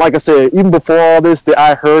 You know, like I said, even before all this,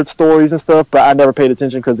 I heard stories and stuff, but I never paid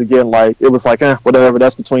attention because, again, like it was like, whatever,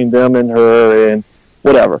 that's between them and her and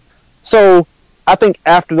whatever. So I think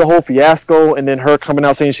after the whole fiasco and then her coming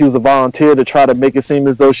out saying she was a volunteer to try to make it seem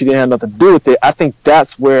as though she didn't have nothing to do with it, I think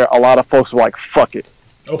that's where a lot of folks were like, fuck it.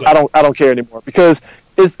 Okay. I don't care anymore. Because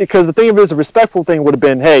the thing of it is, a respectful thing would have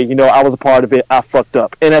been, hey, you know, I was a part of it, I fucked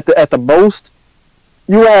up. And at the most,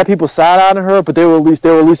 you had people side-eyeing her, but there would at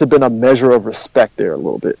least have been a measure of respect there a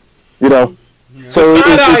little bit, you know. Yeah. So the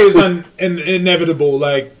side-eye is inevitable.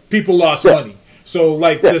 Like people lost money, so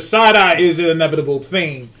like the side-eye is an inevitable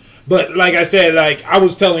thing. But like I said, like I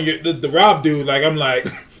was telling you, the Rob dude, like I'm like,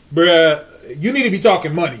 bruh, you need to be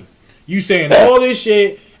talking money. You saying all this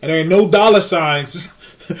shit, and there ain't no dollar signs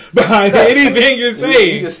behind anything you're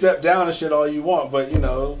saying. You can step down and shit all you want, but you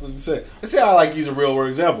know, let's say I like using real world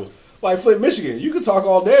examples. Like Flint, Michigan, you could talk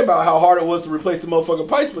all day about how hard it was to replace the motherfucking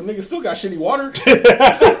pipes, but niggas still got shitty water.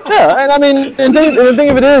 And I mean, and the thing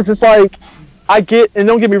of it is, it's like, I get, and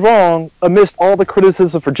don't get me wrong, amidst all the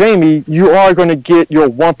criticism for Jamie, you are going to get your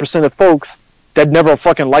 1% of folks that never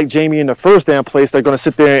fucking liked Jamie in the first damn place. They're going to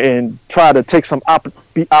sit there and try to take some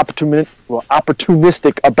be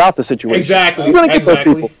opportunistic about the situation. Exactly. You're going to get those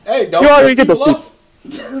people. Hey, don't you're going to get those people.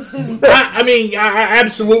 I mean,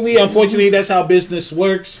 absolutely. Unfortunately, that's how business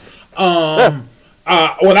works. When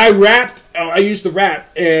I rapped, I used to rap,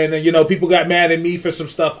 and you know, people got mad at me for some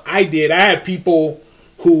stuff I did. I had people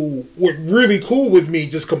who were really cool with me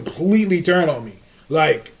just completely turn on me.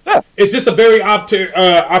 Like, it's just a very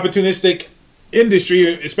opportunistic industry,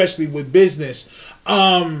 especially with business.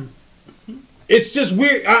 It's just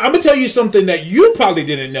weird. I'm gonna tell you something that you probably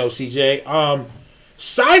didn't know, CJ.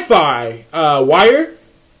 Sci-Fi Wire,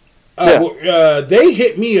 they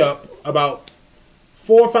hit me up about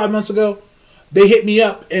 4 or 5 months ago. They hit me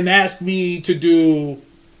up and asked me to do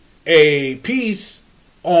a piece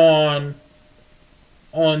on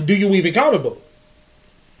Do You Weave in Comic Book.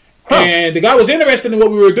 And the guy was interested in what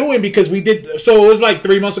we were doing because we did. So it was like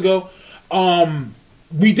 3 months ago.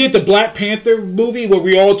 We did the Black Panther movie where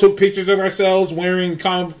we all took pictures of ourselves wearing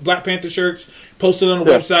Black Panther shirts, posted on the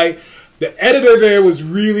website. The editor there was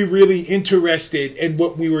really, really interested in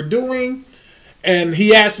what we were doing, and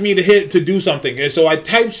he asked me to do something. And so I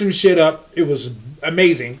typed some shit up. It was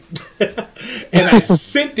amazing, and I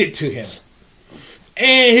sent it to him,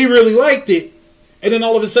 and he really liked it. And then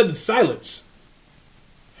all of a sudden, silence.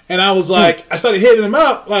 And I was like, I started hitting him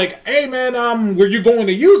up, like, "Hey man, were you going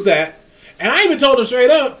to use that?" And I even told him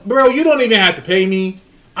straight up, "Bro, you don't even have to pay me.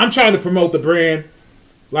 I'm trying to promote the brand.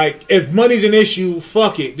 Like, if money's an issue,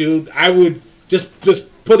 fuck it, dude. I would just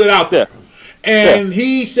put it out there. Yeah. And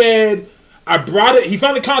he said, I brought it. He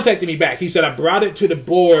finally contacted me back. He said, I brought it to the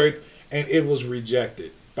board and it was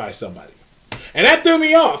rejected by somebody. And that threw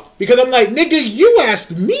me off because I'm like, nigga, you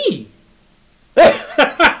asked me.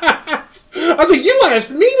 I was like, you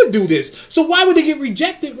asked me to do this. So why would it get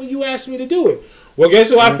rejected when you asked me to do it? Well, guess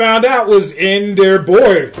who I found out was in their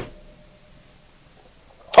board.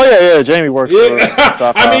 Oh yeah, Jamie works. Yeah.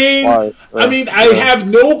 For I mean, I have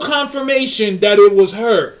no confirmation that it was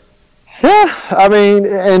her. Yeah, I mean,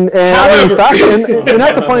 and However,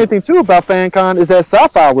 that's the funny thing too about FanCon is that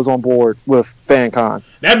Sci-Fi was on board with FanCon.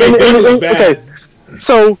 That made them look bad. Okay,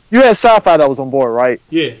 so you had Sci-Fi that was on board, right?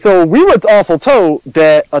 Yeah. So we were also told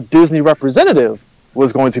that a Disney representative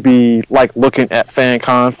was going to be like looking at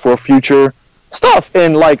FanCon for future stuff,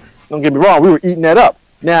 and like, don't get me wrong, we were eating that up.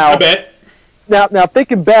 Now, I bet. Now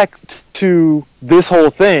thinking back to this whole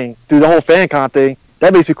thing, through the whole FanCon thing,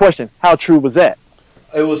 that makes me question how true was that?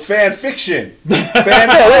 It was fan fiction.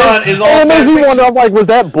 FanCon is all And it makes fan me fiction. wonder, I'm like, was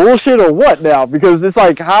that bullshit or what now? Because it's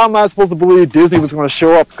like, how am I supposed to believe Disney was going to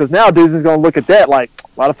show up? Because now Disney's going to look at that like,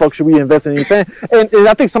 why the fuck should we invest in any fan? And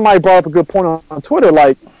I think somebody brought up a good point on Twitter,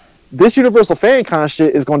 like, this Universal FanCon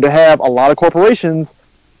shit is going to have a lot of corporations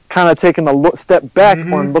kind of taking a step back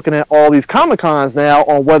on looking at all these Comic-Cons now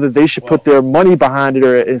on whether they should put their money behind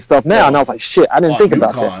it and stuff now. And I was like, shit, I didn't think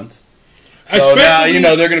about that. So now,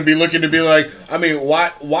 they're going to be looking to be like, I mean,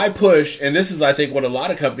 why push? And this is, I think, what a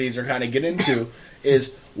lot of companies are kind of getting into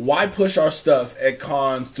is why push our stuff at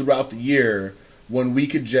cons throughout the year when we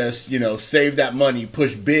could just, save that money,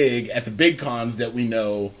 push big at the big cons that we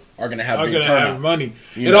know are going to have big turnouts. Have money.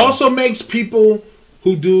 It also makes people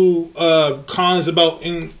who do cons about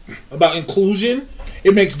inclusion,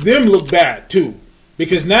 it makes them look bad too,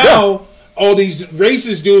 because now all these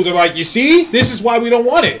racist dudes are like, you see, this is why we don't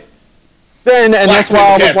want it. And that's why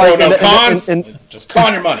I was like, just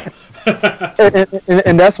con your money.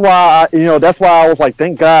 and that's why that's why I was like,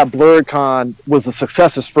 thank God BlurredCon was a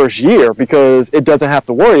success his first year, because it doesn't have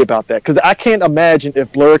to worry about that. Because I can't imagine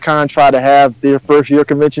if BlurredCon tried to have their first year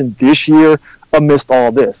convention this year amidst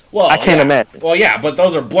all this. Well, I can't imagine. Well, yeah, but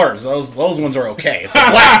those are blurs. Those ones are okay. It's the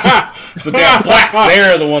blacks. It's the damn blacks.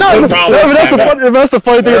 They're the ones with problems. That's the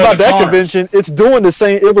funny thing about that convention. It's doing the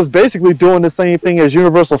same. It was basically doing the same thing as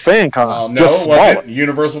Universal FanCon. No, it wasn't.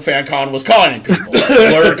 Universal FanCon was conning people.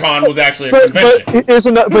 BlurredCon was actually a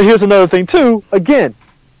convention. But here's another thing too. Again,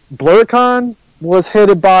 BlurredCon was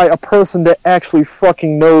headed by a person that actually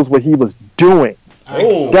fucking knows what he was doing.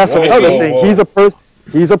 That's another thing. He's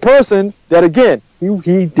a person that, again, he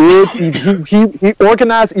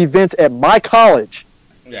organized events at my college.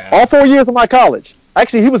 Yeah. All 4 years of my college.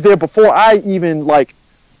 Actually, he was there before I even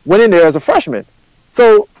went in there as a freshman.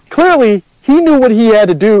 So clearly, he knew what he had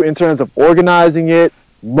to do in terms of organizing it,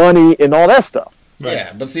 money, and all that stuff. Right.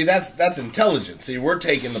 Yeah, but see, that's intelligent. See, we're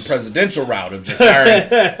taking the presidential route of just hiring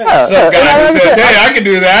some guy who says, "Hey, I can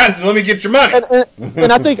do that. Let me get your money."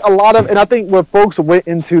 And I think I think when folks went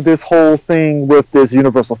into this whole thing with this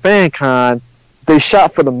Universal FanCon, they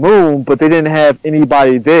shot for the moon, but they didn't have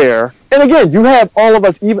anybody there. And again, you have all of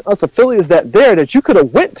us, even us affiliates that you could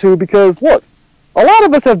have went to, because look, a lot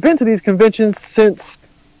of us have been to these conventions since,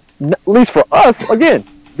 at least for us, again,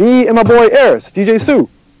 me and my boy Eris, DJ Sue.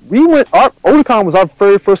 We went. Otakon was our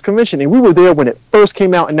very first convention, and we were there when it first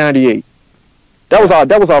came out in '98. That was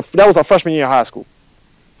our freshman year of high school.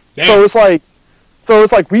 Damn. So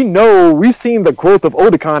it's like we've seen the growth of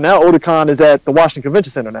Otakon. Now Otakon is at the Washington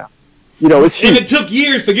Convention Center now. It's huge. And it took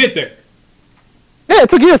years to get there. Yeah, it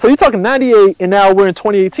took years. So you're talking '98, and now we're in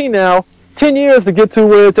 2018 now. 10 years to get to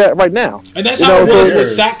where it's at right now. And that's how it was with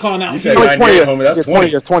SatCon out here. You said 98, homie. That's 20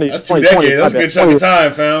 years. That's 2 decades. That's a good chunk of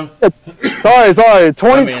time, fam. Sorry.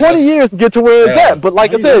 20 years to get to where it's at. But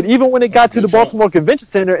like I said, even when it got to the Baltimore Convention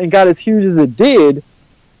Center and got as huge as it did,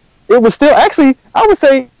 it was still, actually, I would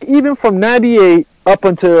say, even from 98 up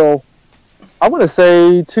until, I want to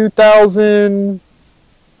say,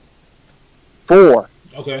 2004.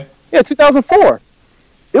 Okay. Yeah, 2004.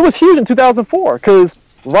 It was huge in 2004, because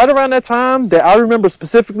right around that time, that I remember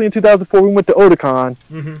specifically in 2004, we went to Otakon.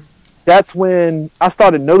 Mm-hmm. That's when I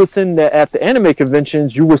started noticing that at the anime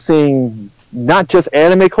conventions, you were seeing not just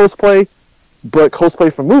anime cosplay, but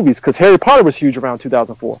cosplay from movies. Because Harry Potter was huge around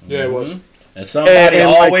 2004. Yeah, it was. And somebody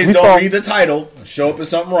always don't read the title and show up as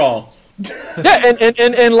something wrong. Yeah, and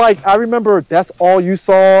I remember that's all you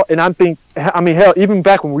saw. And hell, even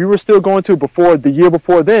back when we were still going to the year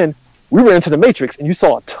before then, we were into the Matrix, and you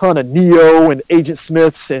saw a ton of Neo and Agent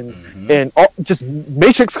Smiths and just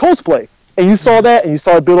Matrix cosplay. And you saw that, and you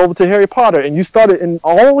started build over to Harry Potter, and you started, and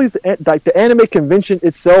always the anime convention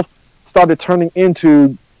itself started turning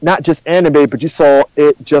into not just anime, but you saw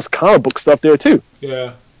it just comic book stuff there too.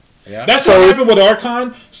 Yeah. Yeah. That's what happened with our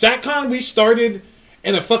con. SatCon, we started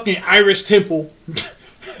in a fucking Irish temple.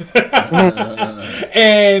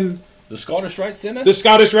 And The Scottish Rite Center? the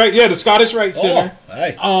Scottish Rite Center.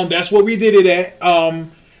 Hey. That's what we did it at.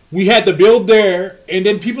 We had to build there, and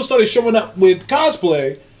then people started showing up with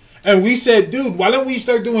cosplay. And we said, dude, why don't we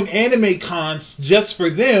start doing anime cons just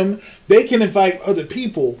for them? They can invite other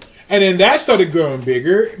people. And then that started growing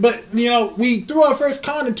bigger. But, we threw our first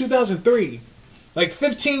con in 2003. Like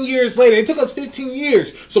 15 years later. It took us 15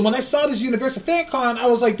 years. So when I saw this Universal Fan Con, I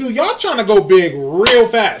was like, dude, y'all trying to go big real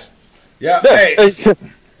fast. Yeah. Hey,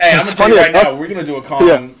 I'm going to tell you right now, we're going to do a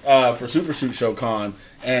con for Super Suit Show Con.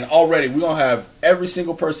 And already we're going to have every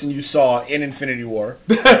single person you saw in Infinity War.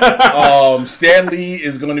 Stan Lee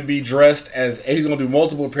is going to be dressed as, he's going to do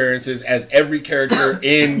multiple appearances as every character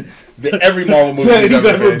in every Marvel movie he's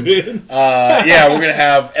ever been. We're going to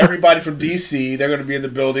have everybody from DC. They're going to be in the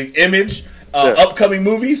building. Image. Upcoming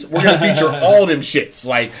movies, we're going to feature all them shits.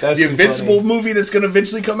 Like that's the Invincible movie that's going to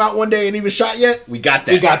eventually come out one day and even shot yet, we got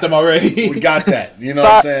that. We got them already. We got that. You know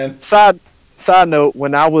what I'm saying? Side note,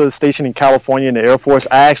 when I was stationed in California in the Air Force,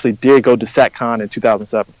 I actually did go to SatCon in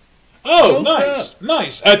 2007. Oh,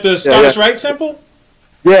 nice. At the Scottish Rite Temple?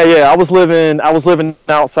 Yeah. I was living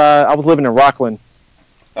outside. I was living in Rockland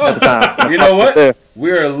at the time. You know what?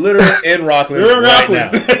 We're literally in Rockland right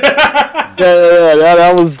now.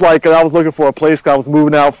 That was like, I was looking for a place because I was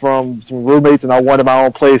moving out from some roommates and I wanted my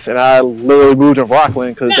own place, and I literally moved in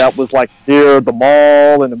Rockland because that was like near the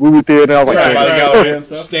mall and the movie theater. And I was like,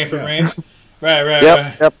 Stanford Ranch. Right.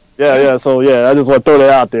 Yep. Yeah. So I just want to throw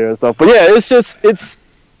that out there and stuff. But yeah, it's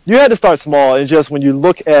you had to start small, and just when you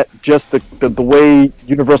look at just the way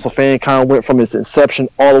Universal Fan Con went from its inception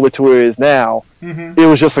all the way to where it is now, it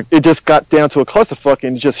was just it just got down to a clusterfuck,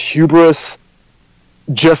 and just hubris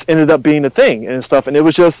just ended up being a thing and stuff. And it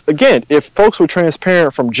was just, again, if folks were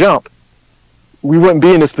transparent from jump, we wouldn't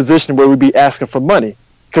be in this position where we'd be asking for money,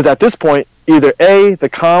 because at this point, either A, the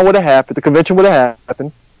con would have happened, the convention would have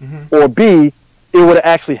happened, or B, it would have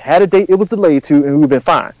actually had a date it was delayed to, and we would have been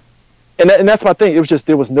fine. And that's my thing. It was just,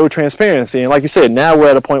 there was no transparency. And like you said, now we're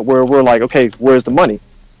at a point where we're like, okay, where's the money?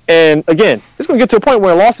 And again, it's going to get to a point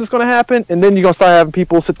where a loss is going to happen, and then you're going to start having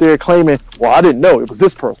people sit there claiming, well, I didn't know it was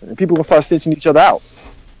this person, and people are going to start stitching each other out,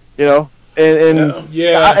 and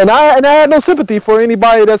I had no sympathy for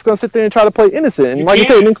anybody that's going to sit there and try to play innocent. And like you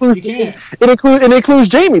said, it includes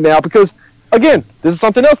Jamie now, because again, this is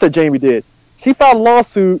something else that Jamie did. She filed a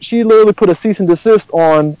lawsuit. She literally put a cease and desist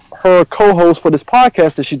on her co-host for this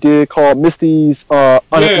podcast that she did called Misty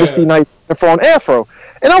Night Afro on Afro.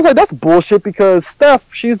 And I was like, that's bullshit, because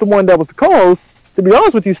Steph, she's the one that was the co-host. To be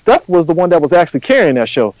honest with you, Steph was the one that was actually carrying that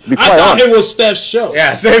show. To be quite honest. It was Steph's show.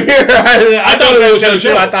 Yeah, same here. I thought it was her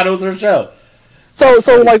show. I thought it was her show.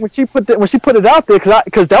 So like when she put it out there,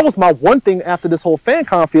 because that was my one thing after this whole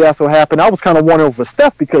FanCon fiasco happened. I was kind of wondering for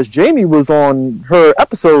Steph, because Jamie was on her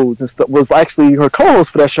episodes and stuff, was actually her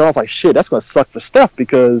co-host for that show. I was like, shit, that's gonna suck for Steph,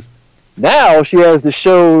 because now she has this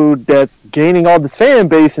show that's gaining all this fan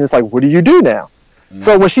base, and it's like, what do you do now?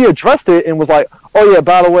 So when she addressed it and was like, oh yeah,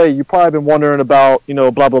 by the way, you probably been wondering about,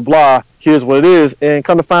 blah, blah, blah, here's what it is. And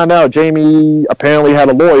come to find out, Jamie apparently had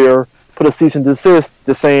a lawyer put a cease and desist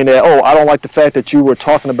to saying that, oh, I don't like the fact that you were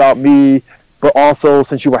talking about me, but also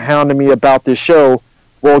since you were hounding me about this show,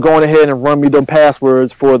 well, go ahead and run me them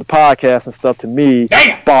passwords for the podcast and stuff to me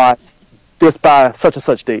by such and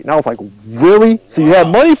such date. And I was like, really? So you had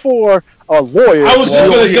money for a lawyer? I was just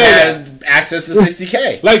going to say had access to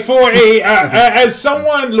 $60K. Like for as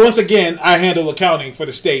someone, once again, I handle accounting for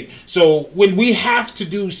the state. So when we have to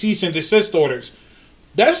do cease and desist orders,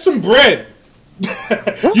 that's some bread.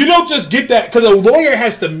 You don't just get that, because a lawyer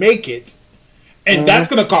has to make it, and that's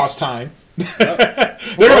going to cost time. They're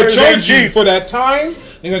going to charge you for that time.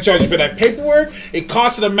 They're going to charge you for that paperwork. It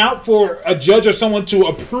costs an amount for a judge or someone to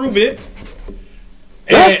approve it.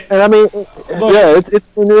 And I mean,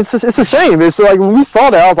 it's a shame. It's like when we saw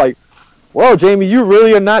that, I was like, well, Jamie, you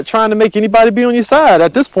really are not trying to make anybody be on your side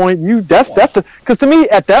at this point. Because to me,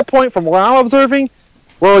 at that point, from what I'm observing,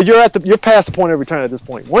 well, you're past the point of return at this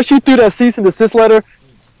point. Once you threw that cease and desist letter,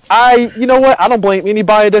 you know what? I don't blame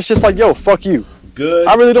anybody that's just like, yo, fuck you. Good.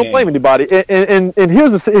 I really don't blame anybody. And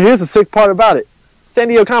here's the sick part about it. San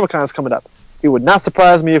Diego Comic-Con is coming up. It would not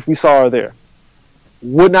surprise me if we saw her there. It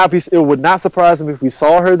would not surprise me if we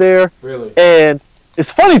saw her there. Really? And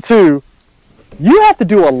it's funny too. You have to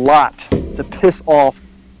do a lot to piss off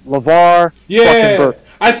LeVar. Yeah,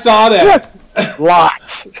 I saw that. A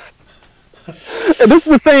lot. And this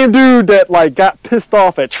is the same dude that like got pissed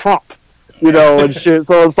off at Trump. you know, and shit.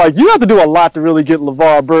 So it's like you have to do a lot to really get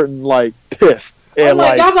LeVar Burton like pissed. And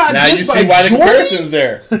like, y'all got now you this see by why the Jordy? comparison's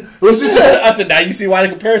there. I said, now you see why the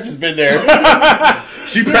comparison's been there.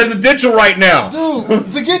 She presidential right now.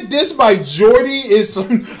 Dude, to get this by Jordy is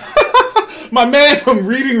some my man from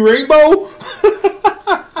Reading Rainbow.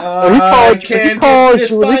 He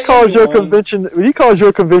calls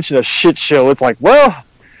your convention a shit show. It's like, well,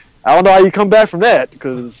 I don't know how you come back from that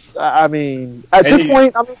because I mean, at this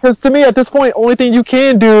point, because to me, at this point, only thing you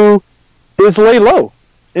can do is lay low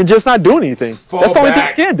and just not do anything. That's the only thing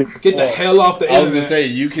you can do. Get the hell off the internet. I was gonna say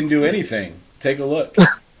you can do anything. Take a look.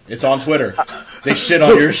 It's on Twitter. They shit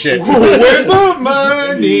on your shit. Where's the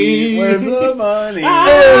money? Where's the money?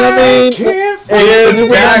 I mean, Give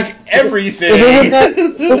back everything.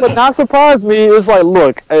 It would not surprise me. It's like,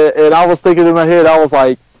 look, and I was thinking in my head, I was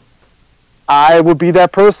like, I would be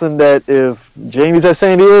that person that if Jamie's at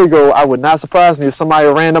San Diego, I would not surprise me if somebody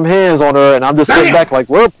random hands on her, and I'm just sitting back like,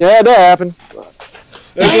 well, yeah, that happened.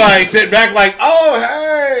 It's like sit back like, oh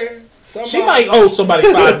hey. Somebody. She might owe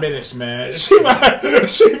somebody 5 minutes, man. She might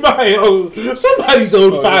owe somebody's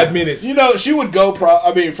owed 5 minutes. You know, she would go.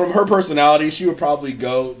 From her personality, she would probably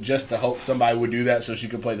go just to hope somebody would do that, so she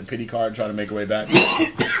could play the pity card, and try to make her way back.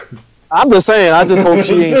 I'm just saying. I just hope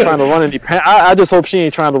she ain't trying to run any. I just hope she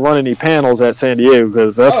ain't trying to run any panels at San Diego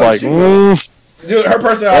because that's Dude, her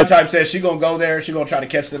personality type says she gonna go there. She gonna try to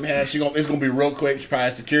catch them hands. It's gonna be real quick. She probably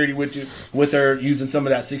has security with her using some of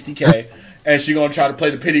that $60K. And she gonna try to play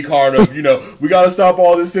the pity card of, you know, we gotta stop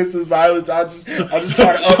all this senseless violence. I just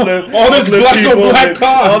try to uplift all this black on black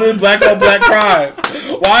crime. All this black on black crime.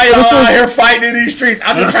 Why y'all out here fighting in these streets?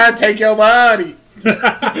 I'm just trying to take your money.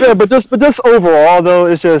 Yeah, but just overall though,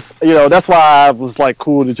 it's just, you know, that's why I was like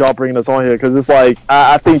cool that y'all bringing us on here because it's like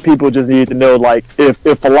I think people just need to know like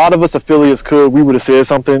if a lot of us affiliates could, we would have said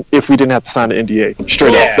something if we didn't have to sign the NDA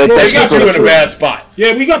straight up. They got you in a bad spot.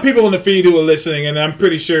 Yeah, we got people in the feed who are listening, and I'm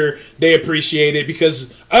pretty sure they appreciate it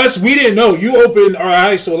because we didn't know. You opened our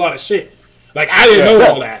eyes to a lot of shit. Like I didn't know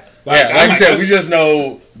all that. Like I said, we just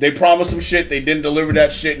know they promised some shit, they didn't deliver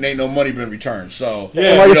that shit, and ain't no money been returned. So,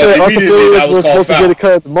 yeah, like I said, us affiliates were supposed to get a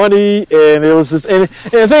cut of the money, and it was just, and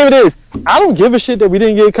the thing of it is, I don't give a shit that we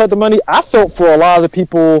didn't get a cut of the money. I felt for a lot of the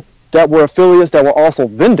people that were affiliates that were also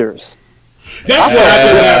vendors. That's what I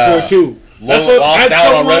feel bad for too. That's what lost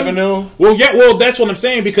out on revenue. Well, that's what I'm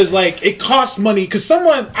saying because like it costs money. Because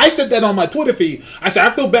I said that on my Twitter feed. I said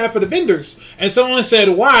I feel bad for the vendors, and someone said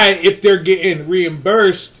why if they're getting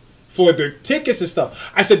reimbursed for their tickets and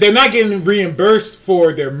stuff. I said they're not getting reimbursed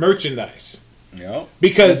for their merchandise. Yeah.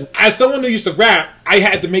 Because as someone who used to rap, I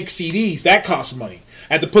had to make CDs. That costs money.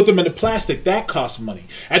 I had to put them in the plastic. That costs money.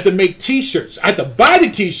 I had to make T-shirts. I had to buy the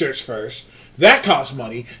T-shirts first. That costs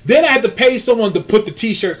money. Then I had to pay someone to put the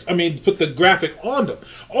T-shirts, put the graphic on them.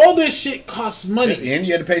 All this shit costs money. And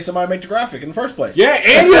you had to pay somebody to make the graphic in the first place. Yeah,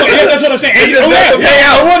 that's what I'm saying. Someone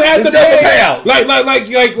had to pay out. Like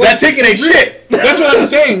that ticket ain't shit. That's what I'm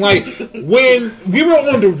saying. Like when we were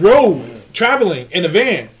on the road traveling in a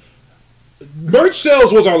van, merch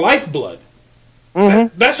sales was our lifeblood.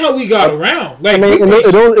 Mm-hmm. That's how we got around. Like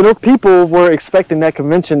those people were expecting that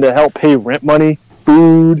convention to help pay rent money,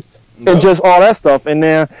 food. And just all that stuff. And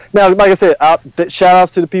now, like I said, shout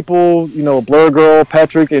outs to the people, you know, Blur Girl,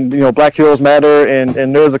 Patrick, and, you know, Black Heroes Matter, and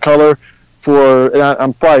Nerds of Color and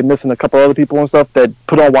I'm probably missing a couple other people and stuff that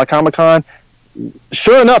put on Comic-Con.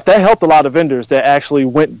 Sure enough, that helped a lot of vendors that actually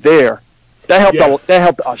went there. That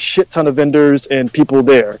helped a shit ton of vendors and people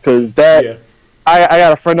there. Because I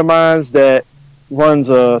got a friend of mine that runs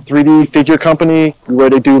a 3D figure company where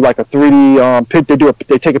they do like a 3D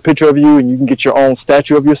they take a picture of you and you can get your own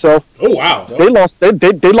statue of yourself. Oh wow! They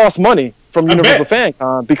lost money from Universal Fan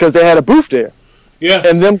Con because they had a booth there. Yeah,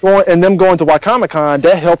 and them going to Comic-Con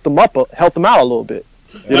that helped them out a little bit.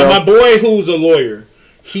 Now, my boy who's a lawyer,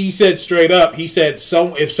 he said straight up,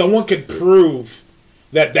 if someone could prove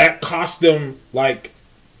that cost them like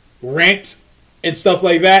rent and stuff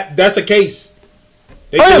like that, that's a case.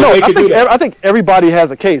 I think everybody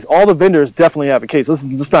has a case. All the vendors definitely have a case.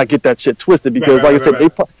 Let's not get that shit twisted because, like I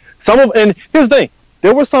said, some of and here's the thing: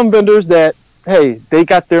 there were some vendors that, hey, they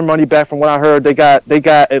got their money back from what I heard. They got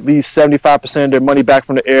at least 75% of their money back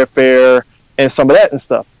from the airfare and some of that and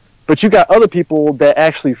stuff. But you got other people that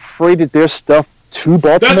actually freighted their stuff to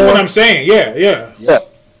Baltimore. That's what I'm saying. Yeah.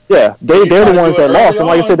 Yeah, they're the ones that lost. And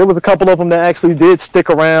like I said, there was a couple of them that actually did stick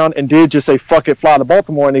around and did just say, fuck it, fly to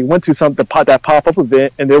Baltimore. And they went to that pop-up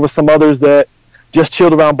event. And there was some others that just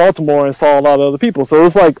chilled around Baltimore and saw a lot of other people. So it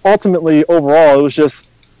was like, ultimately, overall, it was just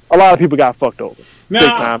a lot of people got fucked over.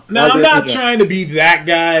 Now I'm not trying to be that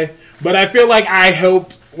guy, but I feel like I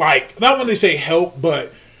helped, like, not when they say help,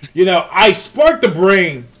 but you know, I sparked the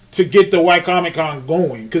brain to get the White Comic Con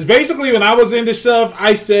going. Because basically, when I was into stuff,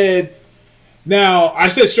 I said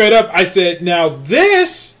straight up, now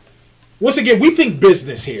this, once again, we think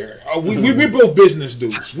business here. We're both business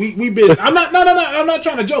dudes. We business. I'm not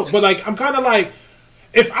trying to joke, but like, I'm kind of like,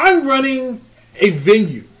 if I'm running a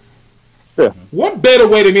venue, what better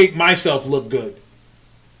way to make myself look good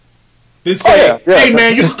than say, hey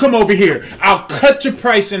man, you can come over here. I'll cut your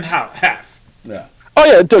price in half. Yeah. Oh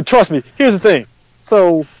yeah, dude, trust me. Here's the thing.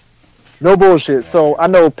 So, no bullshit. So I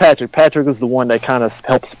know Patrick. Patrick was the one that kind of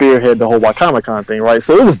helped spearhead the whole White Comic Con thing, right?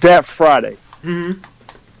 So it was that Friday. Mm-hmm.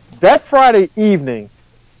 That Friday evening,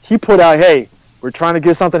 he put out, "Hey, we're trying to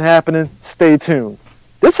get something happening. Stay tuned."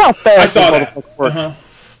 This is how fast this motherfucker works. Uh-huh.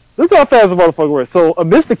 This is how fast the motherfucker works. So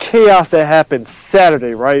amidst the chaos that happened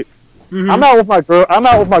Saturday, right? Mm-hmm. I'm out with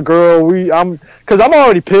my girl. Because I'm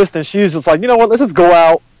already pissed, and she's just like, you know what? Let's just go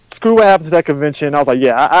out. Screw what happens to that convention. I was like,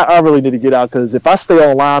 yeah, I really need to get out, because if I stay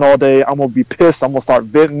online all day, I'm gonna be pissed. I'm gonna start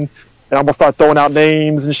venting, and I'm gonna start throwing out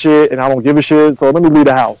names and shit, and I don't give a shit. So let me leave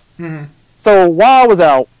the house. Mm-hmm. So while I was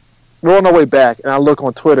out, we're on our way back, and I look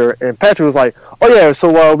on Twitter, and Patrick was like, "Oh yeah,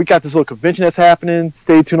 so we got this little convention that's happening.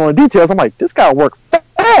 Stay tuned on the details." I'm like, "This guy worked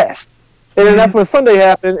fast." And then that's when Sunday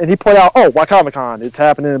happened, and he put out, "Oh, White Comic Con, it's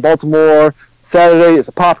happening in Baltimore. Saturday, it's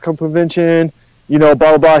a pop convention. You know, blah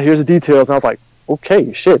blah blah. Here's the details." And I was like,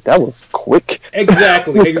 "Okay, shit, that was quick."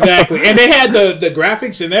 Exactly. And they had the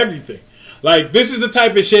graphics and everything. Like, this is the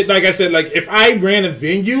type of shit. Like I said, like, if I ran a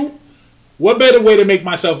venue, what better way to make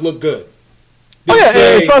myself look good? Oh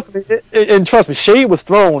yeah, and trust me, shade was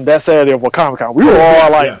thrown that Saturday of Comic Con. We were all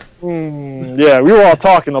like, we were all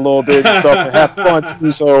talking a little bit and stuff and have fun too.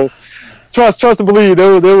 So trust and believe,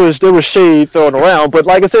 there was shade thrown around. But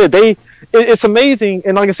like I said, it's amazing.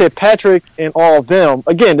 And like I said, Patrick and all of them.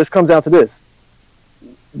 Again, this comes down to this: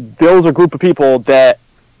 those are a group of people that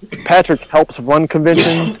Patrick helps run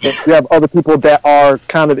conventions, and you have other people that are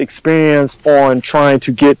kind of experienced on trying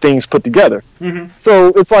to get things put together. Mm-hmm. So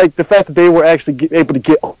it's like the fact that they were actually able to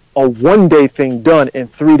get a one-day thing done in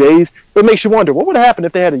 3 days, it makes you wonder, what would have happened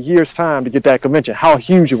if they had a year's time to get that convention, how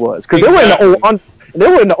huge it was. Because they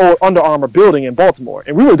were in the old Under Armour building in Baltimore,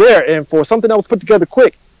 and we were there, and for something that was put together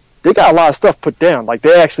quick, they got a lot of stuff put down. Like,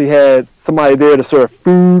 they actually had somebody there to serve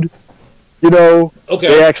food. You know,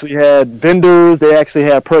 They actually had vendors. They actually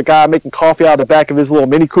had a guy making coffee out of the back of his little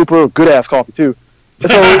Mini Cooper. Good ass coffee too. And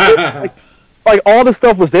so, like all this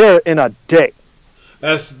stuff was there in a day.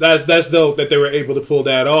 That's dope that they were able to pull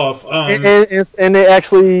that off. And they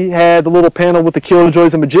actually had the little panel with the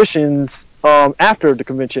Killjoys and Magicians after the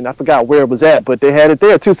convention. I forgot where it was at, but they had it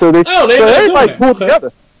there too. So everybody pulled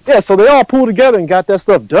together. Yeah, so they all pulled together and got that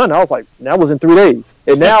stuff done. I was like, that was in 3 days,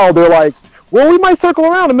 and now they're like, well, we might circle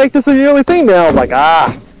around and make this a yearly thing now. I'm like,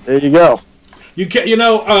 there you go.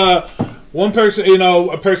 One person,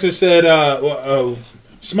 a person said,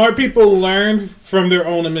 smart people learn from their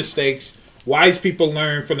own mistakes. Wise people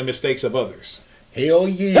learn from the mistakes of others. Hell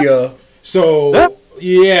yeah. So,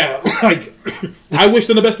 yeah, like, I wish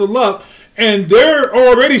them the best of luck, and they're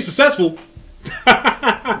already successful.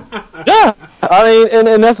 Yeah, I mean,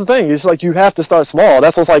 and that's the thing. It's like you have to start small.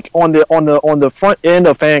 That's what's like on the front end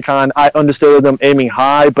of FanCon. I understood them aiming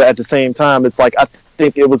high, but at the same time, it's like I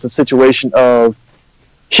think it was a situation of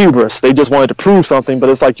hubris. They just wanted to prove something, but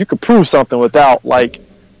it's like you could prove something without like,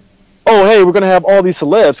 oh hey, we're gonna have all these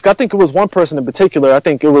celebs. I think it was one person in particular. I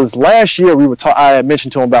think it was last year I had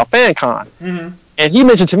mentioned to him about FanCon. Mm-hmm. And he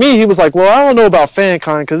mentioned to me, he was like, well, I don't know about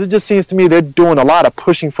FanCon because it just seems to me they're doing a lot of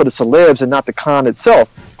pushing for the celebs and not the con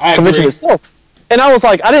itself, convention itself. And I was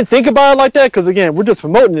like, I didn't think about it like that because, again, we're just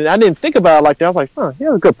promoting it. I didn't think about it like that. I was like, yeah,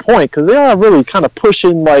 that's a good point because they are really kind of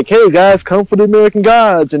pushing like, hey, guys, come for the American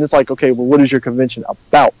Gods. And it's like, okay, well, what is your convention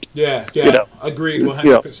about? Yeah, agreed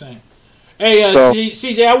 100%. Hey,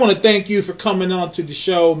 CJ, I want to thank you for coming on to the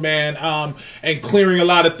show, man, and clearing a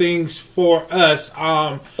lot of things for us.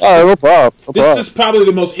 No problem. This is probably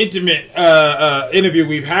the most intimate interview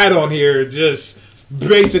we've had on here, just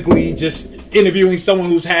basically just interviewing someone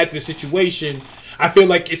who's had this situation. I feel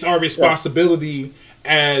like it's our responsibility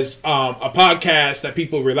as a podcast that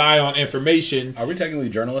people rely on information. Are we technically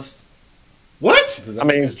let's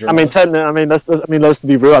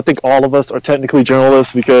be real. I think all of us are technically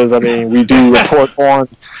journalists because we do report on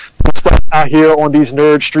stuff out here on these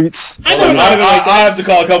nerd streets. I have to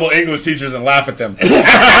call a couple English teachers and laugh at them.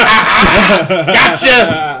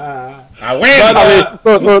 Gotcha. I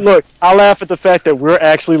win. Look. I laugh at the fact that we're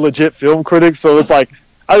actually legit film critics. So it's like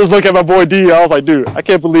I just look at my boy D. I was like, dude, I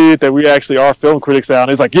can't believe that we actually are film critics now. And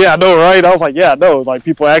he's like, yeah, I know, right? I was like, yeah, I know. Like,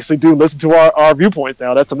 people actually do listen to our viewpoints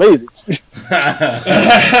now. That's amazing.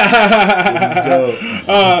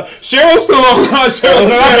 Cheryl's still on.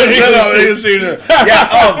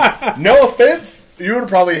 Yeah. No offense. You would have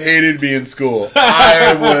probably hated me in school.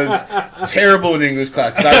 I was terrible in English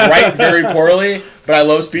class because I write very poorly, but I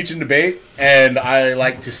love speech and debate, and I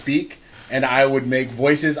like to speak. And I would make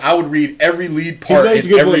voices. I would read every lead part in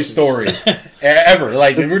every voices. Story ever.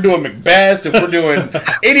 Like if we're doing Macbeth, if we're doing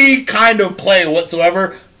any kind of play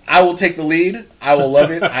whatsoever, I will take the lead. I will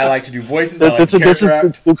love it. I like to do voices. I like to character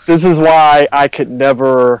act. This is why I can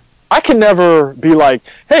never be like,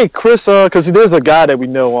 hey, Chris, because there's a guy that we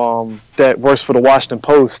know that works for the Washington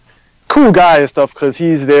Post. Cool guy and stuff, because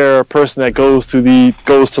he's their person that goes to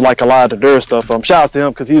like a lot of the nerd stuff. Shout out to him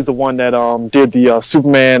because he's the one that did the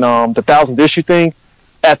Superman the 1000th issue thing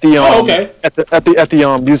at the at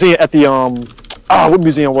the museum at the what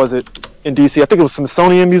museum was it in DC? I think it was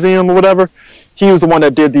Smithsonian Museum or whatever. He was the one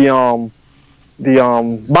that did the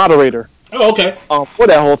moderator. Oh, okay. For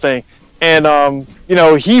that whole thing. And,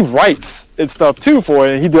 he writes and stuff, too, for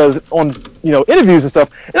it. And he does on, interviews and stuff.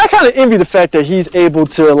 And I kind of envy the fact that he's able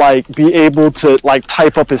to, be able to,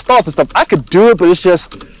 type up his thoughts and stuff. I could do it, but it's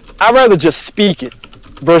just, I'd rather just speak it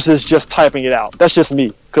versus just typing it out. That's just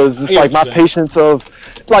me. Because it's, my patience of,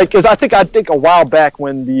 cause I think a while back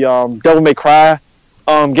when the Devil May Cry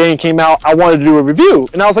game came out, I wanted to do a review.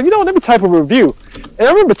 And I was like, let me type a review. And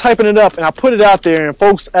I remember typing it up, and I put it out there, and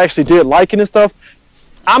folks actually did like it and stuff.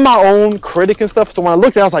 I'm my own critic and stuff, so when I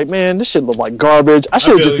looked at it, I was like, man, this shit looked like garbage. I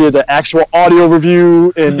should have just did the actual audio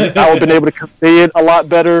review, and I would have been able to convey it a lot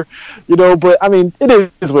better, but, I mean,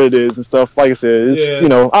 it is what it is and stuff. Like I said, it's,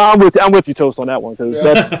 I'm with you, Toast, on that one, because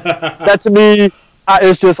that to me,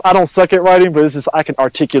 it's just, I don't suck at writing, but it's just, I can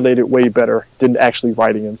articulate it way better than actually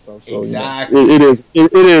writing and stuff. So, exactly. It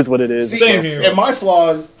is what it is. See, and my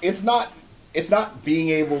flaws, it's not being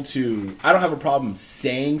able to, I don't have a problem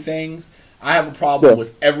saying things. I have a problem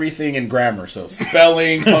with everything in grammar. So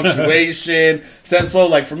spelling, punctuation, sentence flow.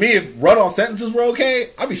 Like for me, if run-on sentences were okay,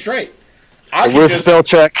 I'd be straight. We're spell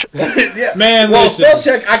check. Yeah. Man, well, spell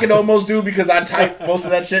check I can almost do because I type most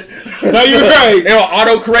of that shit. No, you're right. It'll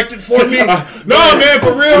auto-correct it for me. No, man,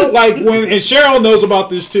 for real. Like and Cheryl knows about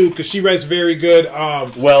this too because she writes very good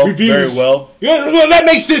reviews. Very well. Yeah, well, that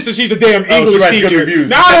makes sense that she's a damn English teacher.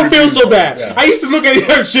 Now I don't feel so bad. Yeah. I used to look at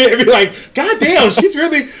her shit and be like, God damn, she's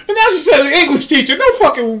really. But now she says English teacher. No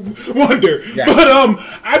fucking wonder. Yeah. But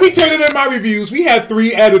I be turning in my reviews. We have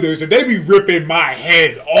 3 editors and they be ripping my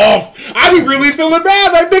head off. I be really feeling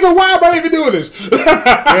bad. Like, nigga, why am I even doing this?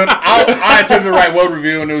 I attempted to write one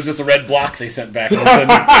review and it was just a red block they sent back.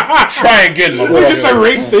 Try again, my boy. We just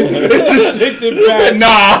erased it. It just sent it back.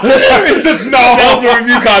 Nah. Just nah. That was the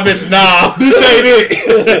review comments. Nah. This ain't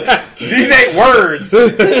it. These ain't words.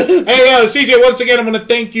 Hey, CJ, once again, I'm going to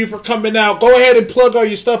thank you for coming out. Go ahead and plug all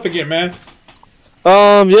your stuff again, man.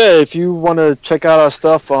 If you want to check out our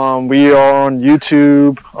stuff, we are on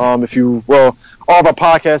YouTube. All of our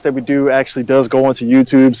podcasts that we do actually does go onto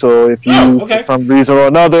YouTube. So if you, for some reason or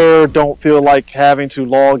another, don't feel like having to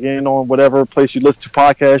log in on whatever place you listen to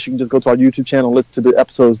podcasts, you can just go to our YouTube channel and listen to the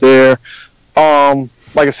episodes there.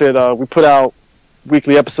 Like I said, we put out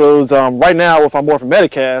weekly episodes. Right now, with our Morphin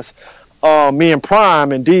Metacast, me and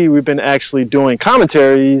Prime and D, we've been actually doing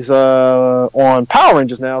commentaries on Power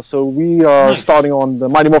Rangers now. So we are starting on the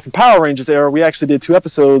Mighty Morphin Power Rangers era. We actually did 2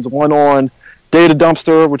 episodes, one on Day of the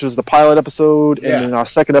Dumpster, which was the pilot episode, and then our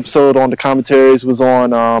second episode on the commentaries was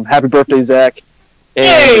on Happy Birthday, Zach.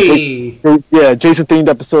 And Jason themed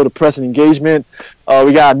episode of Press and Engagement.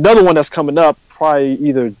 We got another one that's coming up, probably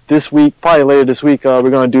either this week, probably later this week. We're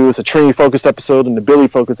going to do a Trini focused episode and the Billy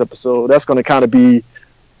focused episode. That's going to kind of be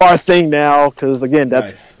our thing now, because again,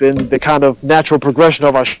 that's been the kind of natural progression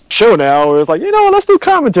of our show now, where it's like, let's do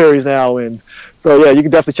commentaries now. And so you can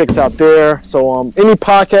definitely check us out there. So any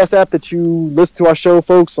podcast app that you listen to our show,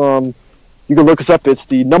 folks, you can look us up. It's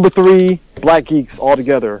the number 3 Black Geeks all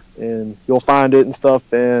together, and you'll find it and stuff.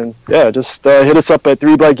 And just hit us up at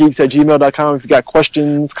 3blackgeeks@gmail.com if you got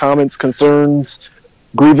questions, comments, concerns,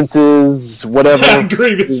 grievances, whatever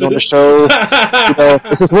is on the show.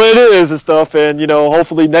 It's just what it is and stuff. And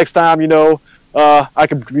hopefully next time, we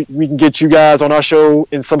can get you guys on our show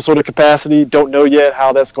in some sort of capacity. Don't know yet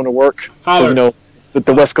how that's going to work. So,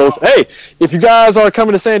 the West Coast. Hey, if you guys are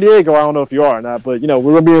coming to San Diego, I don't know if you are or not, but we're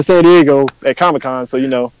gonna be in San Diego at Comic-Con, so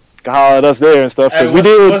can holler at us there and stuff. Hey,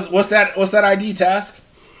 what's that ID task?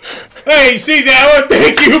 Hey, CJ, I want to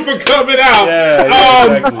thank you for coming out.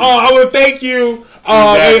 Exactly. I want to thank you.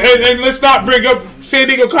 And let's not bring up San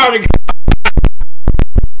Diego Comic.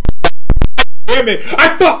 damn it.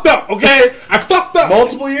 I fucked up, okay? I fucked up.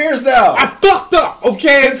 Multiple years now. I fucked up,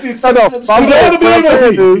 okay? It's the No, inception no. of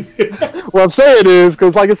the show. What I'm saying is,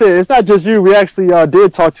 because like I said, it's not just you. We actually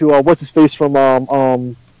did talk to what's his face from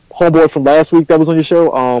Homeboy from last week that was on your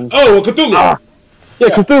show. Cthulhu. Yeah,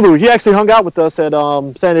 Cthulhu. He actually hung out with us at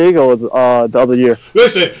San Diego the other year.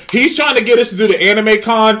 Listen, he's trying to get us to do the anime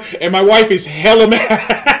con, and my wife is hella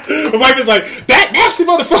mad. My wife is like, that nasty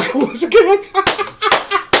motherfucker was a kid.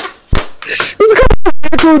 He's a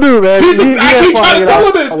cool dude, man. I keep trying to tell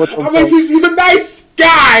him this. I'm like, he's a nice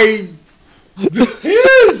guy.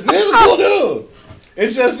 He's a cool dude.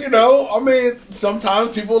 It's just, I mean,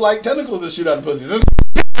 sometimes people like tentacles that shoot out of pussies. That's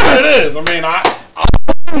what it is. I mean, I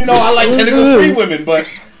like tentacle-free women, but,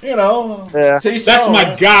 Yeah. That's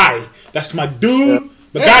my guy. That's my dude.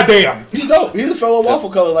 But goddamn. He's dope. He's a fellow waffle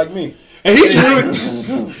color like me. And he's really,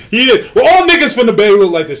 he is. Well, all niggas from the Bay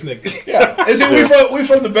look like this nigga. Yeah, we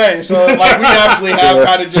from the Bay, so like we naturally have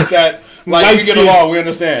kind of just that. Like we get along, we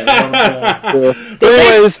understand. You know what I'm Yeah. But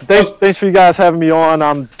anyways, thanks for you guys having me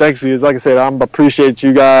on. Thanks, like I said, appreciate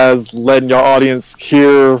you guys letting your audience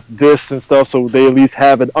hear this and stuff, so they at least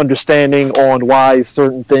have an understanding on why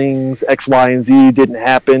certain things X, Y, and Z didn't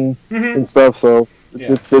happen and stuff. So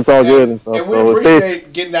it's all good and stuff. And we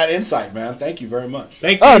appreciate getting that insight, man. Thank you very much.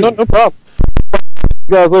 Thank you. Oh, no problem.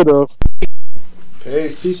 You guys later.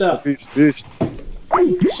 Peace. Peace out. Peace.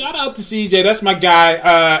 Shout out to CJ. That's my guy.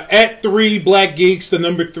 At 3 Black Geeks, the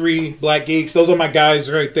number 3 Black Geeks. Those are my guys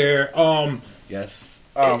right there. Yes.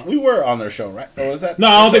 We were on their show, right? Or was that? No,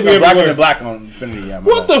 I don't think we ever Black were. and Black on Infinity. Yeah.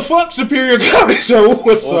 What the fuck, Superior Comic Show?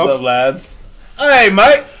 What's up, lads? Hey,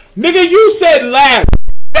 Mike. Nigga, you said lad.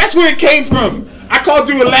 That's where it came from. I called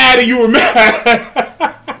you a lad and you were mad. I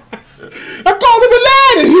called him a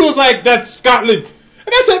lad and he was like, that's Scotland. And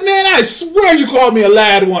I said, man, I swear you called me a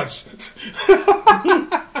lad once. And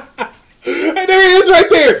there he is right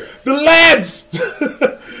there. The lads.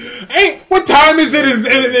 Hey, what time is it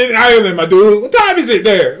in Ireland, my dude? What time is it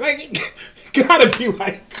there? Like, gotta be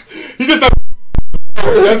like, he's just like,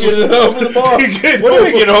 Getting home for the bar. What do you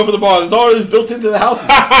mean getting home for the bar? It's already built into the house.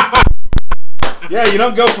 Yeah, you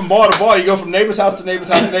don't go from bar to bar. You go from neighbor's house to neighbor's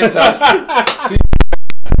house to neighbor's house.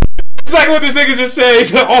 It's like what this nigga just said. He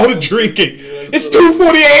said all the drinking. It's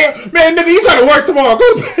 2:40 a.m. Man, nigga, you gotta work tomorrow.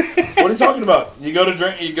 Go to bed. What are you talking about? You go to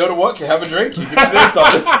drink. You go to work. You have a drink. You get your day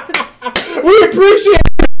started. We appreciate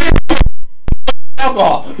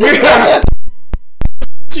Alcohol.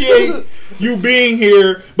 you being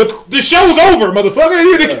here, but the show's over, motherfucker.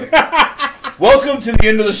 Welcome to the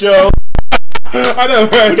end of the show. I know,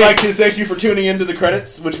 right? We'd like to thank you for tuning into the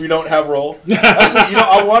credits, which we don't have roll. Actually,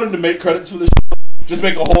 I wanted to make credits for the show. Just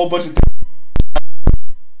make a whole bunch of.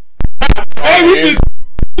 Hey,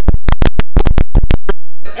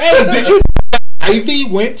 did you? Ivy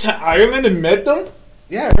went to Ireland and met them.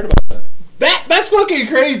 Yeah, I heard about that. That's fucking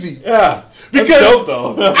crazy. Yeah, because that's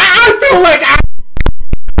dope, though. I feel like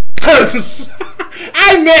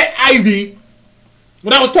I met Ivy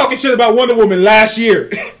when I was talking shit about Wonder Woman last year.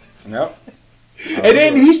 Yep. And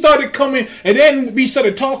then he started coming, and then we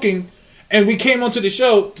started talking, and we came onto the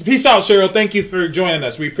show. Peace out, Cheryl. Thank you for joining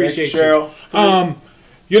us. We appreciate Thank you, Cheryl.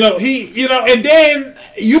 And then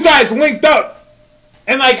you guys linked up,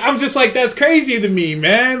 and like I'm just like, that's crazy to me,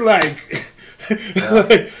 man. Like,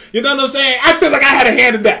 like, you know what I'm saying? I feel like I had a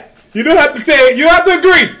hand in that. You don't have to say it. You don't have to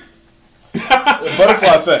agree.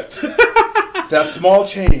 Butterfly effect. That small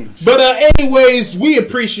change. But anyways, we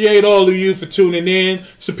appreciate all of you for tuning in.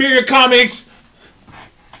 Superior Comics,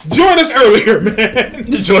 join us earlier, man.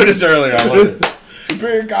 Join us earlier. I love it.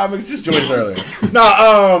 Superior Comics, just join us earlier.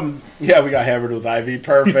 No, yeah, we got hammered with Ivy.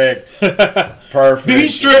 Perfect. Perfect. Did he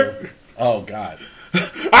strip? Oh, God.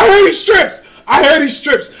 I heard he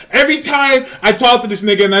strips. Every time I talk to this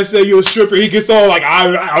nigga and I say you a stripper, he gets all like,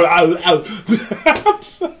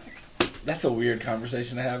 That's a weird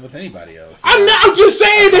conversation to have with anybody else. I'm just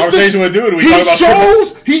saying this. Conversation with dude.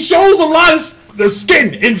 He shows a lot of the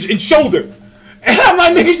skin and shoulder. And I'm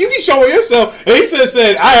like, nigga, you be showing yourself. And he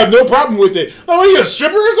said, I have no problem with it. Like, what are you, a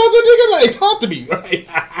stripper or something, nigga? Like, talk to me. Like,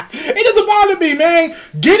 it doesn't bother me, man.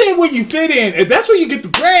 Get in where you fit in. If that's where you get the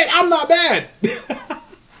bread, I'm not bad.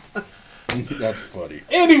 That's funny.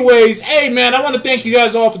 Anyways, hey, man, I want to thank you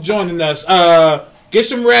guys all for joining us. Get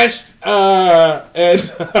some rest. And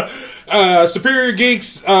Superior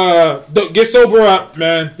Geeks, get sober up,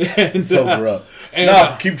 man. And, sober up.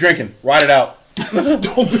 And, keep drinking. Ride it out.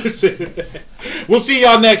 Don't listen. We'll see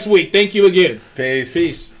y'all next week. Thank you again. Peace.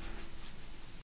 Peace.